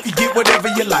 mommy, you can get whatever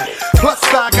you like. Plus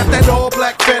I got that all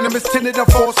black Phantom, it's tinted on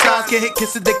 4 sides. Get hit,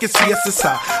 kiss it, they can see us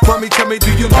inside. Mommy, tell me,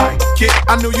 do you like it?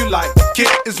 I know you like it.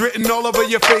 It's written all over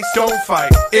your face, don't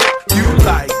fight it. You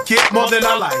like it more than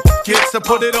I like it, so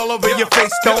put it all over your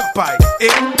face, don't bite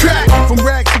it. Crack from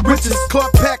rags to riches,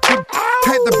 club packed with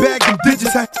had the bag and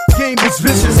digits. That game was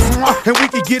vicious, and we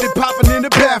can get it popping in the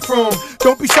bathroom.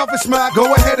 Don't be selfish, man,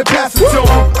 go ahead and pass it to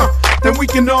him. Then we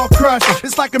can all crush.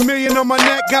 It's like $1 million on my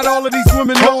neck, got all of these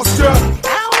women all struck.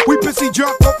 We busy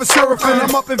drunk off of surfing.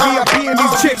 I'm up in VIP and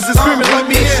these chicks are screaming, let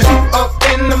me in. 2 up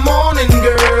in the morning,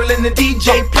 girl, and the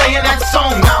DJ playing that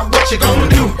song. Now what you gonna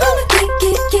do?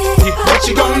 What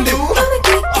you gonna do?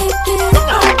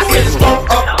 It's 4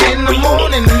 up in the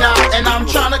morning now, and I'm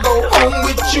trying to go home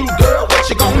with you, girl. What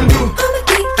you gonna do?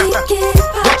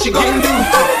 What you gonna do?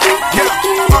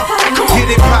 Get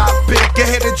it poppin', go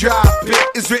ahead and drop it.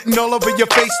 It's written all over your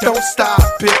face, don't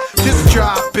stop it. Just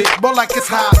drop it, more like it's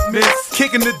hot, miss.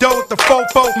 Kicking the dough with the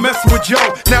fofo, messing with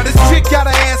Joe. Now this chick got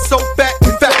her ass so fat,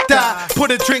 in fact I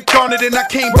put a drink on it and I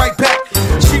came right back.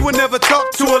 She would never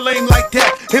talk to a lame like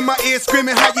that. In my ear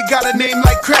screaming, how you got a name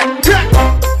like crack? Crack!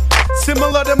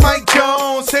 Similar to Mike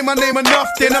Jones, say my name enough,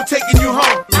 then I'm taking you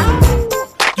home.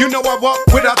 You know I walk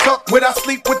without talk, without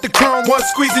sleep with the chrome, one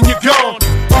squeeze and you're gone.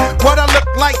 What I look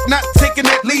like, not taking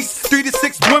at least 3 to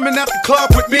 6 women out the club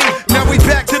with me. Now we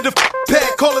back to the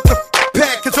pad, call it the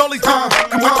pad, cause all these come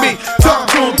with me. Talk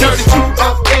to them dirty. 2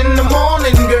 up in the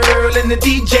morning, girl, and the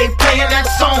DJ playing that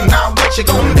song. Now what you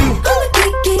gonna do?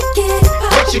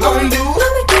 What you gonna do?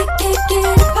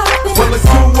 Well, it's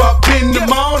 2 up in the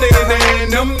morning,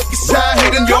 and them niggas out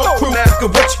here in your crew.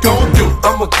 What you gonna do?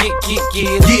 I'ma get.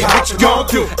 Yeah, what you gonna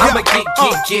do? I'ma get.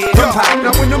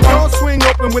 Now when them doors swing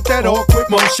open with that awkward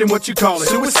motion, what you call it?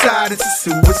 Suicide, it's a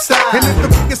suicide. And if the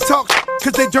niggas talk,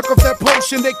 cause they drunk off that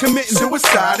potion, they committing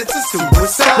suicide, it's a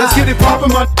suicide. Let's get it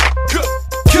poppin', my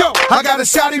yo, I got a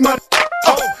shotty, my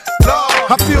oh,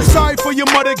 Lord. I feel sorry for your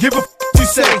mother, give a you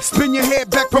say. Spin your head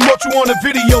back, promote you on a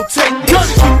videotape.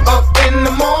 It's 2 up in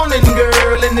the morning,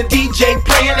 girl, and the DJ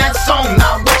playing that song.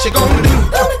 Now what you gonna do?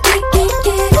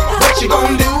 What you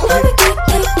gonna do?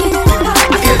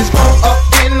 It's 4 up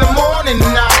in the morning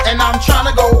now, and I'm trying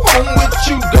to go home with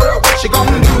you, girl. What you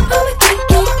gonna do?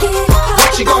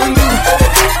 What you gonna do?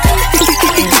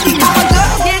 All my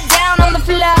girls get down on the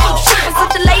floor. I'm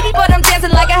such a lady, but I'm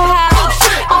dancing like a house.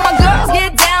 All my girls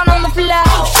get down on the floor.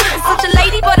 I'm such a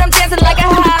lady, but I'm dancing like a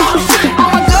house.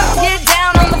 All my girls get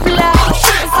down on the floor. I'm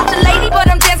such a lady, but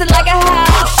I'm dancing like a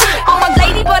house. All my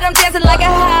lady, but I'm dancing like a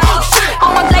house.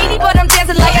 All my lady, but I'm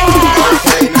dancing like a house.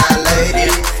 Hey, now,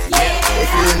 lady, if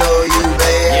you know you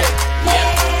bad,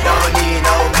 don't need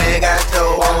no man, got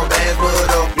your own band,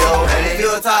 put up your hand. If you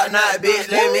a top knot, bitch,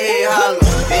 let me hear you holler.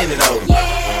 Bend it over,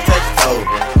 touch your toe,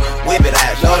 whip it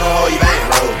out, show them how you bang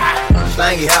roll.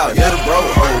 Slang it out, you're the bro,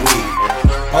 whole week.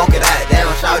 Honk it out,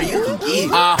 down, shout you can get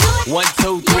it. 1,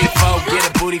 2, 3, 4, get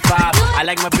a booty 5. I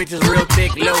like my bitches real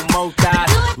thick, little mo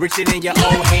thighs. Richer than your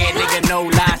old head, nigga, no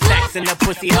lie. Stacks in the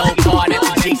pussy hole, hard at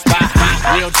the G-spot.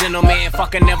 Real gentleman,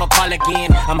 fucking never call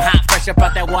again. I'm hot, fresh up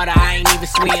out that water, I ain't even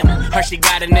swim. Hershey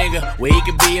got a nigga where he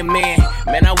could be a man.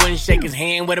 Man, I wouldn't shake his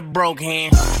hand with a broke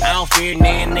hand. I don't fear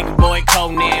nan, nigga, boy,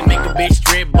 Conan. Make a bitch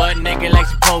strip, butt naked like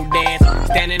some pole dance.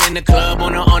 Standing in the club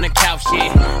on the couch,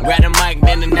 shit. Grab the mic,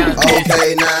 then announce this.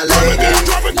 Okay, now, lady,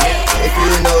 if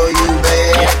you know you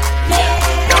bad,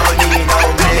 don't need no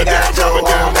man, got your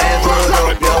own band, put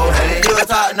up your hand. You a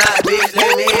top knot, bitch,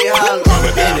 let me hear you holler.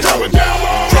 Bend it over, touch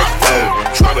your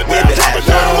toe, whip it out,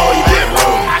 show them how you been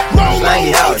roll. Slang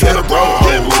it out, you're the bro,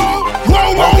 whole week.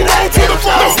 Walk it out, tell them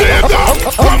how you stand up.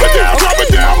 Drop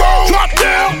it down low. Drop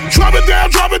down, drop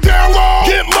it down low.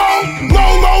 Get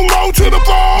low to the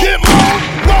ball. Get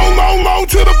low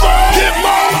to the ball. Get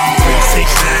low.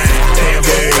 369, damn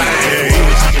fine.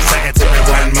 Second to me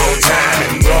one more time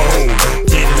and roll.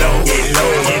 Get low, get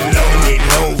low, get low, get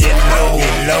low, get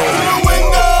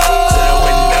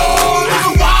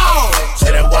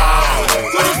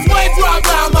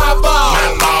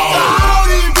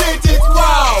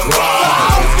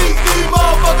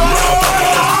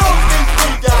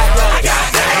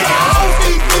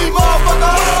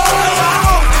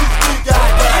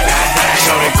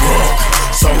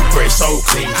so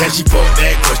clean. Can she fuck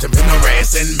that question, been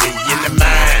harassing me in the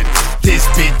mind? This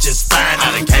bitch is fine.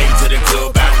 I done came to the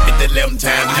club out at the 11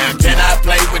 time. Now can I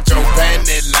play with your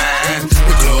panty line?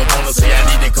 The club wanna say I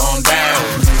need to calm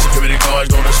down. Security guards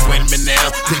gonna sweat me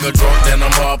now. Nigga drunk, then a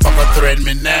motherfucker threaten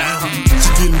me now. She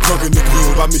getting drunk in the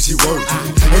club, I mean she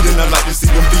working. And then I like to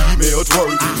see them females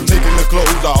twerking. Taking the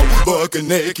clothes off, bucking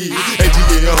naked.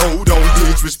 ATL, hold on,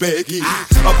 disrespect it.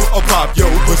 I pop your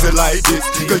pussy like this.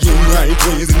 Cause you ain't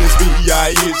twins in this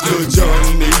B.I.H. Lil Jon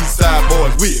and the East Side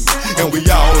boys with me. And we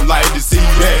all like to see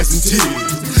ass and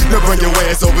titties. Now bring your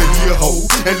ass over here, ho,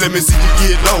 and let me see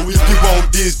you get low. If you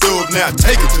want this dub, now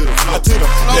take it to the floor.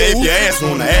 Now if your ass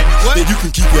wanna act, then you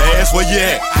can keep your ass where you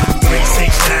at. 3, 6,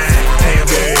 9, damn,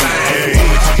 hey,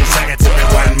 you can suck it to me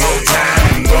one more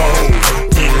time. Go,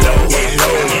 get low, get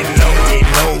low, get low, get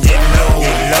low, get low,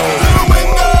 get low. To the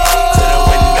window, to the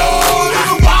window, to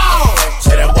the wall,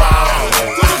 to the wall.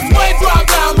 To the sweat drop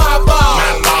down my ball.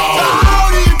 My ball. To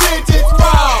all these bitches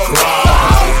crawl.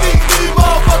 All these these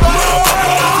motherfuckers.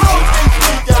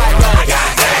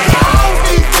 All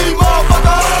these these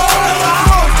motherfuckers.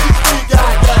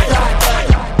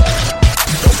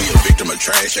 Don't be a victim of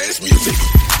trash ass music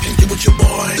and get with your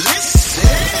boy. Listen,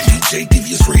 DJ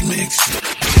Devious Remix.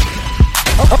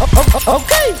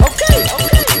 Okay.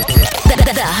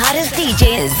 The hottest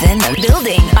DJ is in the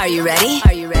building. Are you ready?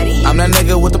 I'm that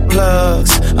nigga with the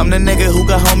plugs. I'm the nigga who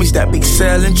got homies that be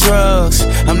selling drugs.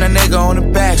 I'm that nigga on the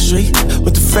back street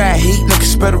with the fat heat.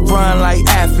 Niggas better run like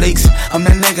athletes. I'm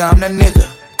that nigga.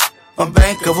 My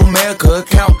Bank of America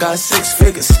account got 6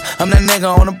 figures. I'm that nigga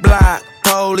on the block.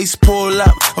 Police pull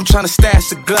up, I'm tryna stash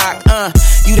the Glock.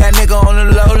 You that nigga on the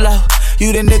low.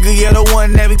 You the nigga, yeah, the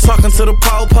one that be talking to the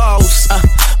po-pos.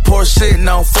 Porsche shitting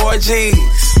on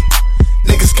 4Gs.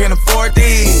 Niggas can't afford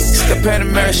these. The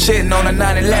Panamera shitting on a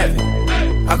 911.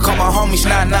 I call my homies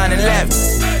not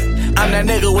 911. I'm that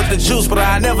nigga with the juice, but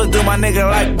I never do my nigga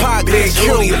like Pac. Bitch,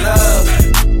 who do you love?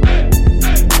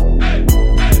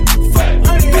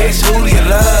 Bitch, who do you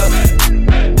love?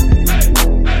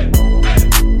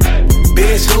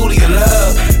 Bitch, who do you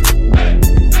love?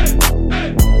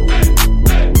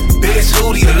 Bitch,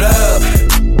 who do you love?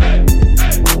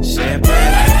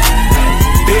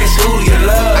 Bitch, who do you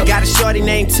love? I got a shorty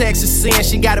named Texas Sin,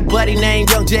 she got a buddy named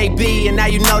Young JB, and now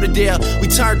you know the deal. We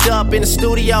turned up in the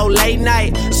studio late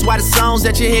night. That's why the songs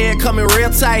that you hear coming real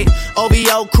tight.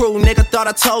 OVO crew, nigga, thought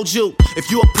I told you. If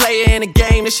you a player in a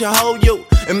game, this should hold you.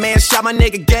 And man, shot my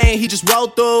nigga game, he just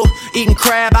rolled through. Eating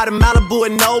crab out of Malibu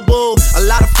and Nobu. A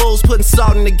lot of fools putting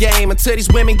salt in the game until these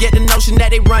women get the notion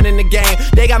that they running the game.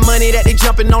 They got money that they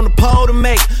jumping on the pole to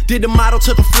make. Did the model,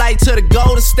 took a flight to the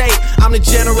Golden State. I'm the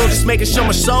general, just making sure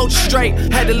my soldiers straight.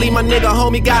 Had to leave my nigga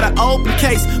home, he got an open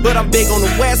case. But I'm big on the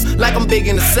west, like I'm big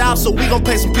in the south. So we gon'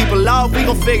 pay some people off, we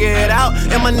gon' figure it out.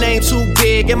 And my name too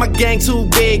big, and my gang too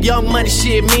big. Young money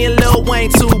shit, me and Lil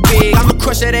Wayne too big. I'ma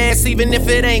crush that ass even if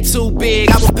it ain't too big.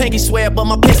 I would pinky swear, but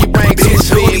my pinky ring too Bitch,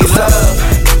 who do big. you love?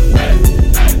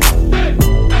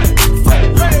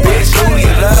 Bitch, who do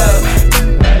you love?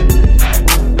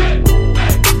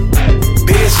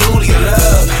 Bitch, who do you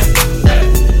love?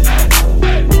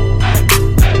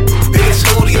 Bitch,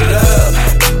 who do you love?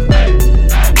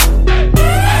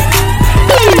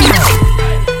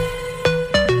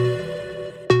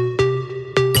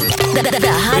 The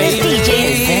hottest DJ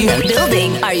is in the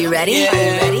building. Are you ready? Okay.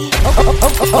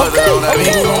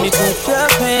 When you put your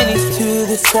panties to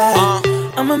the side,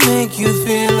 I'ma make you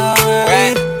feel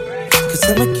alright. Cause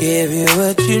I'ma give you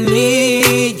what you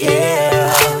need,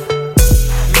 yeah.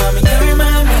 Mommy, you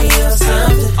remind me of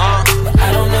something, but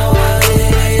I don't know what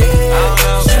it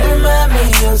is. You remind me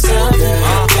of something,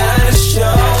 you gotta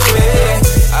show me.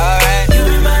 Alright. You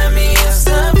remind me of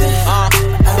something, I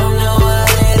don't know what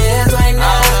it is right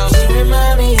now. You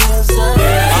remind me of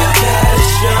something, you gotta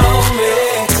show me.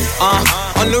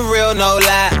 On the real, no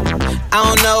lie. I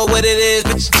don't know what it is,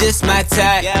 but you just my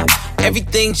type.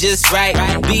 Everything just right.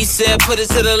 B said put it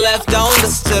to the left, don't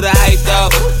listen to the hype though.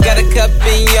 Got a cup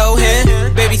in your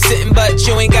hand, baby sitting but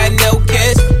you ain't got no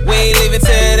kiss. We ain't leaving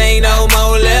till it ain't no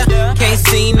more left. Can't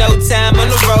see no time on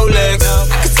the Rolex.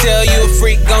 I can tell you a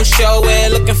freak gon' show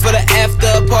it. Looking for the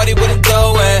after party with a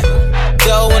dough at.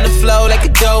 Dough on the flow like a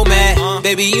dough man.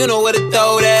 Baby, you know where to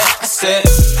throw that. I said,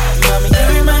 Mommy,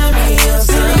 you remind me of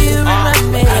something. You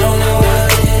remind me. I don't know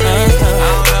what it is.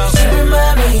 You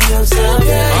remind me of something.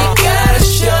 You gotta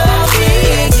show me.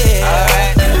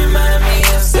 Alright. You remind me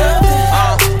of something.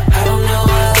 I don't know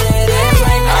what it is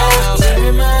right now. You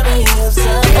remind me of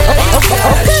something. You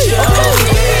gotta show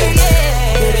me.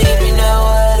 Baby, if you know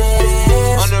what it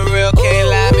is. On the real, can't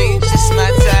lie, me, just my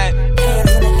type.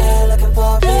 Hands in the air looking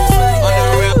for a piece right now. On the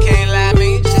real, can't lie,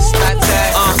 me, just my type.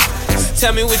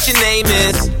 tell me what your name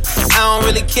is. I don't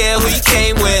really care who you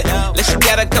came with. Unless you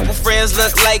got a couple friends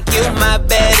look like you. My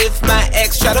bad if my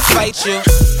ex try to fight you.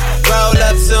 Roll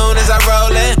up soon as I roll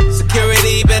in.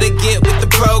 Security better get with the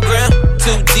program.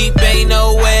 Too deep, ain't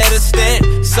nowhere to stand.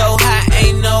 So high,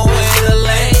 ain't nowhere to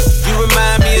land. You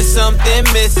remind me of something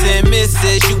missing,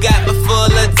 missus. You got my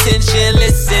full attention.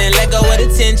 Listen, let go of the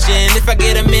tension. If I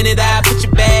get a minute, I'll put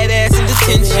your bad ass in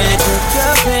detention. Put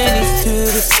your panties to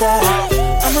the side.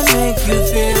 I'ma make you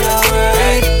feel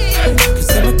alright. Cause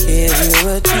I'ma give you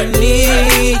what you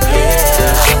need,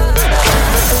 yeah.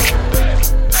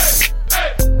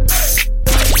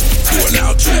 You are now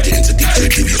tuned into DJ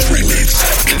Devious Remix.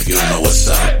 If you don't know what's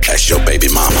up, that's your baby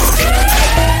mama.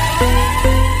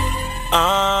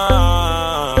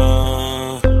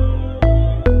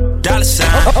 Dollar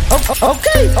sign.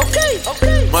 Okay.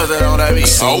 Mother on that beat. I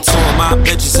see two of my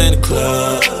bitches in the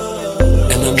club,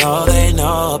 and I know they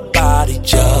know about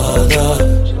each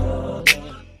other.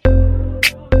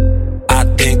 I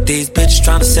think these bitches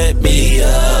tryna set me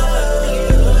up.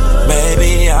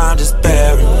 Maybe I'm just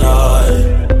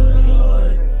paranoid.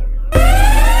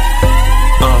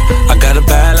 I got a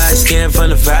bad light skin from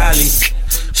the valley.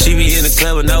 She be in the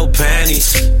club with no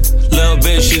panties. Little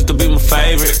bitch used to be my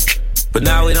favorite, but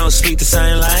now we don't speak the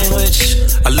same language.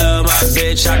 I love my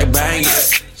bitch, I can bang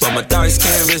it, but my dark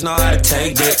skin bitch know how to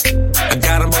take it. I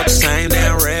got them both the same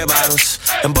damn red bottoms,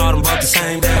 and bought them both the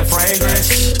same damn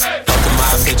fragrance. Both of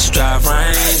my bitches drive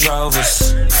Range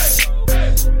Rovers.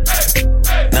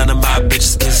 None of my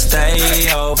bitches can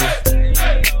stay over.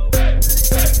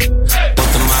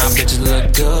 Both of my bitches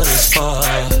look good as fuck.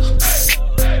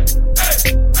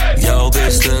 Yo,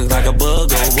 bitch look like a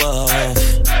booger wolf.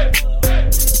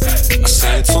 I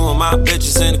seen two of my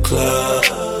bitches in the club,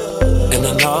 and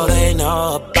I know they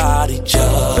know about each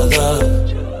other.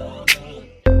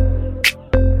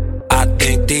 I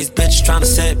think these bitches tryna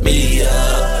set me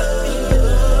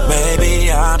up.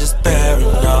 Maybe I'm just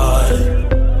paranoid.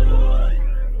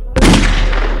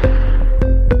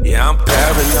 Yeah, I'm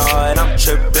paranoid, I'm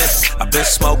trippin'. I've been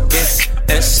smoking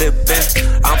and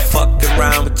sippin'. I'm fucking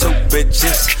around with two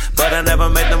bitches, but I never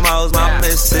made them hoes my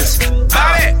missus.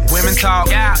 Women talk,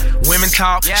 women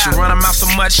talk. She run her mouth so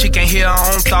much she can't hear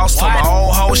her own thoughts. Told my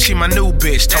old hoe she my new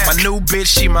bitch. Told my new bitch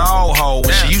she my old hoe.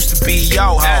 When she used to be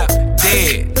yo hoe.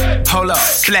 Dead, hold up,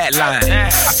 flatline.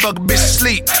 I fuck a bitch to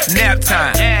sleep, nap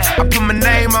time. I put my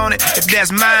name on it if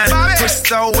that's mine. Pussy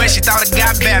so wet she thought I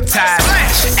got baptized.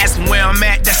 Asking where I'm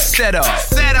at, that's a setup.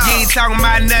 You ain't talking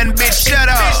about nothing, bitch, shut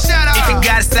up. If you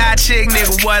got a side chick,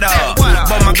 nigga, what up?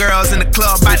 Both my girls in the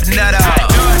club about to nut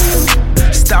up.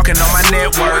 Stalking on my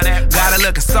network. Got her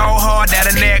looking so hard that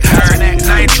her neck hurt.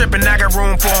 I ain't tripping, I got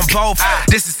room for them both.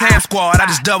 This is Ham Squad, I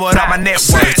just doubled up my net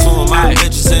worth. Two of my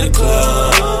bitches in the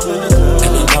club,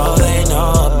 and I know they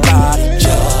know about each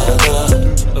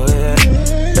other.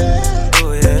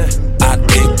 Oh yeah. I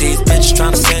think these bitches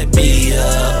tryna set me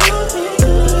up.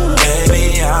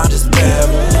 Maybe I'm just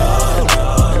paranoid.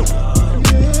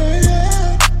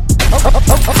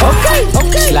 Okay.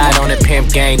 Slide on the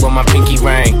pimp gang with my pinky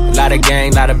ring. Lot of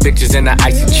gang, lot of bitches in the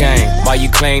icy chain. While you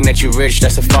claim that you rich,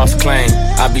 that's a false claim.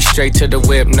 I be straight to the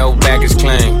whip, no baggage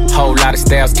claim. Whole lot of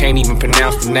styles, can't even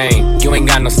pronounce the name. You ain't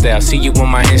got no style, see you on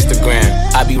my Instagram.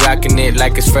 I be rocking it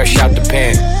like it's fresh out the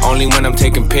pan. Only when I'm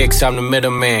taking pics, I'm the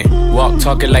middleman. Walk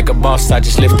talking like a boss, I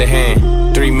just lift a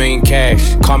hand. 3 million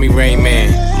cash, call me Rain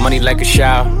Man. Money like a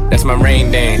shower, that's my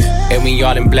rain dance. And we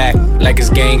all in black, like it's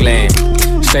gangland.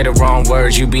 Say the wrong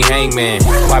words, you be hangman.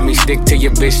 Why me stick to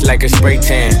your bitch like a spray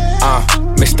tan?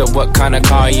 Mister, what kind of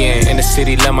car you in? In the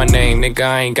city, love my name, nigga,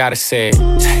 I ain't gotta say it.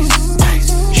 Taste,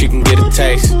 taste. She can get a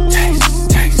taste. Taste,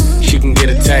 taste. She can get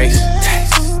a taste.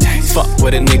 Taste, taste. Fuck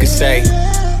what a nigga say.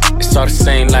 It's all the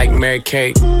same like Mary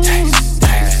Kate. Taste,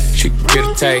 taste. She can get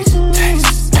a taste.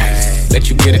 Taste, taste. Let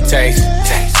you get a taste.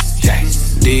 Taste, taste.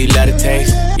 Do you let it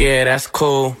taste? Yeah, that's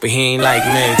cool, but he ain't like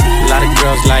me. A lot of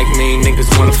girls like me, niggas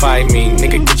wanna fight me.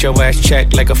 Nigga, get your ass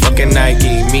checked like a fucking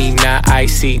Nike. Me not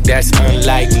icy, that's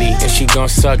unlikely. And she gon'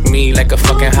 suck me like a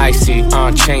fucking high C.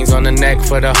 Chains on the neck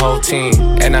for the whole team.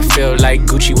 And I feel like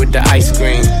Gucci with the ice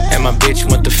cream. And my bitch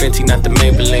want the Fenty, not the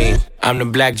Maybelline. I'm the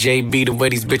black JB, the way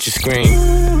these bitches scream.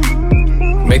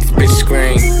 Make this bitch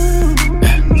scream.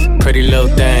 Pretty little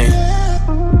thing,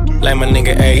 like my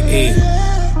nigga AE.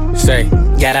 Say,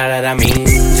 yeah, that I mean.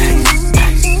 Taste,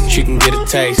 taste. She can get a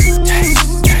taste.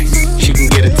 Taste, taste. She can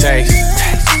get a taste.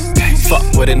 Taste, taste. Fuck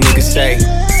what a nigga say.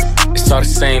 It's all the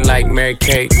same like Mary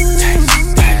Kate.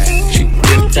 Taste, taste. She can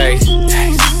get a taste.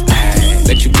 Taste, taste.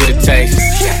 Let you get a taste.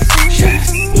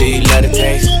 Do you let it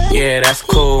taste? Yeah, that's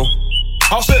cool.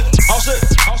 All set, all set,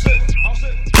 all set, all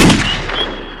set.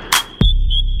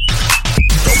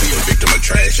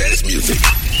 ass music.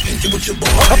 And get with your boy.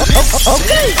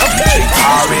 Okay.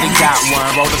 I already got one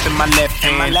rolled up in my left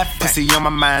hand. Pussy on my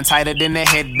mind, tighter than a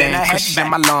headband. Push in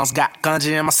my lungs, got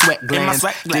ganja in my sweat glands.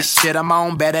 This shit I'm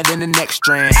on better than the next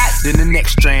strand. Better than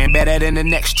the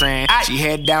next strand. She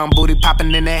head down, booty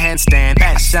popping in the handstand.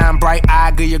 I shine bright, I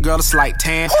give your girl a slight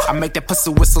tan. I make that pussy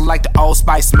whistle like the Old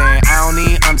Spice man. I don't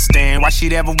even understand why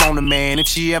she'd ever want a man. If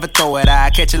she ever throw it,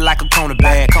 I catch it like a corner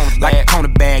bag. Like a corner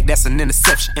bag, that's an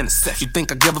interception. You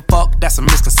think I give a fuck? That's a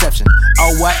misconception.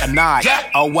 Oh what a night,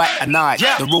 oh what a night.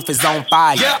 The roof is on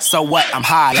fire, so what? I'm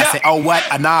high. I say, oh what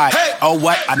a night, oh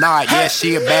what a night. Yeah,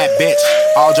 she a bad bitch.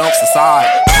 All jokes aside.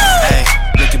 Hey,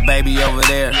 look at baby over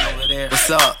there. What's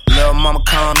up? Little mama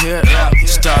come here. She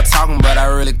started talking, but I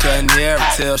really couldn't hear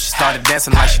her till she started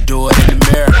dancing like she do it in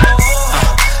the mirror.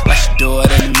 Like she do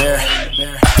it in the mirror.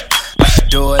 Like she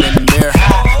do it in the mirror.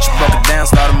 She broke it down,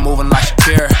 started moving like she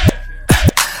care.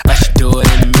 Like she do it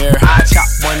in the mirror. I chop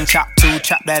one, chop two,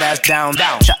 chop that ass down,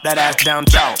 chop that ass down,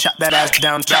 chop that ass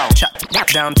down, chop down, chop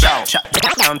down, chop that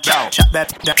down, chop that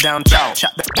down,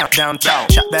 chop that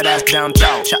ass down,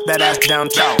 chop that ass down,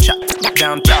 chop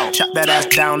down, chop that ass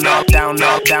down, down,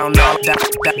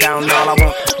 all I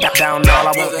want, down, all I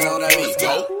want.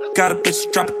 Got a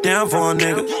bitch drop it down for a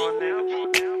nigga.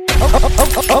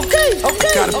 Okay.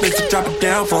 Got a bitch to drop it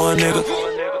down for a nigga.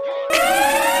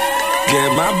 Yeah,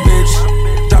 my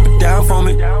bitch, drop it down for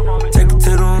me. Take it to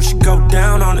the room, she go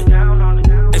down on it.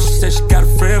 And she said she got a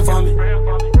friend for me.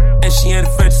 And she ain't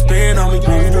afraid to spin on me. Got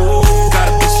a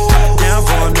bitch to drop it down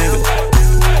for a nigga.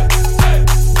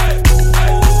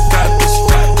 Got a bitch to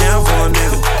drop it down for a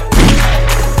nigga.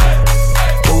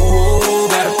 Ooh,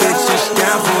 got a bitch just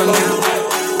down for a nigga.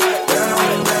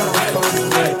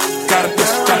 Got a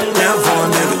bitch to drop it down for a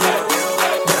nigga.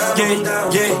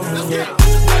 Yeah.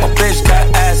 My bitch got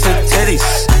ass and titties.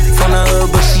 From the hood,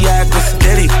 but she act with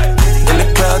Diddy. In the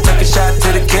club, took a shot to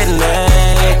the kidney.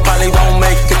 Probably won't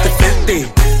make it to 50.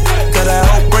 Cause I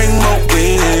hope bring more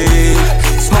weed.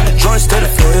 Smoking joints to the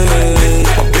fridge.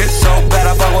 My bitch so bad,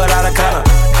 I fuck without a collar.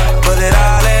 Put it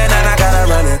all in and I gotta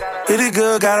run it. Hit it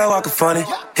good, gotta walk it funny.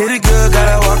 Hit it good,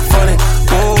 gotta walk it funny.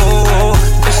 Whoa.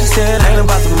 And she said it ain't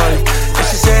about the money. And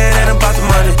she said it ain't about the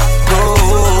money.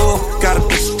 Whoa. Got a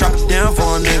bitch drop it down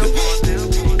for a nigga.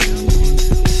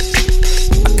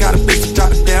 Got a bitch to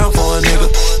drop it down for a nigga.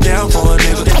 Down for a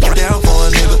nigga. Down for a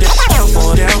nigga. Down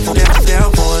for a nigga. Down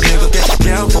for a nigga.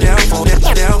 Down for a nigga.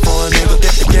 Down for a nigga.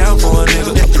 Down for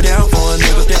a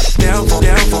nigga. Down for a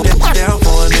nigga. Down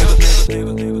for a nigga.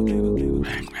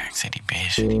 Rack city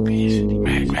bitch.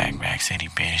 Rack city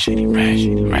bitch.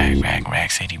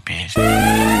 Rack city bitch.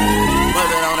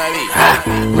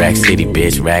 Rack city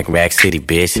bitch. Rack city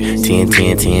bitch.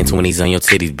 10, 20s on your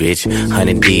titties, bitch.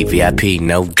 100 deep, VIP,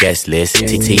 no guest list.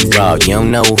 TT Raw, you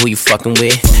don't know who you fucking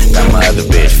with. Got my other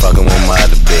bitch, fucking with my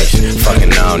other bitch.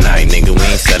 Fucking all night, nigga, we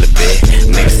ain't sell a bit.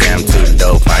 Niggas say I'm too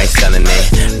dope, I ain't selling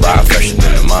it. Bar fresher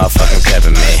than the motherfucking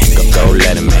peppermint. Go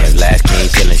let him in, last king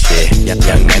killing shit.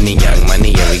 Young money,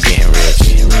 yeah, we getting rich.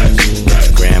 Got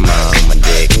your grandma on my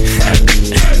dick.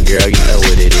 Girl, you know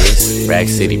what it is. Rack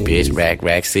city bitch,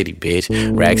 rack city bitch.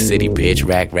 Rack city bitch,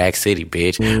 rack city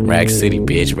bitch. Rack city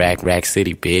bitch, rack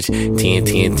city bitch. 10,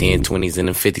 20s and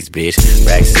the 50s, bitch.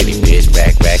 Rack city bitch,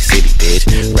 rack city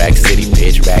bitch. Rack city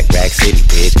bitch, rack city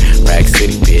bitch. Rack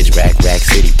city bitch, rack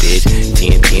city bitch.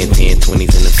 10,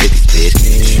 20s and the 50s, bitch.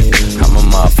 I'm a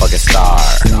motherfucking star.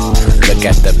 Look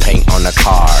at the paint on the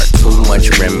car. Too much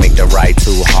rim, make the ride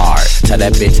too hard. Tell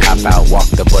that bitch hop out, walk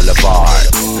the boulevard.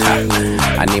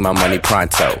 I need my money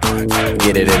pronto.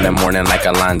 Get it in the morning like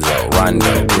Alonzo.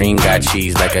 Rondo, green got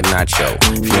cheese like a nacho.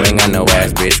 If you ain't got no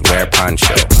ass, bitch, wear a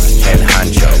poncho. Head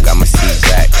honcho, got my seat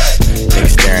back.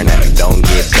 Niggas staring at me, don't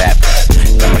get back.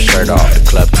 Got my shirt off, the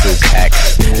club 2-pack.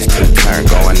 This 2-turn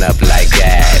going up like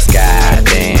gas.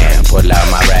 Goddamn, pull out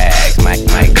my rags. Mike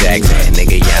Jackson,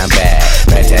 nigga, yeah, I'm bad.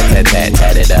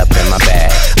 Tat it up in my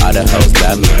bag. All the hoes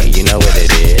love me, you know what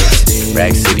it is.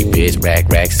 Rack city bitch,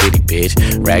 rack city bitch.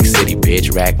 Rack city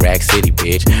bitch, rack city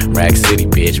bitch. Rack city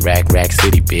bitch, rack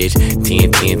city bitch.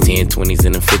 10, 20s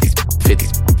and the 50s.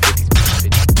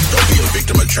 Don't be a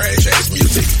victim of trash ass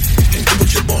music. And get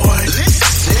with your boy.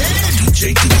 Listen,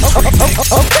 DJ D.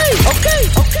 Okay.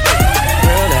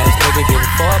 Real ass nigga give a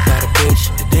fuck about a bitch.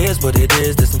 It is what it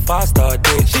is, this some 5-star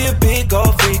dick. She a big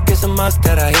gold freak, it's a must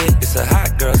that I hit. It's a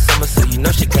hot girl summer, so you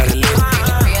know she got it lit.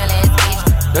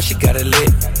 No, she got it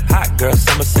lit. Hot girl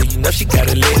summer, so you know she got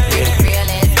it lit.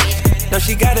 Yeah. No,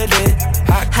 she got it lit.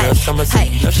 Hot girl summer, so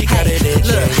you know she got it lit.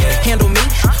 Look, handle me?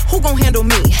 Who gon' handle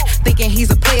me? Thinking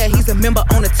he's a player, he's a member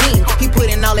on the team. He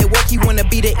put in all that work, he wanna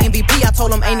be the MVP. I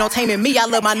told him ain't no taming me. I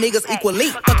love my niggas equally.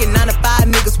 Fucking 9 to 5,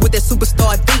 Superstar niggas with that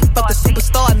superstar beat. Fuck the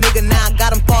superstar nigga, now I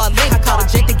got him far link. I called a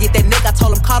Jake to get that nigga. I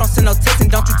told him call, don't send no text. And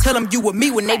don't you tell him you with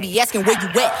me when they be asking where you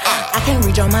at. I can't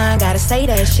read your mind, gotta say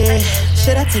that shit.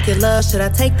 Should I take your love, should I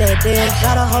take that dick?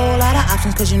 Got a whole lot of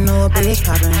options cause you know a bitch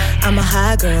poppin'. I'm a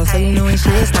high girl, so you know when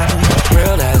shit stoppin'.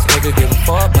 Real ass nigga give a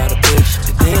fuck about a bitch.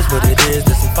 It is what it is,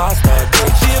 this some 5-star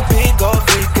bitch. She a big old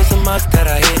freak, it's a must that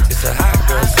I hit. It's a hot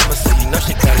girl summer, so you know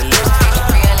she got it lit.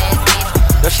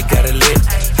 Know she got it lit.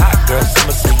 Hot girl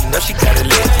summer, so you know she got it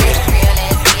lit.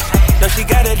 Know she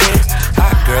got it lit.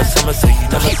 Hot girl summer, so you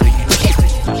know she got it lit.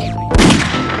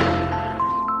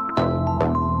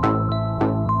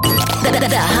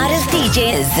 The hottest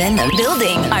DJ is in the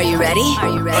building. Are you ready? Are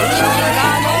you ready? You ain't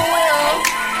got no will.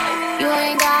 You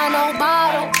ain't got no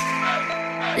bottle.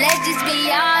 Let's just be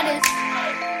honest.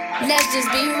 Let's just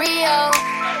be real.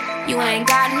 You ain't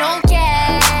got no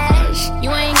cash.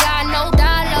 You ain't got no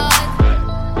dollars.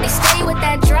 They stay with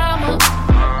that drama.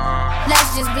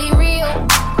 Let's just be real.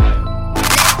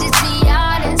 Let's just be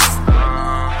honest.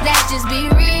 Let's just be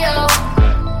real.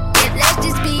 Yeah, let's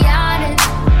just be honest.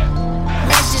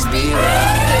 Let's just be real.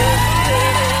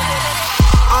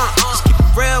 Just keep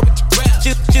it real with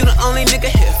you. You the only nigga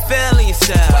here feeling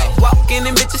yourself. Walk in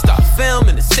and bitches start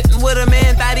filming and sitting with a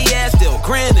man, thought he ass still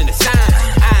grinning and sign.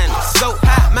 I'm so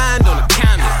hot, mind on the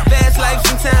counter. Fast life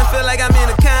sometimes feel like I'm in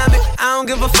a comic. I don't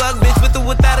give a fuck, bitch, with or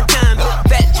without a condom.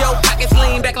 Fat Joe pockets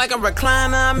lean back like a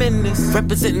recliner. I'm in this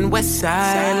representing West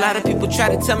Side. A lot of people try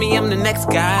to tell me I'm the next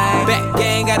guy. Back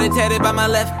gang got it tatted by my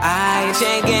left eye.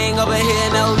 Chain gang over here,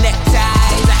 no neckties.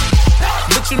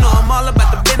 But you know I'm all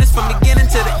about the business from beginning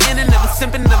to the end. Never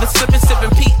simping, never slipping,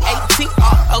 sipping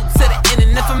P-A-T-R-O to the end.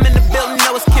 And if I'm in the building,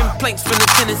 know it's complaints from the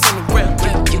tenants on the grill.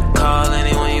 You call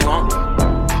anyone you want.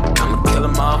 I'ma kill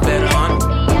them all better on.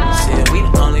 Said we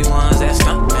the only ones that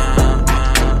stuck down.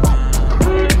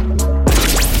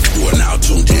 You are now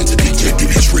tuned in to DJ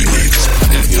Diddy's remix.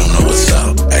 If you don't know what's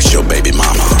up, ask your baby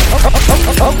mama.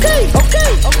 Okay.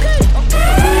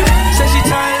 Said she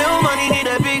tired, little money, need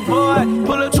a big boy.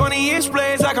 Pull up 20-inch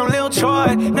blades like I'm Lil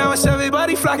Troy. Now it's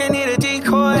everybody flocking, need a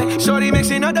decoy. Shorty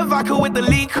mixing up the vodka with the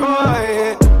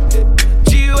liquor.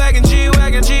 G-Wagon,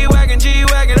 G-Wagon, G-Wagon,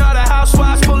 G-Wagon. All the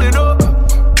housewives pulling up.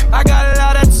 I got a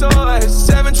lot of toys.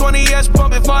 720S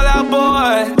pumping Fallout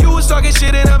Boy. You was talking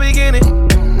shit in the beginning.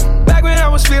 Back when I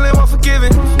was feeling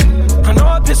unforgiving. I know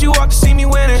I pissed you off to see me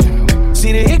winning.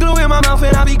 See the igloo in my mouth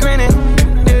and I be grinning.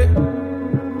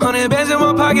 100 bands in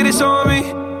my pocket, it's on me.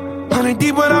 100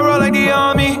 deep when I roll like the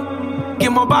army.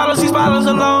 Get more bottles, these bottles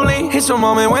are lonely. It's a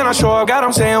moment when I show up, God,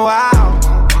 I'm saying wow.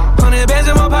 100 bands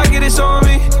in my pocket, it's on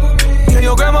me. Yeah,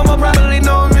 your grandma will probably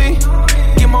know me.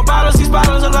 Get more bottles, these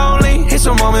bottles are lonely. It's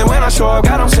a moment when I show up,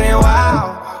 God, I'm saying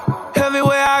wow.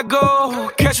 Everywhere I go,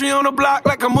 catch me on the block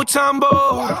like a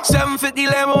Mutombo. 750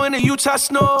 Lambo in the Utah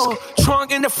snow.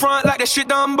 Trunk in the front like that shit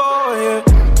Dumbo, yeah.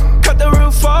 Cut the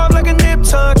roof off like a nip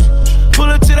tuck. Pull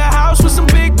up to the house with some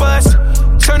big butts.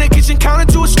 Turn the kitchen counter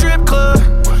to a strip club.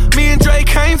 Me and Drake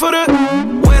came for the.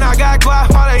 When I got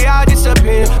guap, all of y'all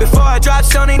disappear. Before I dropped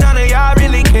Sony, none of y'all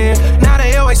really care. Now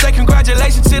they always say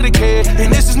congratulations to the kid.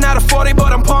 And this is not a 40,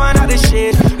 but I'm pouring out this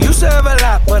shit. Used to have a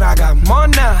lot, but I got more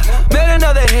now. Made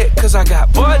another hit, cause I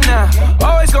got bored now.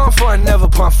 Always going for it, never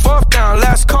pump fourth down.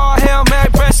 Last call, Hail Mary,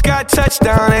 Prescott,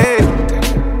 touchdown, hey.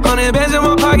 100 bands in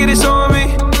my pocket, it's on me.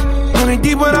 100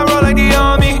 deep when I roll like the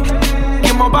army.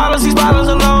 Get more bottles, these bottles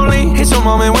are lonely. It's a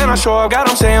moment when I show up, God,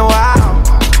 I'm saying wow.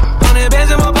 100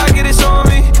 bands in my pocket, it's on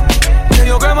me. Yeah,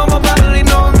 your grandma will probably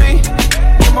know me.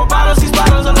 Get more bottles, these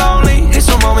bottles are lonely. It's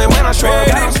a moment when I show up,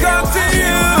 God, I'm saying wow. To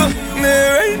you,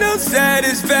 there ain't no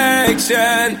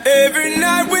satisfaction. Every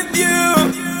night with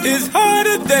you is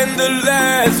harder than the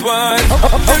last one.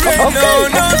 There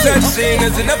ain't no such thing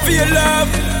as enough of your love.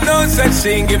 No such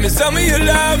thing, give me some of your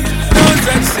love. No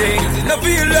such thing as enough of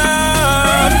your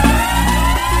love.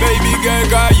 Baby girl,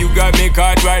 girl, you got me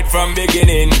caught right from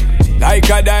beginning. Like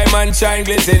a diamond shine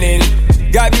glistening.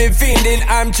 Got me feeling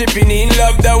I'm chipping in.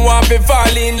 Love that want me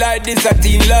falling like this a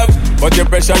teen love. But your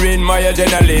pressure in my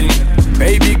adrenaline.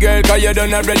 Baby girl, cause you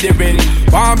done already win.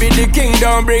 Want be the king,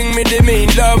 don't bring me the mean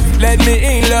love. Let me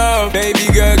in love. Baby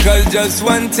girl, cause just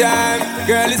one time,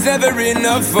 girl, it's never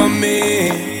enough for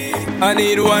me. I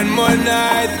need one more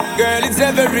night. Girl, it's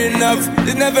never enough.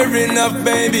 It's never enough,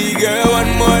 baby girl.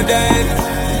 One more night.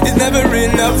 It's never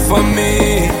enough for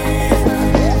me.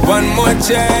 One more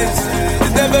chance.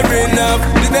 It's never enough.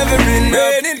 It's never enough.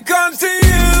 When it comes to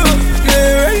you,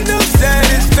 there ain't no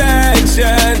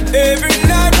satisfaction. Every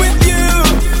night with you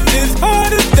is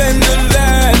harder than the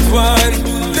last one.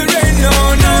 There ain't no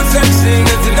such thing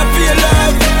as enough for your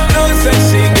love. No such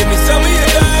thing. Give me some of your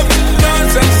love. No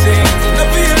such thing. Enough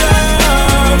for your love.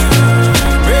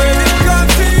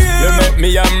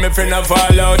 friend I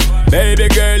fall out. Baby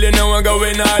girl, you know I'm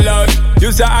going all out.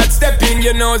 You say hot stepping,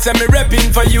 you know, say me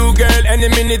repping for you, girl. Any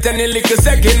minute, any little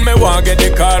second, me want get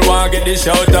the call, want get the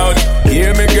shout out.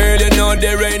 Hear me, girl, you know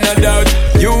there ain't no doubt.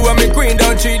 You are my queen,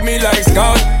 don't treat me like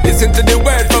scout. Listen to the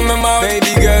word from my mouth.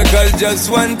 Baby girl, cause just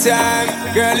one time,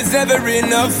 girl, it's never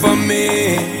enough for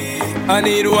me. I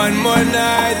need one more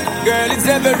night, girl, it's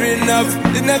never enough.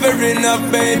 It's never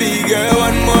enough, baby girl,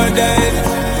 one more night.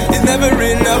 It's never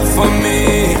enough for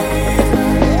me.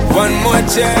 One more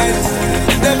chance,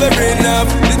 it's never enough.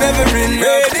 It's never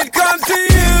enough. When it comes to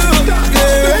you,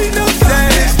 there ain't no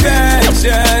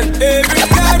satisfaction. Every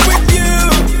night with you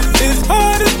is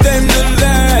harder than the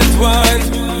last one.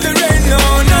 There ain't no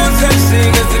such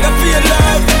thing as enough for your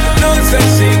love. No such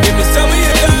thing, give me some of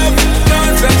your love. No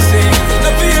such thing,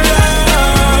 enough for your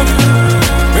love.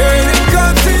 When it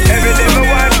comes to you, every day me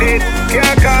want it,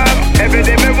 can't come. Every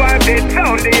day me want it,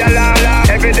 sound the alarm.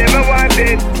 Every day me want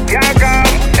it, can't come.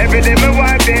 Every day me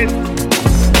want it.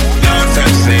 No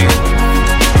such thing,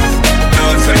 no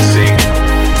such thing,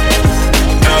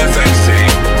 no such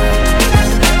thing.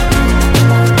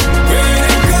 When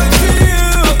it comes to you,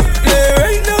 there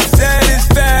ain't no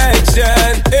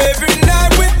satisfaction. Every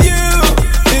night with you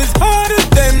is harder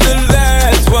than the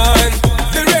last one.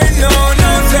 There ain't no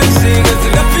such thing as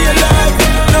enough for your love.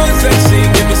 No such thing,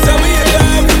 give me some of your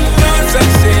love. No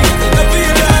such thing as enough for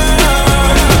your love.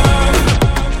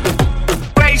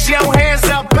 Raise your hands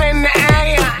up in the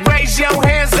air. Raise your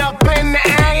hands up in the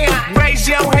air. Raise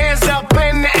your hands up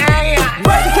in the air.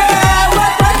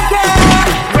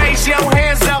 Raise your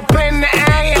hands up in the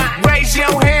air. Raise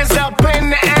your hands up in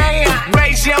the air.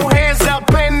 Raise your hands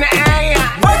up in the air.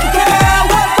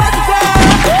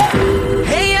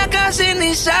 Ella casi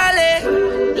ni sale,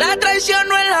 la traición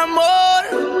no el amor.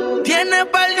 Tiene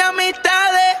par de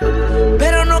amistades,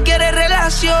 pero no quiere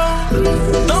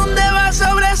relación. Donde va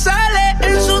sobresale,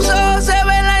 en sus ojos se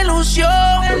ve la ilusión.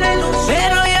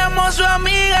 Pero llamó a su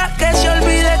amiga que se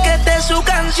olvide que esta es su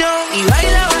canción. Y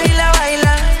baila, baila,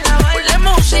 baila, ponle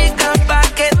música pa'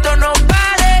 que esto no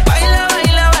pare. Baila,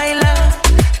 baila, baila,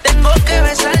 tengo que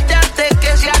besarte antes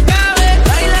que se acabe.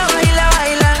 Baila, baila,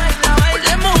 baila,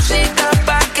 ponle música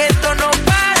pa' que esto no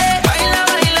pare. Baila,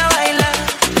 baila, baila,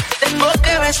 tengo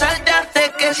que besarte antes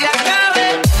que se acabe.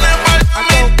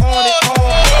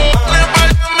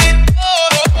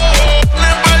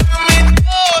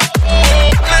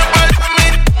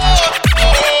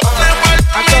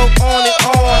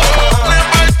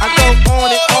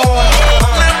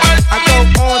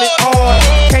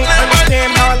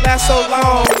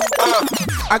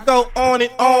 I go on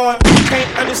and on,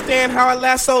 can't understand how I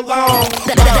last so long.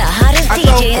 The hottest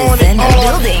DJs in the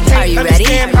building. Are you ready?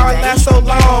 Can't understand how I last so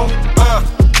long.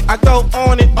 I go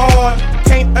on and on,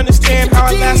 can't understand how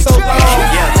I last so long.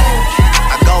 Yeah,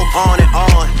 I go on and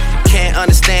on, can't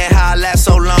understand how I last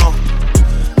so long.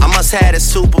 I must have the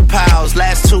superpowers,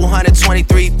 last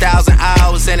 223,000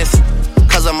 hours, and it's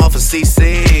cause I'm off of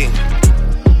CC,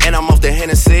 and I'm off the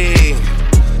Hennessy.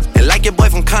 And like your boy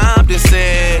from Compton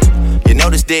said, you know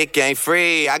this dick ain't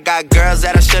free. I got girls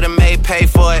that I should've made pay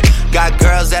for it. Got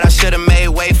girls that I should've made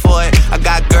wait for it. I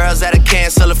got girls that'll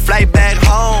cancel a flight back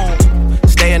home,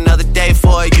 stay another day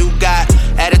for it. You got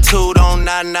attitude on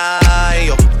nana,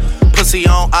 yo. Pussy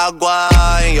on agua,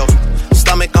 and yo.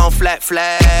 Stomach on flat,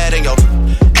 and yo.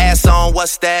 Ass on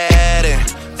what's that, and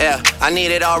yeah, I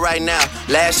need it all right now.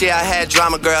 Last year I had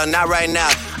drama, girl, not right now.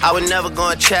 I would never go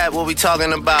and chat what we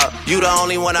talking about. You the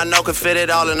only one I know can fit it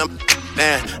all in them.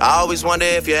 Man, I always wonder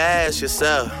if you ask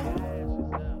yourself,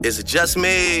 is it just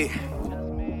me?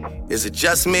 Is it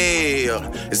just me? Or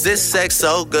is this sex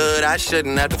so good I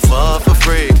shouldn't have to fuck for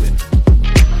free?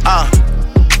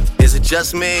 Is it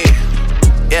just me?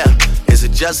 Yeah, is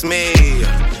it just me?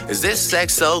 Is this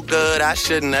sex so good I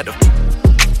shouldn't have to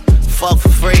fuck for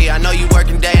free? I know you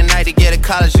working day and night to get a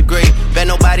college degree. Bet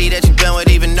nobody that you been with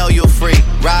even know you're free,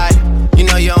 right? You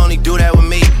know you only do that with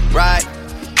me, right?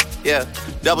 Yeah,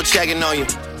 double checking on you.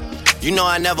 You know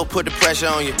I never put the pressure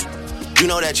on you. You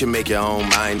know that you make your own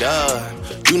mind up.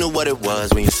 You knew what it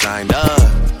was when you signed up.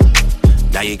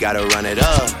 Now you gotta run it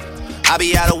up. I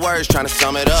be out of words trying to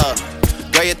sum it up.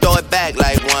 Girl, you throw it back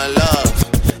like one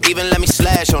love. Even let me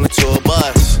slash on the tour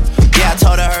bus. Yeah, I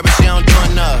told her, but she don't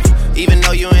do enough. Even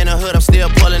though you in the hood, I'm still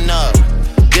pulling up.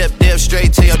 Dip, dip,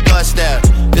 straight to your doorstep.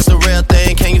 This a real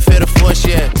thing, can you feel the force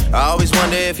yet? I always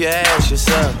wonder if you ask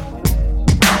yourself,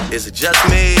 is it just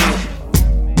me?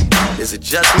 Is it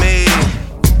just me?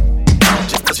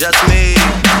 Just me?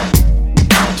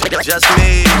 Just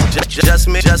me? Just me? Just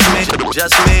me?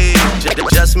 Just me?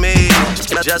 Just me?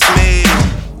 Just me?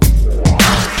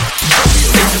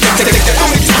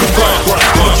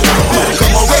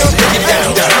 Come on,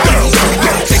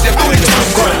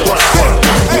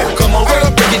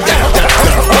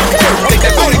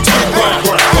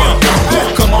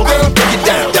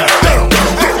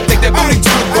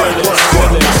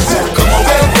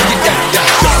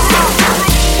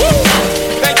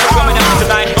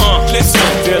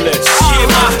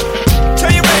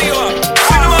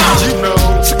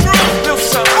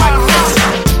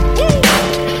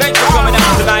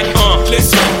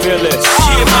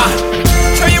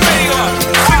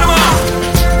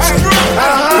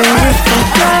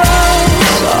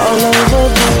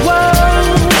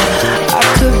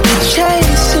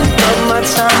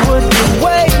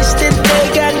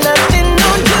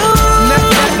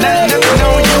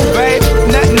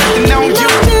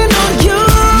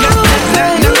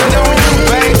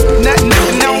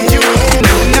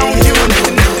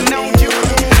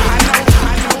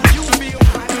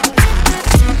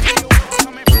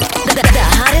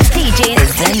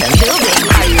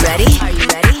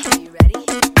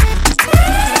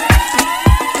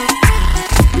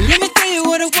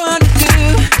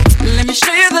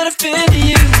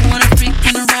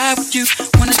 with you.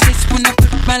 Wanna taste when I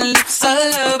put my lips all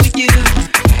over you.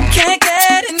 Can't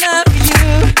get enough of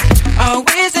you.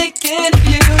 Always thinking of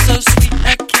you. So sweet,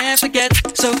 I can't forget.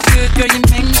 So good, girl, you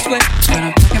make me sweat. What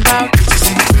I'm talking about.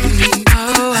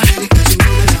 Oh,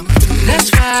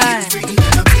 that's right.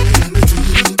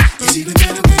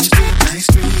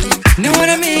 Know what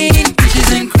I mean?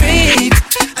 Peaches and cream.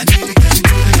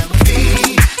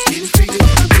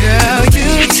 Girl,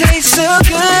 you taste so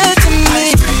good to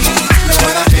me.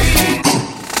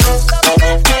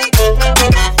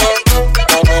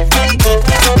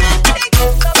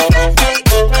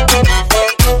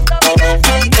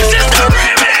 This is the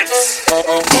remix.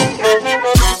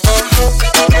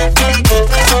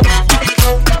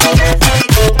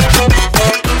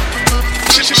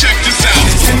 Check this out.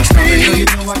 You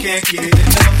know I can't get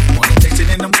enough. Wanna taste it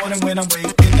in the morning when I'm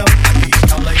waking up. I need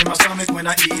color in my stomach when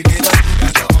I eat it up.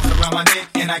 Got your arms around my neck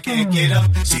and I can't get up.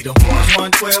 See the boys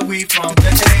 112, we from the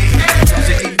A. Comes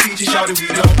to eat peaches, shawty, we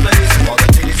don't play. So all the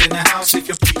ladies in the house, if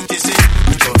your peak is it,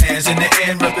 put your hands in the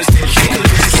air and represent your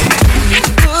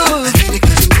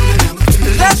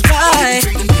That's right.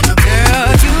 Girl,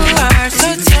 you are so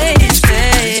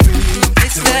tasty.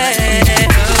 It's that.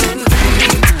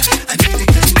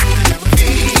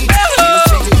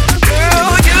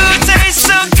 Girl, you taste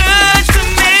so good to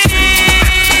me.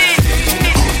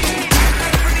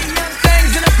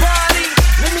 Things in the party.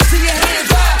 Let me see your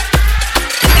hands up.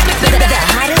 The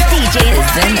hottest DJ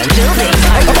is in the building.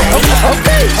 Are you ready?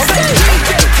 Okay.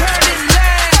 DJ, turn it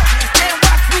loud and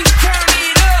watch me turn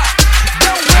it up.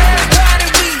 Don't worry about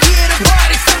it, we here to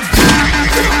party, so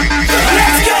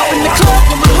let's go. In the club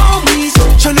with my homies,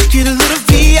 tryna get a little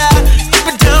VI, keep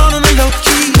it down on the low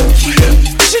key.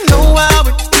 You know how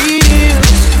it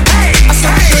feels. I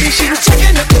saw her shorty, she was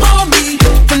checking up on me.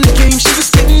 From the game, she was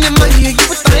sitting in my ear. You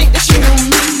would think that she knew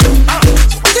me. So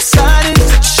I decided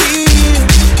to chill.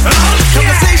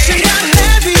 Conversation got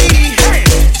heavy.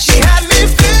 She had me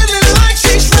feeling like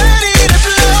she's ready to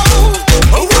blow.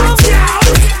 Watch out!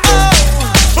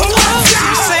 Watch out! She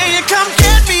saying, "Come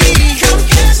get me."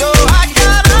 So I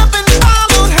got up and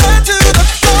followed her to the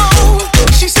floor.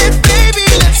 She said, "Baby,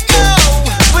 let's go."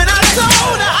 When I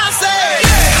told her, I said,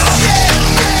 "Yeah."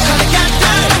 I got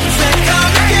down and said,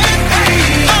 "Come get me."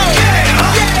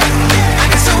 I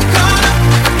got so caught up,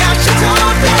 I got you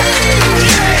totally.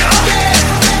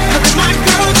 Look at my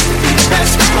girl, be the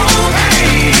best of all.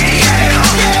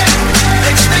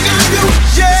 Next thing I do,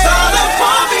 it's all up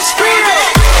on me screaming.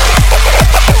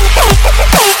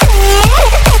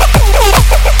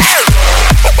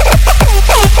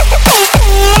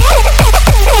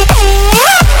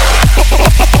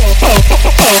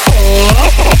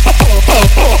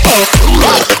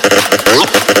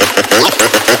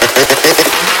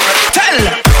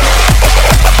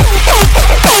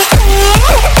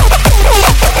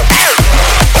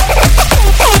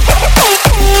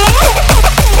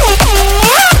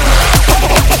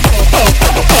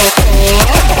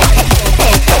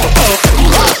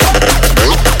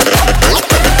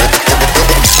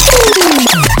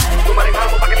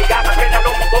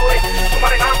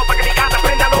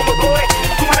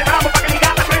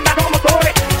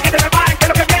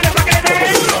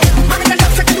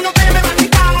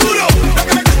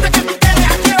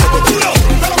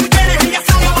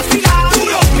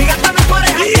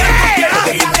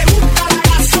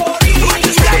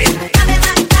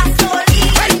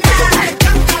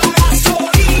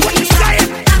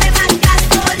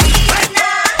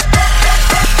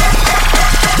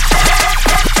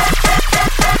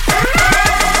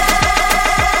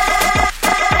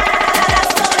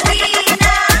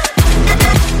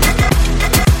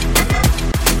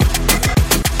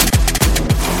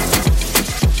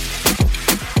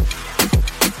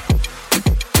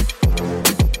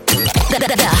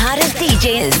 The hottest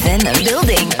DJ is in the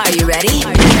building. Are you ready?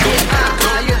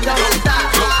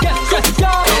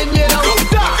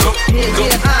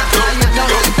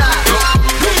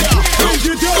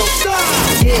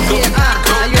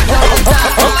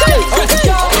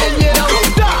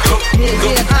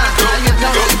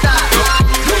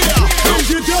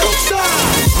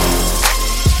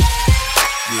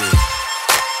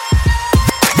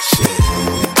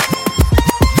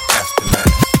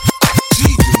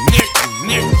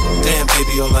 Damn,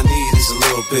 baby, all I need is a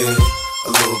little bit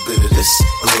of this,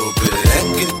 a little bit of that.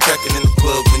 Get it crackin' in the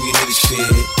club when you hear the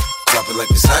shit. Drop it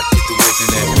like it's hot, get the work in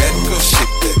that back. Girl,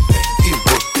 shake that thing, you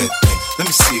work that thing. Let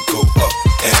me see it go up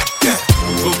and down.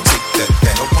 Rotate that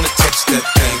thing, I wanna touch that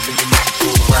thing. When you make it go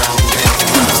round and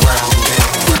round, round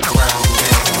and round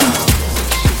and round.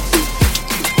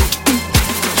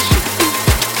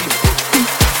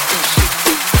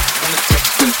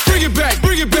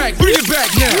 Bring it back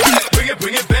now.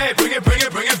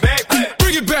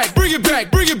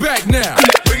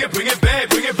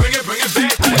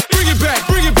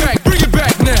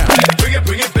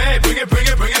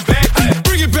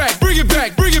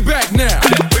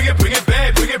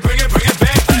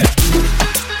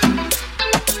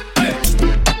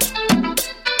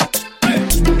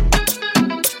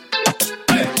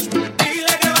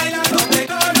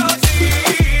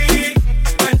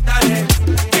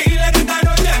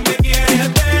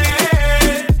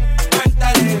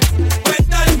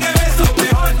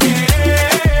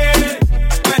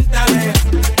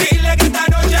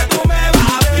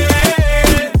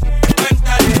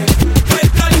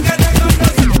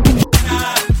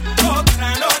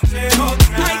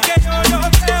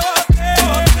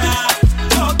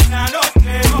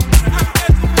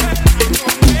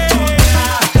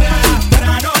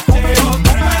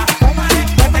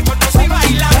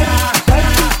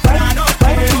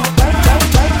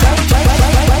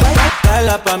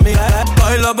 baila pa' mí,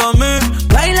 baila pa' mí.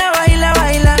 Baila, baila,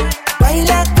 baila,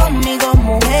 baila conmigo,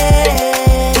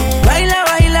 mujer. Baila,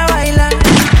 baila, baila,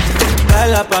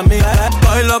 baila pa' mí,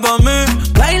 baila pa' mí.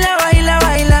 Baila, baila,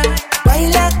 baila,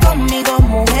 baila conmigo,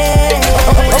 mujer.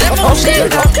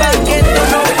 Música pa' que esto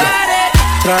no pare.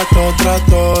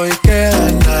 Trato y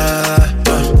queda nada.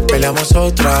 Peleamos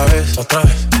otra vez.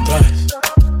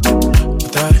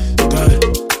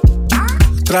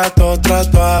 Trato,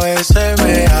 a veces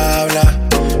me habla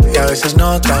y a veces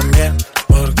no tan bien.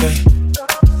 ¿Por qué?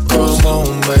 Como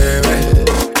un bebé.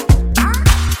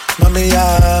 Mami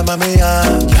ya,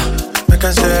 me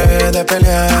cansé de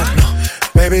pelear.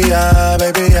 Baby ya,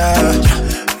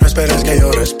 no esperes que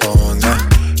yo responda.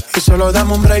 Y solo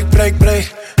dame un break.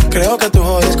 Creo que tú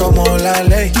jodes como la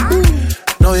ley.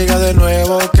 No digas de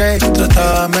nuevo que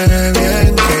trátame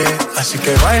bien, que así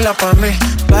que baila pa' mí.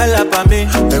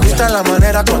 Me gusta la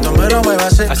manera cuando me lo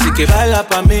muevas así. Así que baila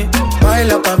pa' mí.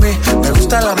 Me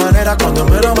gusta la manera cuando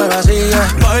me lo muevas así.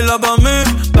 Baila pa' mí.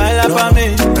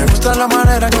 Me gusta la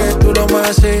manera que tú lo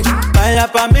muevas así. Baila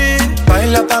pa' mí.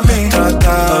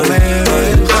 Trátame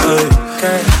bien.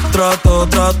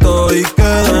 Trato y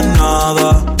queda en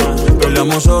nada.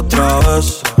 Peleamos otra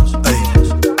vez.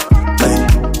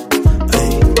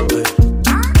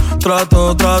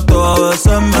 Trato, a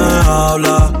veces me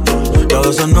habla y a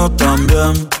veces no tan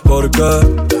bien, porque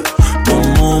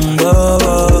como un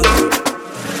bebé.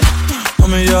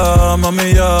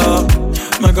 Mami ya,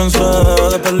 me cansé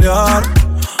de pelear.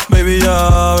 Baby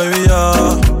ya,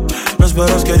 no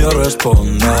esperes que yo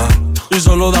responda. Y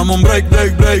solo dame un break.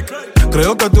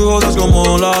 Creo que tú jodas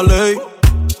como la ley.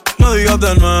 No digas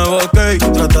de nuevo, ok,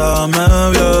 trátame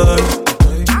bien.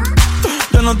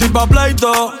 Yo no estoy pa'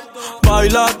 pleito.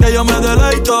 Baila que yo me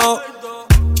deleito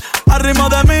al ritmo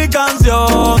de mi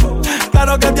canción.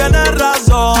 Claro que tienes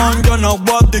razón, yo no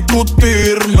voy a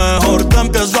discutir. Mejor te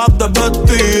empiezo a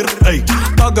desvestir, ey,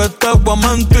 pa' que te voy a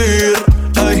mentir,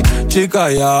 ey, chica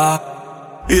ya.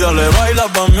 Y dale, baila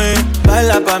pa' mí.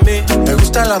 Me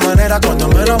gusta la manera cuando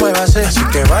me lo muevas así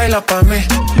que baila pa' mí.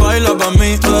 Me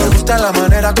gusta la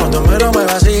manera cuando me lo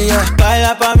muevas así.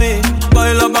 Baila pa' mí.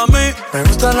 Me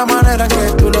gusta la manera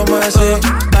que tú lo mueves así.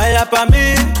 Baila pa'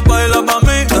 mí.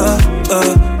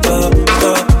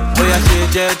 Oya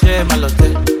jeje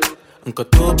malote, nko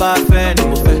to ba fe ni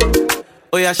mo fe.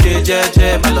 Oya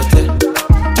jeje malote,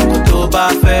 nko to ba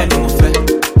fe ni mo fe.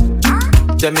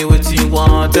 Tell me what you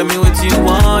want,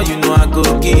 you know I go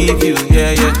give you,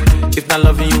 yeah. If not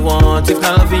loving you want, if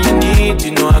not loving you need,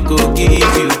 you know I go give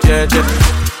you, yeah.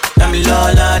 Dami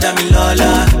Lola,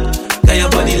 got your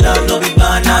body love, no be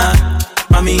banana.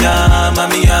 Mami ya,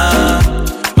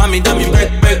 mami dame break.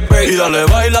 Y dale,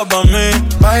 baila pa' mí.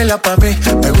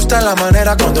 Me gusta la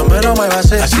manera cuando me lo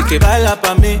muevas así que baila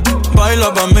pa' mí.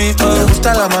 Me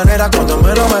gusta la manera cuando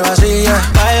me lo muevas así.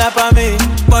 Baila pa' mí.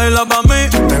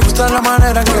 Me gusta la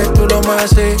manera que tú lo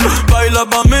mueves así. Baila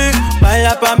pa' mí.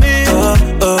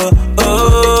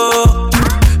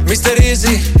 Mr.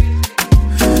 Easy,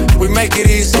 we make it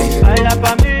easy. Baila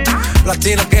pa' mí.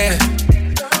 Latino gang,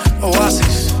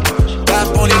 Oasis, Bad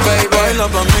Bunny, baby. Baila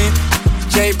pa' mí.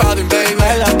 J Balvin, baby.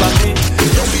 Baila pa' mí.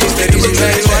 Mr. Easy,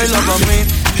 baby. Baila pa' mí.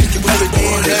 Baila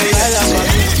pa' mí.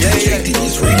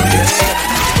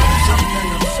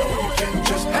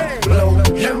 Blow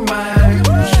your mind.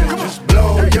 Just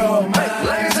blow your mind.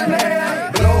 Ladies in the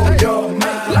air. Blow your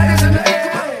mind. Ladies in the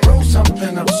air. Throw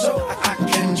something up so I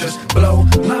can just blow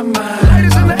my mind.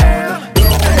 Ladies in the air.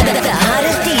 The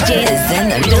hottest DJ is in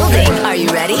the building. Are you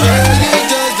ready?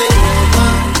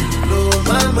 Blow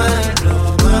my mind.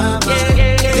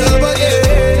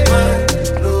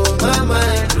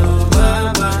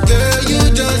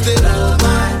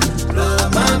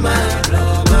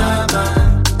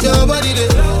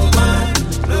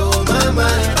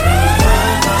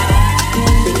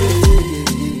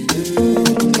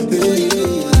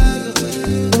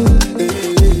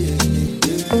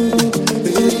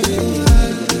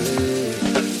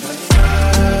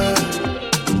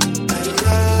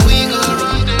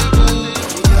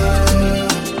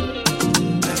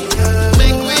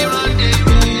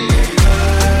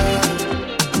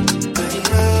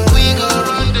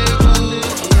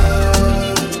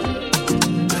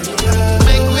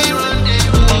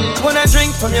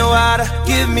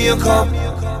 Give me a cup.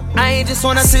 I ain't just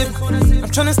wanna sip. I'm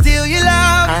tryna steal your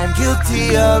love. I'm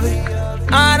guilty of it.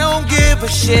 I don't give a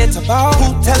shit about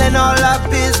who telling all our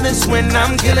business when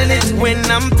I'm killing it, when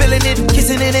I'm feeling it,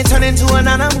 kissing it and turning to an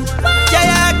animal.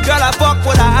 Yeah, girl, I fuck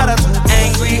with her attitude.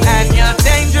 Angry and you're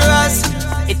dangerous.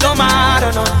 It don't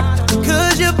matter, no.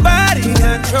 Cause your body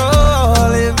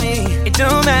controlling me. It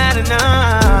don't matter, no.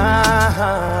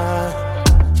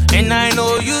 And I know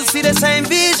the same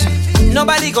vision.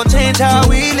 Nobody gon' change how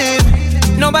we live.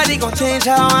 Nobody gon' change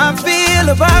how I feel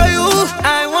about you.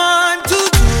 I want to